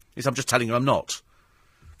am. He said, I'm just telling you I'm not.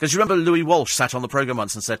 Because you remember Louis Walsh sat on the programme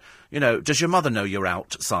once and said, you know, does your mother know you're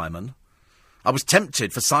out, Simon? I was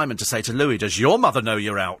tempted for Simon to say to Louis, does your mother know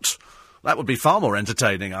you're out? That would be far more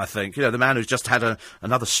entertaining, I think. You know, the man who's just had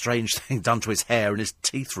another strange thing done to his hair and his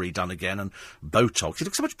teeth redone again and Botox. He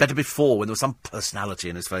looked so much better before when there was some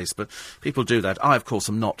personality in his face, but people do that. I, of course,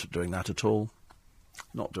 am not doing that at all.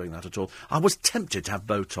 Not doing that at all. I was tempted to have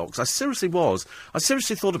Botox. I seriously was. I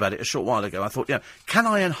seriously thought about it a short while ago. I thought, can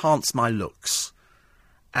I enhance my looks?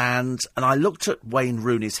 And I looked at Wayne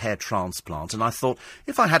Rooney's hair transplant, and I thought,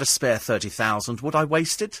 if I had a spare 30,000, would I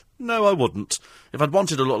waste it? No, I wouldn't. If I'd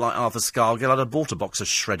wanted to look like Arthur Scargill, I'd have bought a box of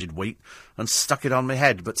shredded wheat and stuck it on my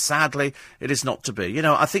head. But sadly, it is not to be. You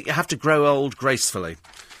know, I think you have to grow old gracefully.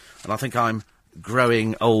 And I think I'm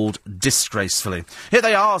growing old disgracefully. Here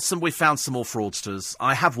they are. We found some more fraudsters.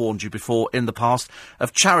 I have warned you before in the past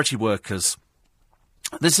of charity workers.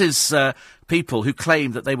 This is people who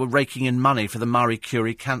claimed that they were raking in money for the Marie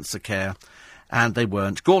Curie cancer care, and they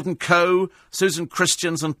weren't. Gordon Coe, Susan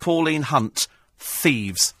Christians and Pauline Hunt,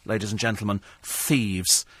 thieves, ladies and gentlemen,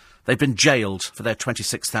 thieves. They've been jailed for their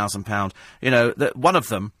 £26,000. You know, one of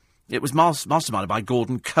them, it was masterminded by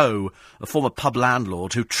Gordon Coe, a former pub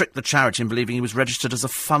landlord who tricked the charity in believing he was registered as a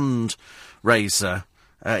fundraiser.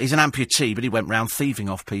 He's an amputee, but he went round thieving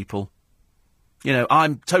off people. You know,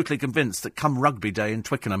 I'm totally convinced that come Rugby Day in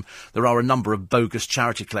Twickenham, there are a number of bogus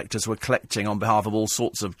charity collectors who are collecting on behalf of all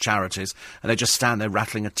sorts of charities, and they just stand there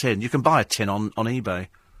rattling a tin. You can buy a tin on eBay,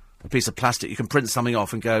 a piece of plastic. You can print something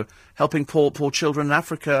off and go, helping poor children in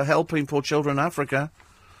Africa, helping poor children in Africa.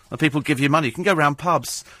 And people give you money. You can go round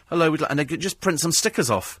pubs, hello, and they just print some stickers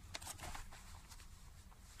off.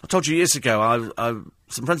 I told you years ago,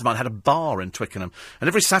 some friends of mine had a bar in Twickenham, and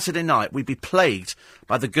every Saturday night we'd be plagued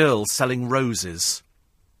by the girls selling roses.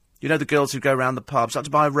 You know, the girls who go round the pubs, had to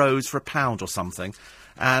buy a rose for £1 or something,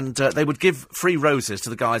 and they would give free roses to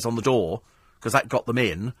the guys on the door, because that got them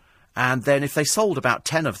in, and then if they sold about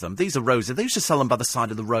 10 of them, these are roses, they used to sell them by the side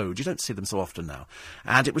of the road, you don't see them so often now,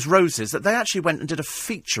 and it was roses that they actually went and did a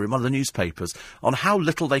feature in one of the newspapers on how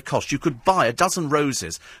little they cost. You could buy a dozen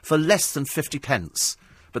roses for less than 50p.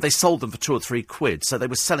 But they sold them for £2 or £3, so they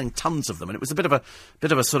were selling tons of them, and it was a bit of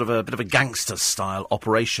a gangster style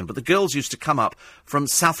operation. But the girls used to come up from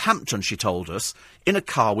Southampton, she told us, in a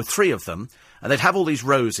car with 3 of them, and they'd have all these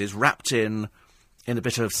roses wrapped in a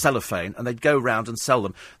bit of cellophane, and they'd go round and sell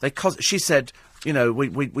them. She said, you know,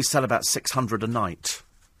 we sell about 600 a night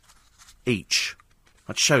each.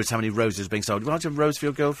 That shows how many roses are being sold. You want to have a rose for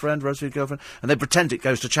your girlfriend, rose for your girlfriend? And they pretend it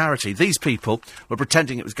goes to charity. These people were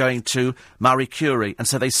pretending it was going to Marie Curie, and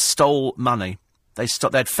so they stole money. They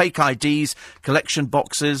had fake IDs, collection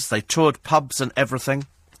boxes, they toured pubs and everything.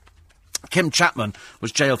 Kim Chapman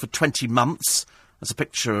was jailed for 20 months. There's a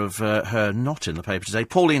picture of her not in the paper today.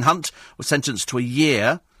 Pauline Hunt was sentenced to a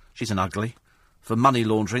year She's an ugly. For money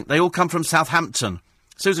laundering. They all come from Southampton.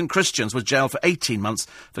 Susan Christians was jailed for 18 months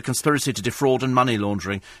for conspiracy to defraud and money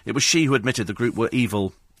laundering. It was she who admitted the group were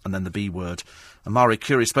evil. And then the B word. A Marie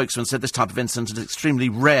Curie spokesman said this type of incident is extremely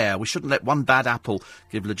rare. We shouldn't let one bad apple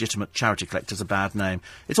give legitimate charity collectors a bad name.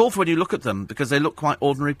 It's awful when you look at them, because they look quite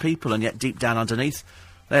ordinary people, and yet deep down underneath,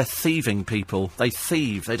 they're thieving people. They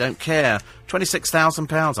thieve. They don't care.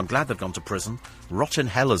 £26,000. I'm glad they've gone to prison. Rot in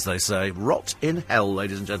hell, as they say. Rot in hell,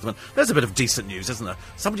 ladies and gentlemen. There's a bit of decent news, isn't there?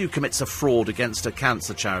 Somebody who commits a fraud against a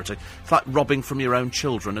cancer charity. It's like robbing from your own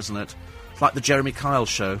children, isn't it? It's like the Jeremy Kyle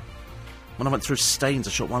show. When I went through Staines a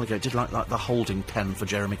short while ago, it did like the holding pen for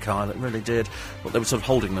Jeremy Kyle. It really did. But they were sort of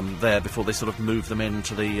holding them there before they sort of moved them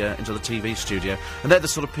into the TV studio. And they're the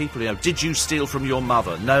sort of people, did you steal from your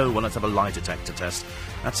mother? No, well, let's have a lie detector test.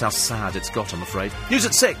 That's how sad it's got, I'm afraid. News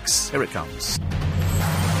at 6. Here it comes.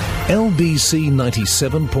 LBC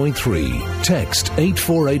 97.3. Text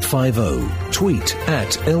 84850. Tweet at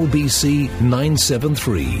LBC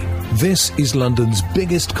 973. This is London's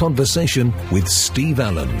biggest conversation with Steve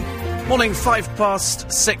Allen. Morning,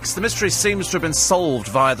 6:05. The mystery seems to have been solved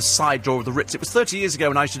via the side door of the Ritz. It was 30 years ago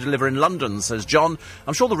when I used to deliver in London, says John.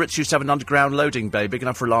 I'm sure the Ritz used to have an underground loading bay big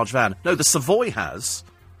enough for a large van. No, the Savoy has.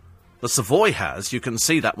 The Savoy has. You can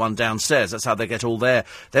see that one downstairs. That's how they get all their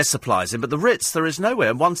supplies in. But the Ritz, there is nowhere.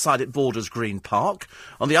 On one side it borders Green Park.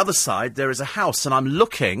 On the other side there is a house, and I'm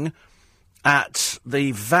looking at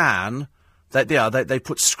the van. They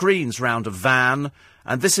put screens round a van.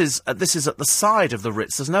 And this is at the side of the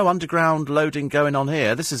Ritz. There's no underground loading going on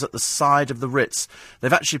here. This is at the side of the Ritz.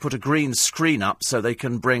 They've actually put a green screen up so they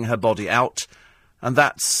can bring her body out. And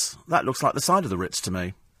that looks like the side of the Ritz to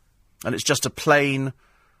me. And it's just a plain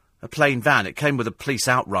van. It came with a police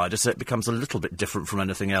outrider, so it becomes a little bit different from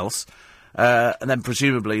anything else. And then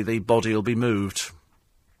presumably the body will be moved.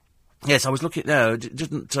 Yes, I was looking. No, it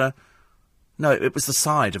didn't. No, it was the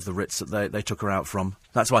side of the Ritz that they took her out from.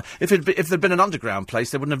 That's why. If there'd been an underground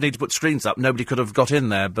place, they wouldn't have needed to put screens up. Nobody could have got in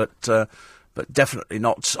there, but definitely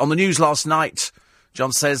not. On the news last night,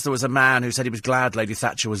 John says there was a man who said he was glad Lady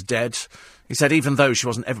Thatcher was dead. He said even though she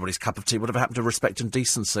wasn't everybody's cup of tea, whatever happened to respect and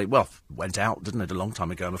decency? Well, went out, didn't it, a long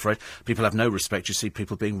time ago, I'm afraid. People have no respect. You see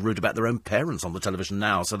people being rude about their own parents on the television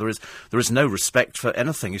now, so there is no respect for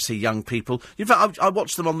anything. You see young people... In fact, I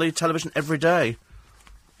watch them on the television every day.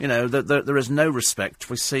 There is no respect.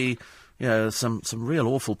 We see, some real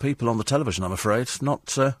awful people on the television, I'm afraid.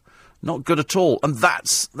 Not good at all. And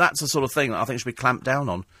that's the sort of thing that I think should be clamped down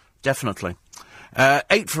on. Definitely.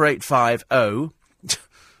 84850.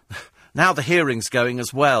 Now the hearing's going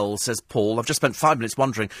as well, says Paul. I've just spent 5 minutes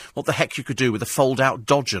wondering what the heck you could do with a fold-out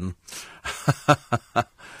Dodgen.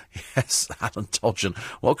 Yes, Alan Dodgen.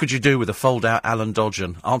 What could you do with a fold-out Alan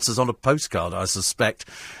Dodgen? Answers on a postcard, I suspect.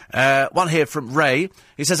 One here from Ray.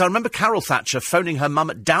 He says, I remember Carol Thatcher phoning her mum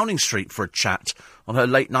at Downing Street for a chat on her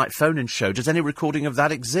late-night phone-in show. Does any recording of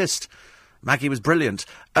that exist? Maggie was brilliant.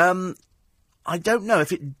 I don't know.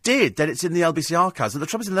 If it did, then it's in the LBC archives. And the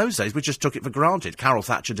trouble is, in those days, we just took it for granted. Carol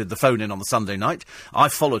Thatcher did the phone-in on the Sunday night. I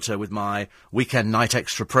followed her with my Weekend Night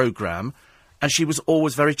Extra programme, and she was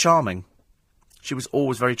always very charming. She was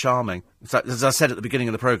always very charming. As I said at the beginning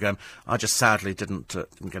of the programme, I just sadly didn't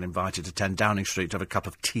get invited to 10 Downing Street to have a cup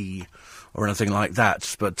of tea or anything like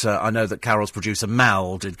that. But I know that Carol's producer,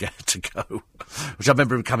 Mal, did get to go, which I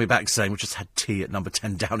remember him coming back saying, we just had tea at number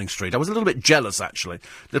 10 Downing Street. I was a little bit jealous, actually.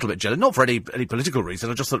 A little bit jealous. Not for any political reason.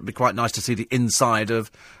 I just thought it would be quite nice to see the inside of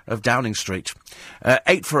Downing Street.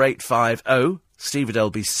 84850,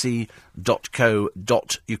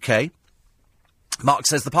 steve@lbc.co.uk. Mark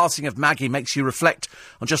says the passing of Maggie makes you reflect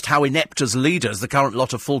on just how inept as leaders the current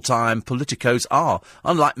lot of full-time politicos are.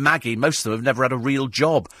 Unlike Maggie, most of them have never had a real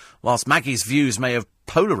job. Whilst Maggie's views may have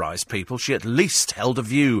polarised people, she at least held a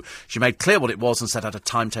view. She made clear what it was and set out a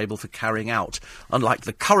timetable for carrying out. Unlike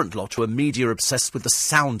the current lot who are media-obsessed with the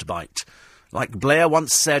soundbite. Like Blair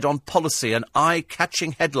once said on policy, an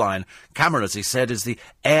eye-catching headline. Cameron, as he said, is the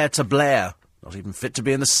heir to Blair. Not even fit to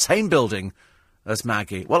be in the same building as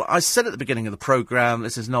Maggie. Well, I said at the beginning of the programme,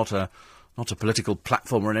 this is not a political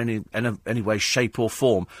platform or in any way, shape or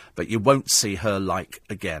form, but you won't see her like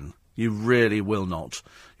again. You really will not.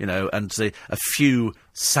 And a few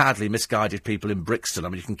sadly misguided people in Brixton, I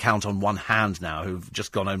mean, you can count on one hand now who've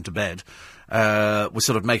just gone home to bed, were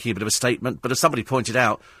sort of making a bit of a statement, but as somebody pointed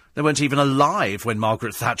out, they weren't even alive when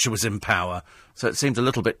Margaret Thatcher was in power. So it seemed a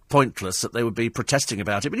little bit pointless that they would be protesting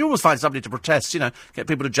about it. But you always find somebody to protest, get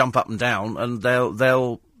people to jump up and down, and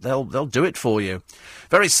they'll they'll do it for you.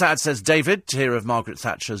 Very sad, says David, to hear of Margaret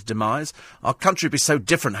Thatcher's demise. Our country would be so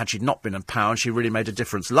different had she not been in power, and she really made a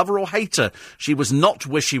difference. Love her or hate her, she was not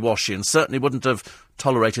wishy-washy and certainly wouldn't have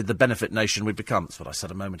tolerated the benefit nation we'd become. That's what I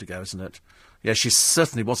said a moment ago, isn't it? Yeah, she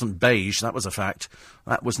certainly wasn't beige. That was a fact.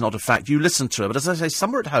 That was not a fact. You listened to her. But as I say,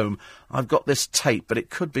 somewhere at home, I've got this tape, but it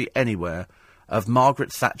could be anywhere, of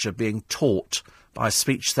Margaret Thatcher being taught by a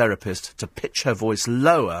speech therapist to pitch her voice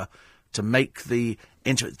lower to make the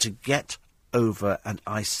to get over, and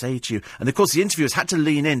I say to you. And, of course, the interviewers had to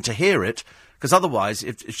lean in to hear it, because otherwise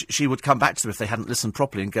if she would come back to them if they hadn't listened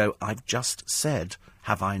properly and go, I've just said,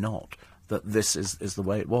 have I not, that this is the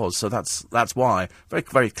way it was. So that's why. Very,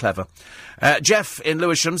 very clever. Jeff in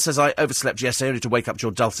Lewisham says, I overslept yesterday only to wake up to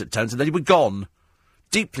your dulcet tones, and then you were gone.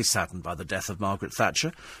 Deeply saddened by the death of Margaret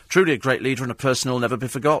Thatcher. Truly a great leader and a person who'll never be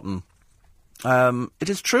forgotten. It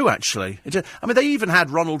is true, actually. I mean, they even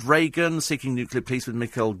had Ronald Reagan seeking nuclear peace with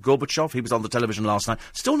Mikhail Gorbachev. He was on the television last night.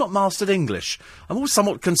 Still not mastered English. I'm always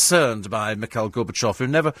somewhat concerned by Mikhail Gorbachev,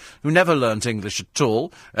 who never learnt English at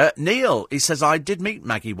all. Neil, he says, I did meet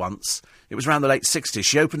Maggie once. It was around the late 60s.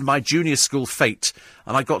 She opened my junior school fete,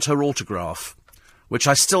 and I got her autograph, which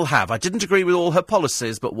I still have. I didn't agree with all her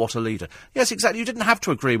policies, but what a leader. Yes, exactly. You didn't have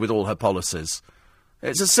to agree with all her policies.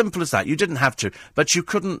 It's as simple as that. You didn't have to, but you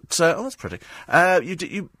couldn't. Oh, that's pretty.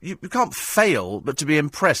 You can't fail but to be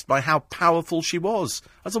impressed by how powerful she was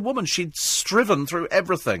as a woman. She'd striven through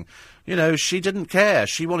everything. You know, she didn't care.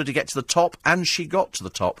 She wanted to get to the top, and she got to the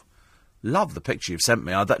top. Love the picture you've sent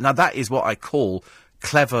me. Now that is what I call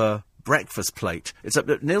clever breakfast plate.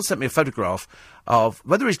 Neil sent me a photograph of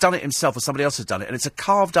whether he's done it himself or somebody else has done it, and it's a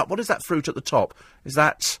carved up. What is that fruit at the top? Is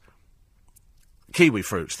that kiwi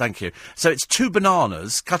fruit? Thank you. So it's two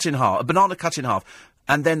bananas cut in half, a banana cut in half,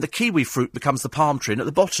 and then the kiwi fruit becomes the palm tree, and at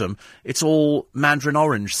the bottom it's all mandarin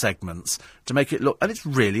orange segments to make it look, and it's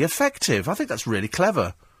really effective. I think that's really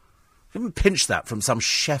clever. You haven't pinched that from some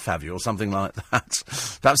chef, have you, or something like that?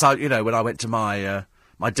 Perhaps when I went to my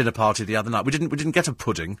my dinner party the other night, we didn't get a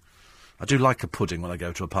pudding. I do like a pudding when I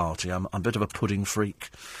go to a party. I'm a bit of a pudding freak.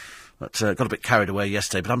 But got a bit carried away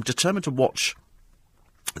yesterday, but I'm determined to watch.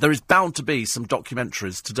 There is bound to be some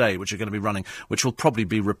documentaries today which are going to be running, which will probably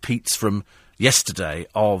be repeats from yesterday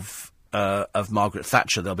of Margaret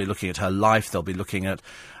Thatcher. They'll be looking at her life. They'll be looking at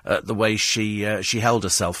the way she held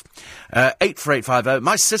herself. 84850.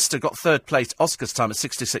 My sister got third place Oscars time at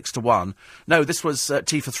 66-1. No, this was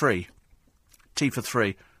T for 3. T for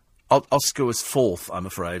 3. Oscar was fourth, I'm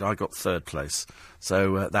afraid. I got third place.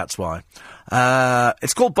 So that's why.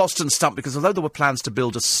 It's called Boston Stump because although there were plans to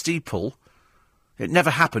build a steeple, it never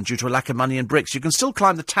happened due to a lack of money and bricks. You can still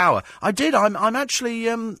climb the tower. I did. I'm actually.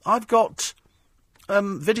 I've got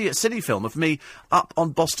cine film of me up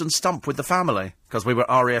on Boston Stump with the family because we were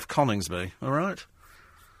RAF Coningsby. All right.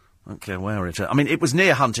 I don't care where it is. I mean, it was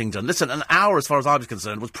near Huntingdon. Listen, an hour, as far as I was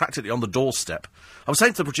concerned, was practically on the doorstep. I was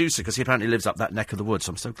saying to the producer, because he apparently lives up that neck of the woods,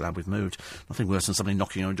 so I'm so glad we've moved. Nothing worse than somebody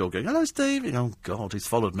knocking on your door going, hello, Steve. Oh, God, he's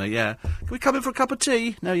followed me, yeah. Can we come in for a cup of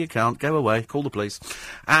tea? No, you can't. Go away. Call the police.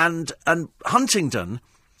 And Huntingdon,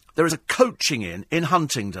 there is a coaching inn in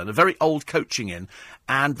Huntingdon, a very old coaching inn,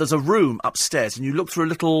 and there's a room upstairs, and you look through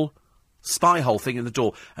a little spy hole thing in the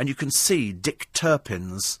door, and you can see Dick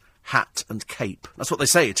Turpin's hat and cape. That's what they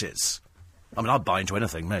say it is. I mean, I'd buy into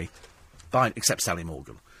anything, me. Except Sally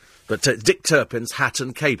Morgan. But Dick Turpin's hat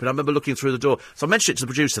and cape. And I remember looking through the door. So I mentioned it to the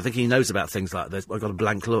producer, thinking he knows about things like this. I got a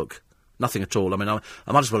blank look. Nothing at all. I mean, I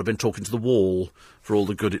might as well have been talking to the wall for all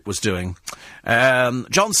the good it was doing.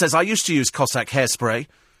 John says, I used to use Cossack hairspray.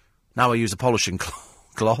 Now I use a polishing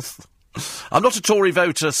cloth. I'm not a Tory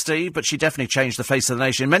voter, Steve, but she definitely changed the face of the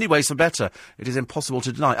nation in many ways for better. It is impossible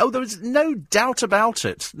to deny. Oh, there is no doubt about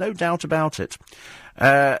it. No doubt about it.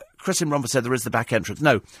 Chris in Romford said there is the back entrance.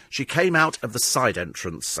 No, she came out of the side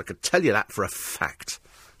entrance. I could tell you that for a fact.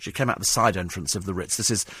 She came out of the side entrance of the Ritz.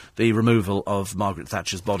 This is the removal of Margaret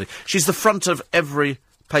Thatcher's body. She's the front of every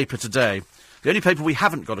paper today. The only paper we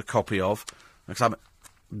haven't got a copy of, because I'm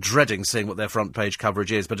dreading seeing what their front page coverage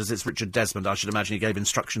is, but as it's Richard Desmond, I should imagine he gave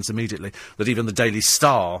instructions immediately that even the Daily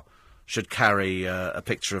Star should carry a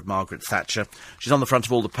picture of Margaret Thatcher. She's on the front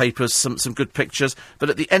of all the papers, some good pictures, but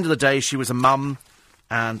at the end of the day, she was a mum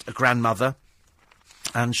and a grandmother,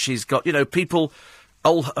 and she's got, people,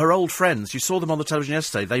 her old friends, you saw them on the television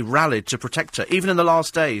yesterday, they rallied to protect her. Even in the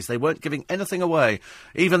last days, they weren't giving anything away.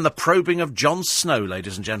 Even the probing of Jon Snow,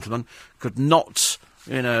 ladies and gentlemen, could not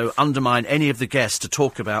undermine any of the guests to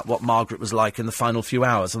talk about what Margaret was like in the final few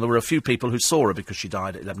hours. And there were a few people who saw her because she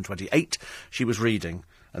died at 11:28. She was reading,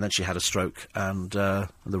 and then she had a stroke, and the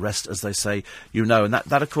rest, as they say, and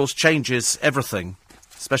that of course, changes everything.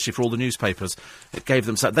 especially for all the newspapers. It gave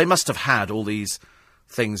them... They must have had all these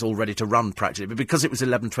things all ready to run, practically. But because it was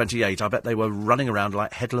 11:28, I bet they were running around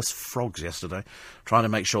like headless frogs yesterday, trying to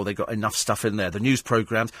make sure they got enough stuff in there. The news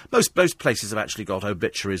programmes... Most places have actually got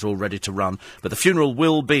obituaries all ready to run. But the funeral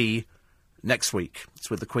will be next week. It's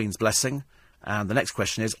with the Queen's blessing. And the next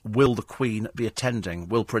question is, will the Queen be attending?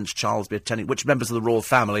 Will Prince Charles be attending? Which members of the royal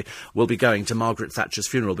family will be going to Margaret Thatcher's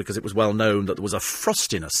funeral? Because it was well known that there was a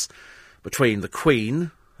frostiness between the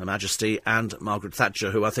Queen, Her Majesty, and Margaret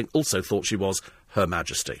Thatcher, who I think also thought she was Her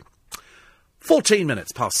Majesty. 14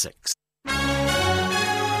 minutes past 6.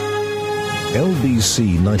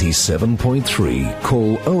 LBC 97.3.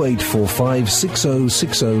 Call 0845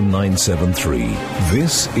 6060 973.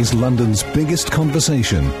 This is London's biggest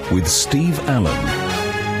conversation with Steve Allen.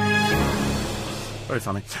 Very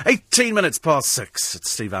funny. 18 minutes past 6.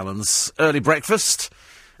 It's Steve Allen's early breakfast.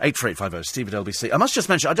 84850 Steve at LBC. I must just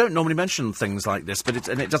mention, I don't normally mention things like this, but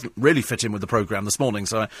it doesn't really fit in with the programme this morning,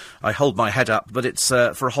 so I hold my head up. But it's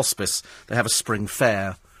for a hospice. They have a spring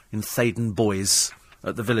fair in Thaden Boys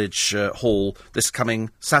at the village hall this coming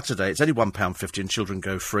Saturday. It's only £1.50 and children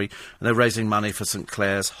go free. And they're raising money for St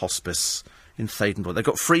Clair's Hospice in Thaden Boys. They've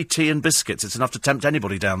got free tea and biscuits. It's enough to tempt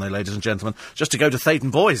anybody down there, ladies and gentlemen, just to go to Thaden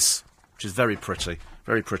Boys, which is very pretty.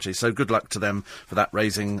 Very pretty. So good luck to them for that,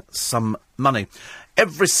 raising some money.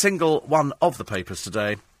 Every single one of the papers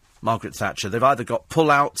today, Margaret Thatcher, they've either got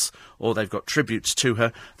pull-outs or they've got tributes to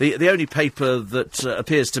her. The only paper that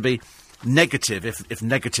appears to be negative, if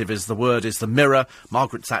negative is the word, is the Mirror.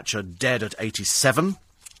 Margaret Thatcher dead at 87.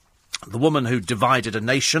 The woman who divided a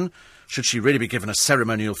nation. Should she really be given a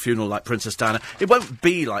ceremonial funeral like Princess Diana? It won't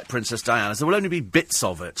be like Princess Diana's. There will only be bits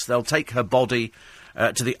of it. They'll take her body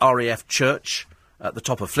to the RAF church at the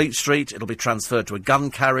top of Fleet Street. It'll be transferred to a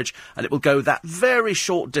gun carriage, and it will go that very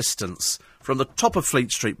short distance from the top of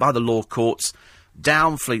Fleet Street by the law courts,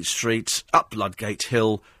 down Fleet Street, up Ludgate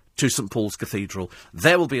Hill, to St Paul's Cathedral.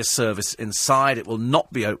 There will be a service inside. It will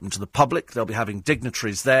not be open to the public. They'll be having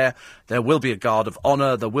dignitaries there. There will be a guard of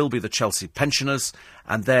honour. There will be the Chelsea pensioners.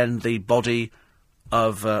 And then the body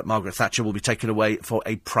of Margaret Thatcher will be taken away for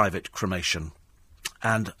a private cremation.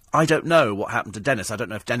 And I don't know what happened to Dennis. I don't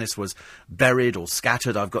know if Dennis was buried or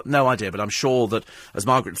scattered. I've got no idea. But I'm sure that as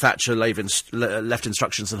Margaret Thatcher left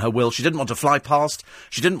instructions in her will, she didn't want to fly past.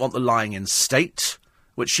 She didn't want the lying in state,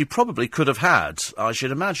 which she probably could have had. I should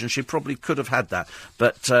imagine she probably could have had that.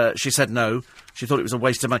 But she said no. She thought it was a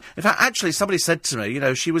waste of money. In fact, actually, somebody said to me, you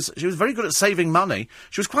know, she was very good at saving money.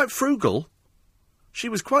 She was quite frugal. She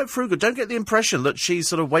was quite frugal. Don't get the impression that she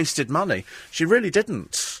sort of wasted money. She really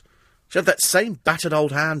didn't. She had that same battered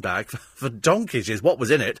old handbag for donkeys. Is what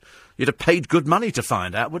was in it. You'd have paid good money to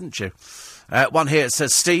find out, wouldn't you? One here, it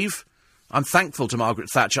says, Steve, I'm thankful to Margaret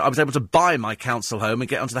Thatcher. I was able to buy my council home and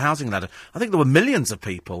get onto the housing ladder. I think there were millions of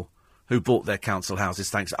people who bought their council houses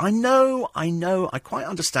thanks. I know. I quite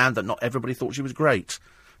understand that not everybody thought she was great.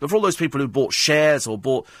 But for all those people who bought shares or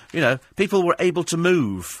bought, you know, people were able to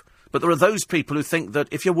move. But there are those people who think that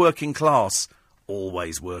if you're working class,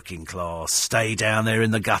 always working class, stay down there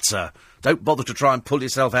in the gutter. Don't bother to try and pull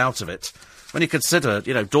yourself out of it. When you consider,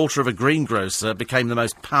 you know, daughter of a greengrocer became the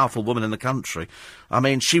most powerful woman in the country. I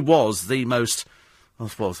mean, she was the most,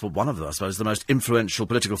 well, one of them, I suppose, the most influential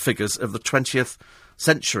political figures of the 20th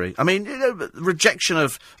century. I mean, you know, rejection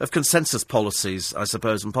of consensus policies, I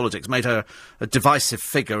suppose, in politics made her a divisive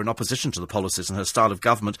figure in opposition to the policies, and her style of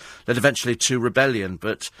government led eventually to rebellion.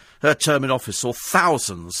 But her term in office saw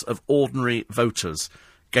thousands of ordinary voters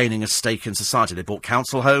gaining a stake in society. They bought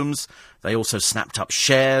council homes. They also snapped up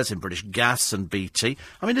shares in British Gas and BT.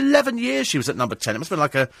 I mean, 11 years she was at number 10. It must have been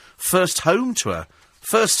like a first home to her.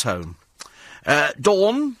 First home.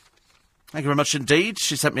 Dawn, thank you very much indeed.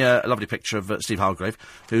 She sent me a lovely picture of Steve Hargrave,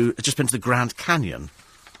 who had just been to the Grand Canyon,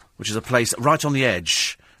 which is a place right on the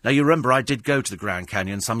edge. Now, you remember I did go to the Grand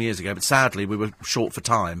Canyon some years ago, but sadly we were short for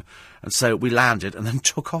time, and so we landed and then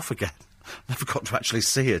took off again. Never got to actually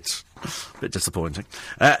see it. A bit disappointing.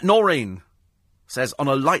 Noreen says, on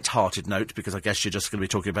a light-hearted note, because I guess you're just going to be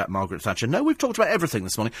talking about Margaret Thatcher. No, we've talked about everything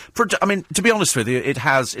this morning. I mean, to be honest with you, it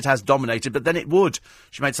has dominated, but then it would.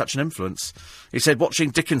 She made such an influence. He said,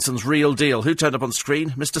 watching Dickinson's Real Deal. Who turned up on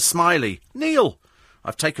screen? Mr. Smiley. Neil.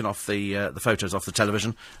 I've taken off the photos off the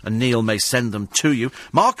television, and Neil may send them to you.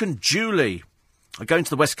 Mark and Julie are going to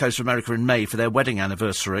the West Coast of America in May for their wedding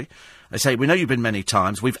anniversary. They say, we know you've been many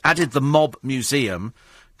times. We've added the Mob Museum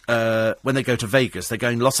when they go to Vegas. They're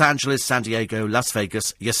going Los Angeles, San Diego, Las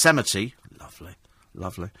Vegas, Yosemite. Lovely,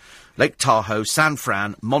 lovely. Lake Tahoe, San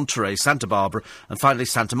Fran, Monterey, Santa Barbara, and finally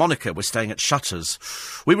Santa Monica. We're staying at Shutters.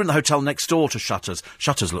 We were in the hotel next door to Shutters.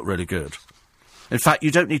 Shutters look really good. In fact,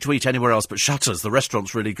 you don't need to eat anywhere else but Shutters. The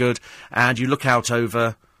restaurant's really good, and you look out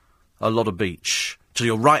over a lot of beach. To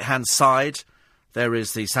your right-hand side, there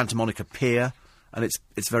is the Santa Monica Pier, and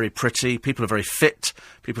it's very pretty. People are very fit.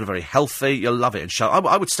 People are very healthy. You'll love it.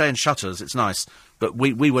 I would stay in Shutters. It's nice. But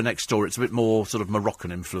we were next door. It's a bit more sort of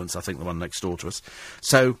Moroccan influence, I think, the one next door to us.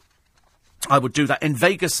 So I would do that. In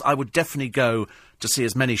Vegas, I would definitely go to see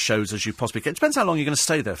as many shows as you possibly can. It depends how long you're going to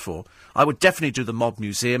stay there for. I would definitely do the Mob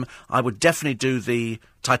Museum. I would definitely do the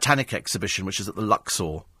Titanic exhibition, which is at the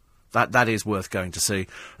Luxor. That is worth going to see.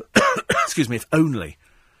 Excuse me, if only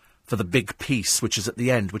for the big piece, which is at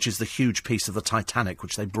the end, which is the huge piece of the Titanic,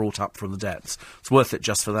 which they brought up from the depths. It's worth it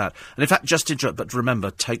just for that. And in fact, but remember,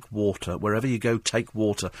 take water. Wherever you go, take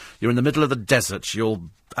water. You're in the middle of the desert. You'll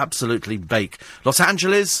absolutely bake. Los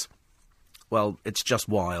Angeles, well, it's just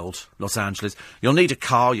wild, Los Angeles. You'll need a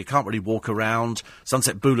car. You can't really walk around.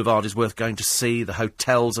 Sunset Boulevard is worth going to see. The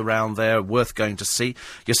hotels around there are worth going to see.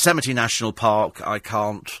 Yosemite National Park, I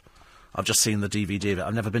can't. I've just seen the DVD of it.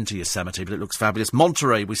 I've never been to Yosemite, but it looks fabulous.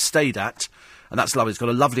 Monterey, we stayed at, and that's lovely. It's got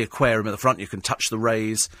a lovely aquarium at the front. You can touch the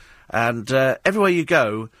rays. And everywhere you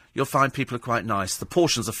go, you'll find people are quite nice. The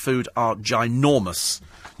portions of food are ginormous.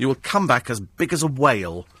 You will come back as big as a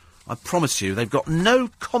whale. I promise you, they've got no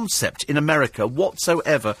concept in America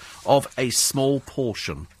whatsoever of a small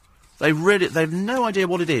portion. They've no idea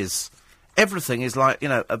what it is. Everything is like,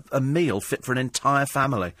 a meal fit for an entire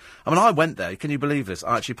family. I mean, I went there. Can you believe this?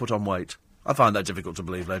 I actually put on weight. I find that difficult to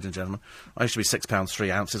believe, ladies and gentlemen. I used to be 6 pounds 3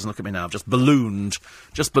 ounces, and look at me now. I've just ballooned.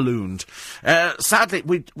 Sadly,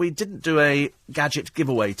 we didn't do a gadget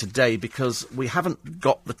giveaway today because we haven't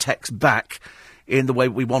got the text back in the way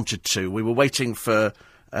we wanted to. We were waiting for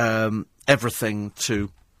everything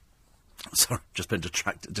to... Sorry, just been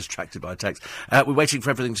distracted by a text. We're waiting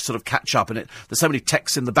for everything to sort of catch up, and there's so many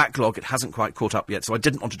texts in the backlog, it hasn't quite caught up yet, so I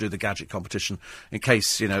didn't want to do the gadget competition in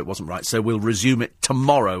case, it wasn't right. So we'll resume it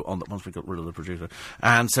tomorrow once we got rid of the producer.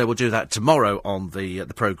 And so we'll do that tomorrow on the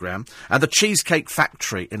programme. And the Cheesecake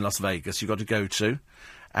Factory in Las Vegas you've got to go to.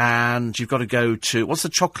 And you've got to go to... What's the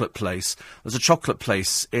chocolate place? There's a chocolate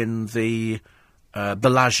place in the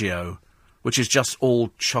Bellagio, which is just all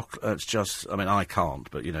chocolate. It's just, I mean, I can't,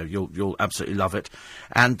 but, you'll absolutely love it.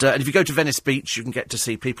 And if you go to Venice Beach, you can get to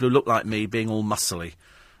see people who look like me being all muscly.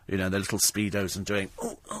 Their little Speedos and doing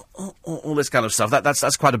all this kind of stuff.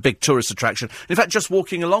 That's quite a big tourist attraction. In fact, just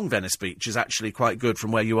walking along Venice Beach is actually quite good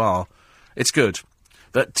from where you are. It's good.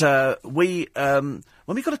 But when we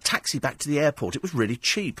got a taxi back to the airport, it was really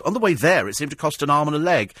cheap. On the way there, it seemed to cost an arm and a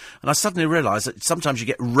leg. And I suddenly realised that sometimes you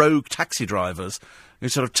get rogue taxi drivers who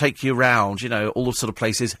sort of take you around, all the sort of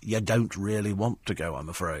places you don't really want to go, I'm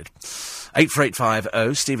afraid.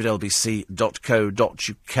 84850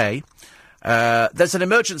 steve@lbc.co.uk. There's an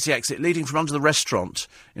emergency exit leading from under the restaurant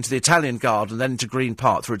into the Italian Garden, then into Green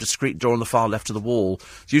Park through a discreet door on the far left of the wall.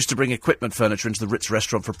 It's used to bring equipment furniture into the Ritz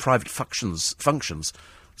restaurant for private functions,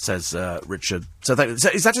 says Richard. So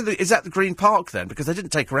is that the Green Park then? Because they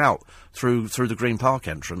didn't take her out through the Green Park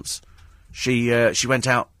entrance. She went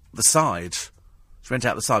out the side. She went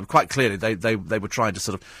out the side. Quite clearly, they were trying to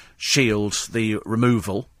sort of shield the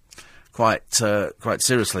removal. Quite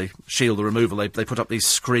seriously, shield the removal. They put up these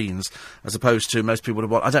screens, as opposed to most people would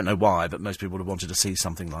have wanted... I don't know why, but most people would have wanted to see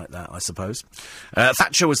something like that, I suppose.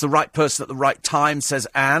 Thatcher was the right person at the right time, says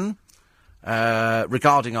Anne.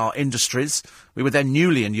 Regarding our industries, we were then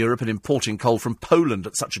newly in Europe and importing coal from Poland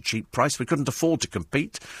at such a cheap price we couldn't afford to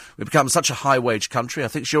compete. We've become such a high-wage country. I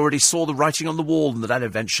think she already saw the writing on the wall and that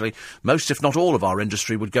eventually most, if not all, of our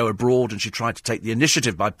industry would go abroad, and she tried to take the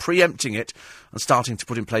initiative by preempting it and starting to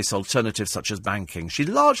put in place alternatives such as banking. She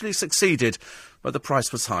largely succeeded, but the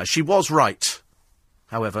price was high. She was right,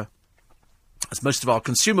 however, as most of our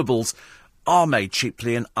consumables are made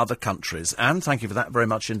cheaply in other countries. And thank you for that very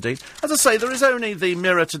much indeed. As I say, there is only the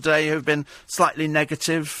Mirror today who've been slightly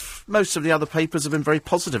negative. Most of the other papers have been very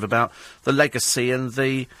positive about the legacy and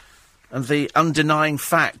the undenying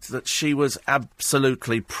fact that she was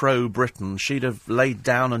absolutely pro-Britain. She'd have laid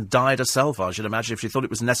down and died herself, I should imagine, if she thought it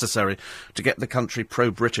was necessary to get the country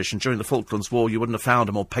pro-British. And during the Falklands War, you wouldn't have found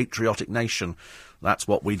a more patriotic nation. That's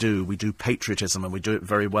what we do. We do patriotism, and we do it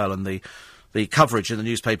very well. And the coverage in the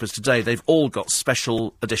newspapers today, they've all got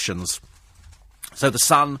special editions. So The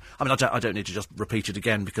Sun, I don't need to just repeat it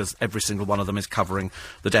again, because every single one of them is covering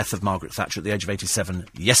the death of Margaret Thatcher at the age of 87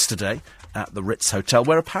 yesterday at the Ritz Hotel,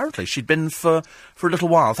 where apparently she'd been for a little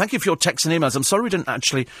while. Thank you for your texts and emails. I'm sorry we didn't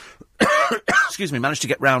actually, manage to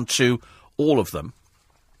get round to all of them.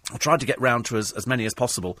 I tried to get round to as many as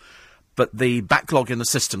possible, but the backlog in the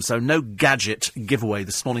system, so no gadget giveaway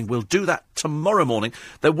this morning. We'll do that tomorrow morning.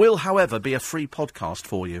 There will, however, be a free podcast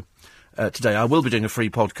for you. today. I will be doing a free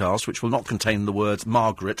podcast which will not contain the words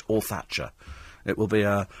Margaret or Thatcher. It will be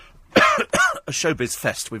a showbiz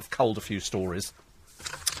fest. We've culled a few stories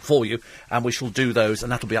for you, and we shall do those,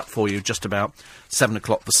 and that'll be up for you just about 7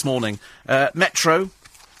 o'clock this morning. Metro,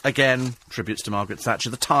 again, tributes to Margaret Thatcher.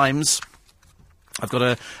 The Times, I've got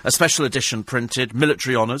a special edition printed,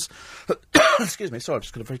 military honours. Excuse me, sorry, I've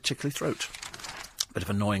just got a very tickly throat. Bit of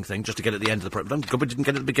an annoying thing, just to get at the end of the programme. God, we didn't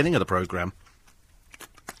get it at the beginning of the programme.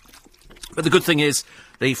 But the good thing is,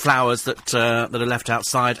 the flowers that are left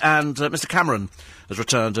outside, and Mr Cameron has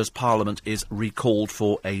returned as Parliament is recalled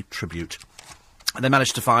for a tribute. And they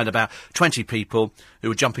managed to find about 20 people who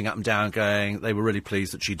were jumping up and down going they were really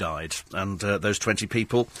pleased that she died. And those 20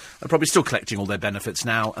 people are probably still collecting all their benefits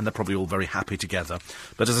now, and they're probably all very happy together.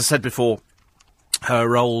 But as I said before,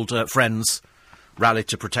 her old friends rallied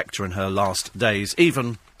to protect her in her last days.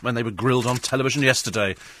 Even when they were grilled on television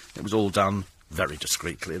yesterday, it was all done very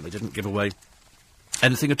discreetly, and they didn't give away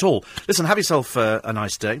anything at all. Listen, have yourself a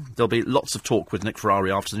nice day. There'll be lots of talk with Nick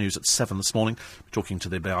Ferrari after the news at 7 this morning, talking to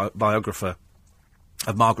the biographer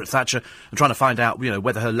of Margaret Thatcher and trying to find out,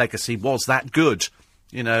 whether her legacy was that good.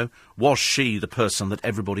 Was she the person that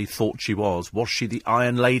everybody thought she was? Was she the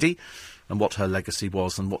Iron Lady? And what her legacy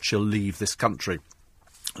was and what she'll leave this country.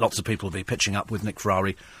 Lots of people will be pitching up with Nick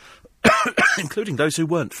Ferrari, including those who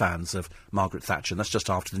weren't fans of Margaret Thatcher. And that's just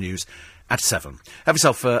after the news at 7. Have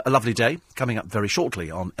yourself a lovely day. Coming up very shortly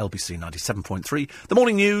on LBC 97.3, the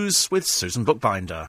morning news with Susan Bookbinder.